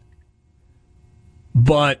 1.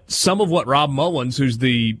 But some of what Rob Mullins, who's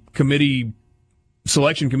the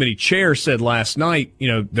selection committee chair, said last night,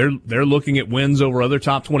 they're looking at wins over other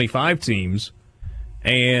top 25 teams.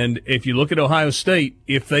 And if you look at Ohio State,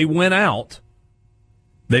 if they win out,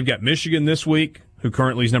 they've got Michigan this week, who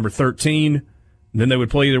currently is number 13. Then they would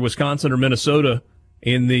play either Wisconsin or Minnesota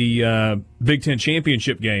in the Big Ten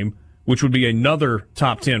championship game, which would be another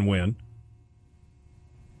top 10 win.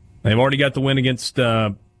 They've already got the win against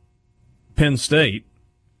Penn State.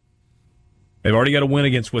 They've already got a win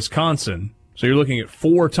against Wisconsin. So you're looking at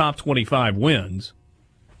 4 top 25 wins.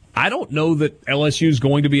 I don't know that LSU is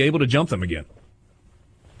going to be able to jump them again.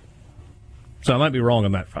 So I might be wrong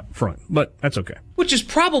on that front, but that's okay. Which is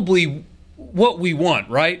probably what we want,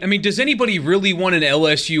 right? I mean, does anybody really want an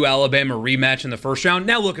LSU-Alabama rematch in the first round?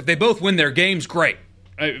 Now, look, if they both win their games, great.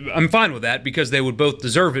 I'm fine with that because they would both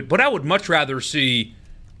deserve it. But I would much rather see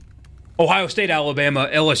Ohio State, Alabama,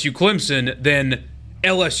 LSU, Clemson than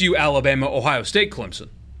LSU, Alabama, Ohio State, Clemson.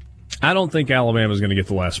 I don't think Alabama's going to get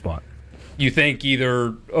the last spot. You think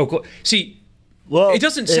either Oklahoma? See, well, it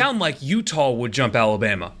doesn't sound like Utah would jump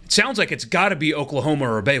Alabama. It sounds like it's got to be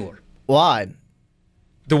Oklahoma or Baylor. Why?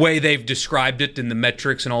 The way they've described it in the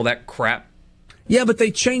metrics and all that crap. Yeah, but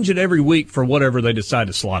they change it every week for whatever they decide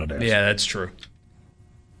to slot it as. Yeah, that's true.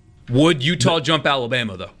 Would Utah jump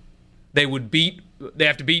Alabama, though? They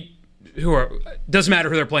have to beat doesn't matter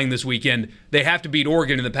who they're playing this weekend. They have to beat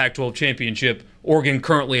Oregon in the Pac-12 championship. Oregon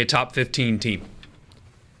currently a top 15 team.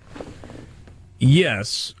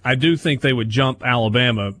 Yes, I do think they would jump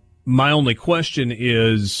Alabama. My only question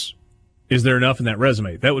is there enough in that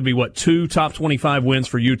resume? That would be, 2 top 25 wins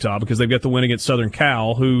for Utah because they've got the win against Southern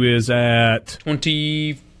Cal, who is at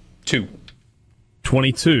 22.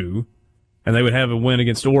 22, and they would have a win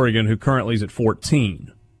against Oregon, who currently is at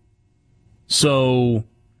 14. So,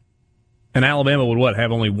 and Alabama would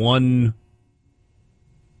have only one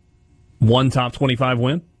top 25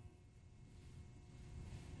 win?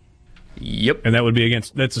 Yep. And that would be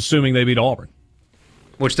that's assuming they beat Auburn.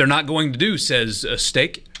 Which they're not going to do, says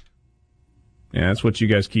Steak. Yeah, that's what you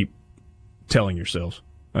guys keep telling yourselves.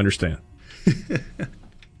 Understand.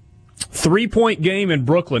 3-point game in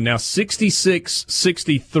Brooklyn, now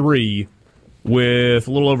 66-63 with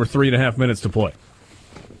a little over 3.5 minutes to play.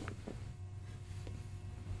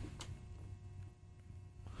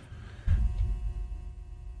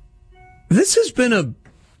 This has been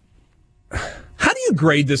how do you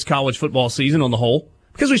grade this college football season on the whole?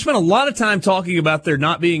 Because we spent a lot of time talking about there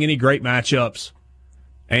not being any great matchups.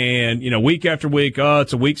 And, week after week,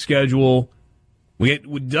 it's a weak schedule.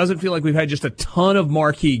 It doesn't feel like we've had just a ton of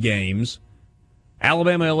marquee games.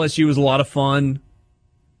 Alabama LSU was a lot of fun.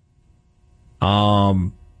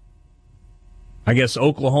 I guess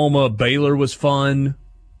Oklahoma Baylor was fun.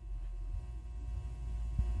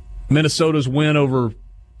 Minnesota's win over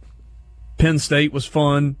Penn State was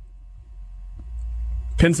fun.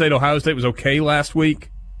 Penn State Ohio State was okay last week.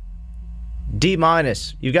 D-.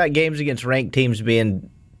 You've got games against ranked teams being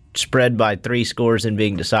spread by 3 scores and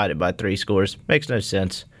being decided by 3 scores. Makes no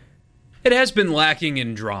sense. It has been lacking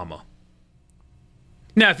in drama.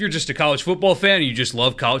 Now, if you're just a college football fan and you just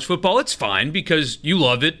love college football, it's fine because you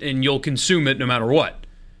love it and you'll consume it no matter what.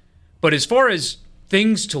 But as far as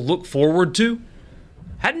things to look forward to,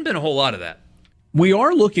 hadn't been a whole lot of that. We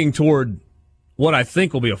are looking toward what I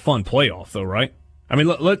think will be a fun playoff, though, right? I mean,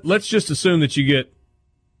 let's just assume that you get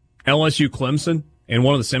LSU Clemson in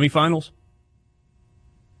one of the semifinals.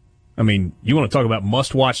 I mean, you want to talk about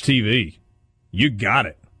must-watch TV. You got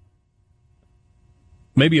it.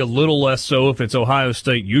 Maybe a little less so if it's Ohio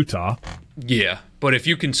State, Utah. Yeah, but if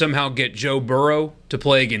you can somehow get Joe Burrow to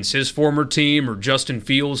play against his former team, or Justin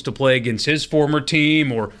Fields to play against his former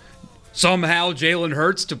team, or somehow Jalen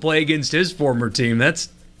Hurts to play against his former team, that's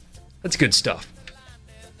good stuff.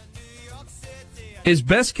 Is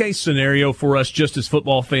best case scenario for us just as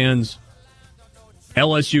football fans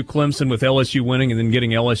LSU Clemson with LSU winning and then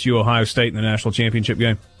getting LSU Ohio State in the national championship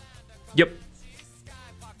game? Yep.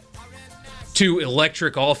 2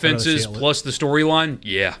 electric offenses plus the storyline?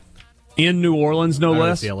 Yeah. In New Orleans, no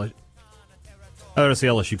less? I'd rather see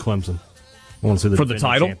LSU Clemson. I want to see the for the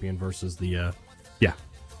title champion versus the yeah.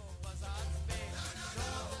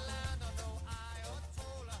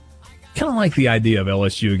 Kind of like the idea of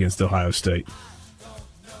LSU against Ohio State.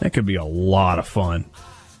 That could be a lot of fun.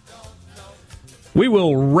 We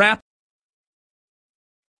will wrap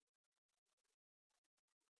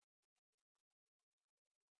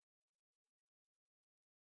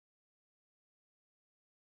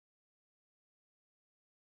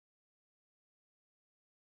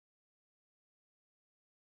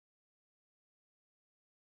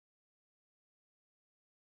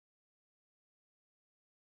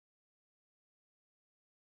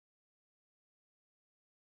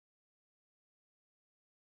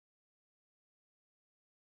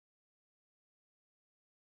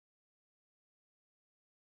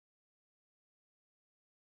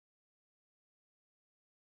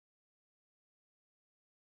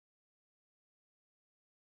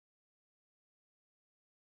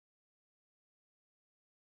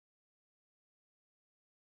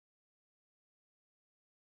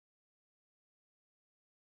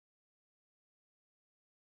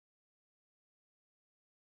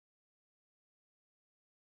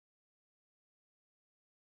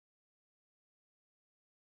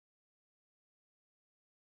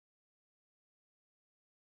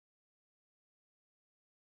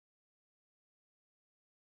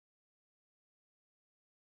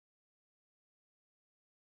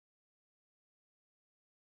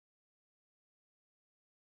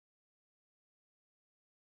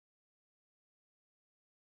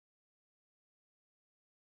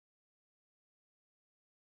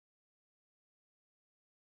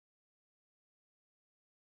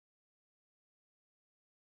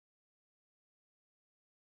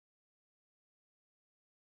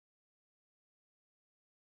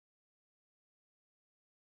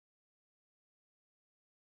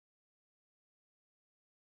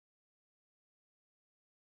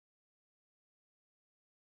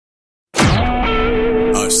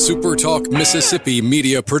SuperTalk Mississippi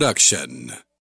Media Production.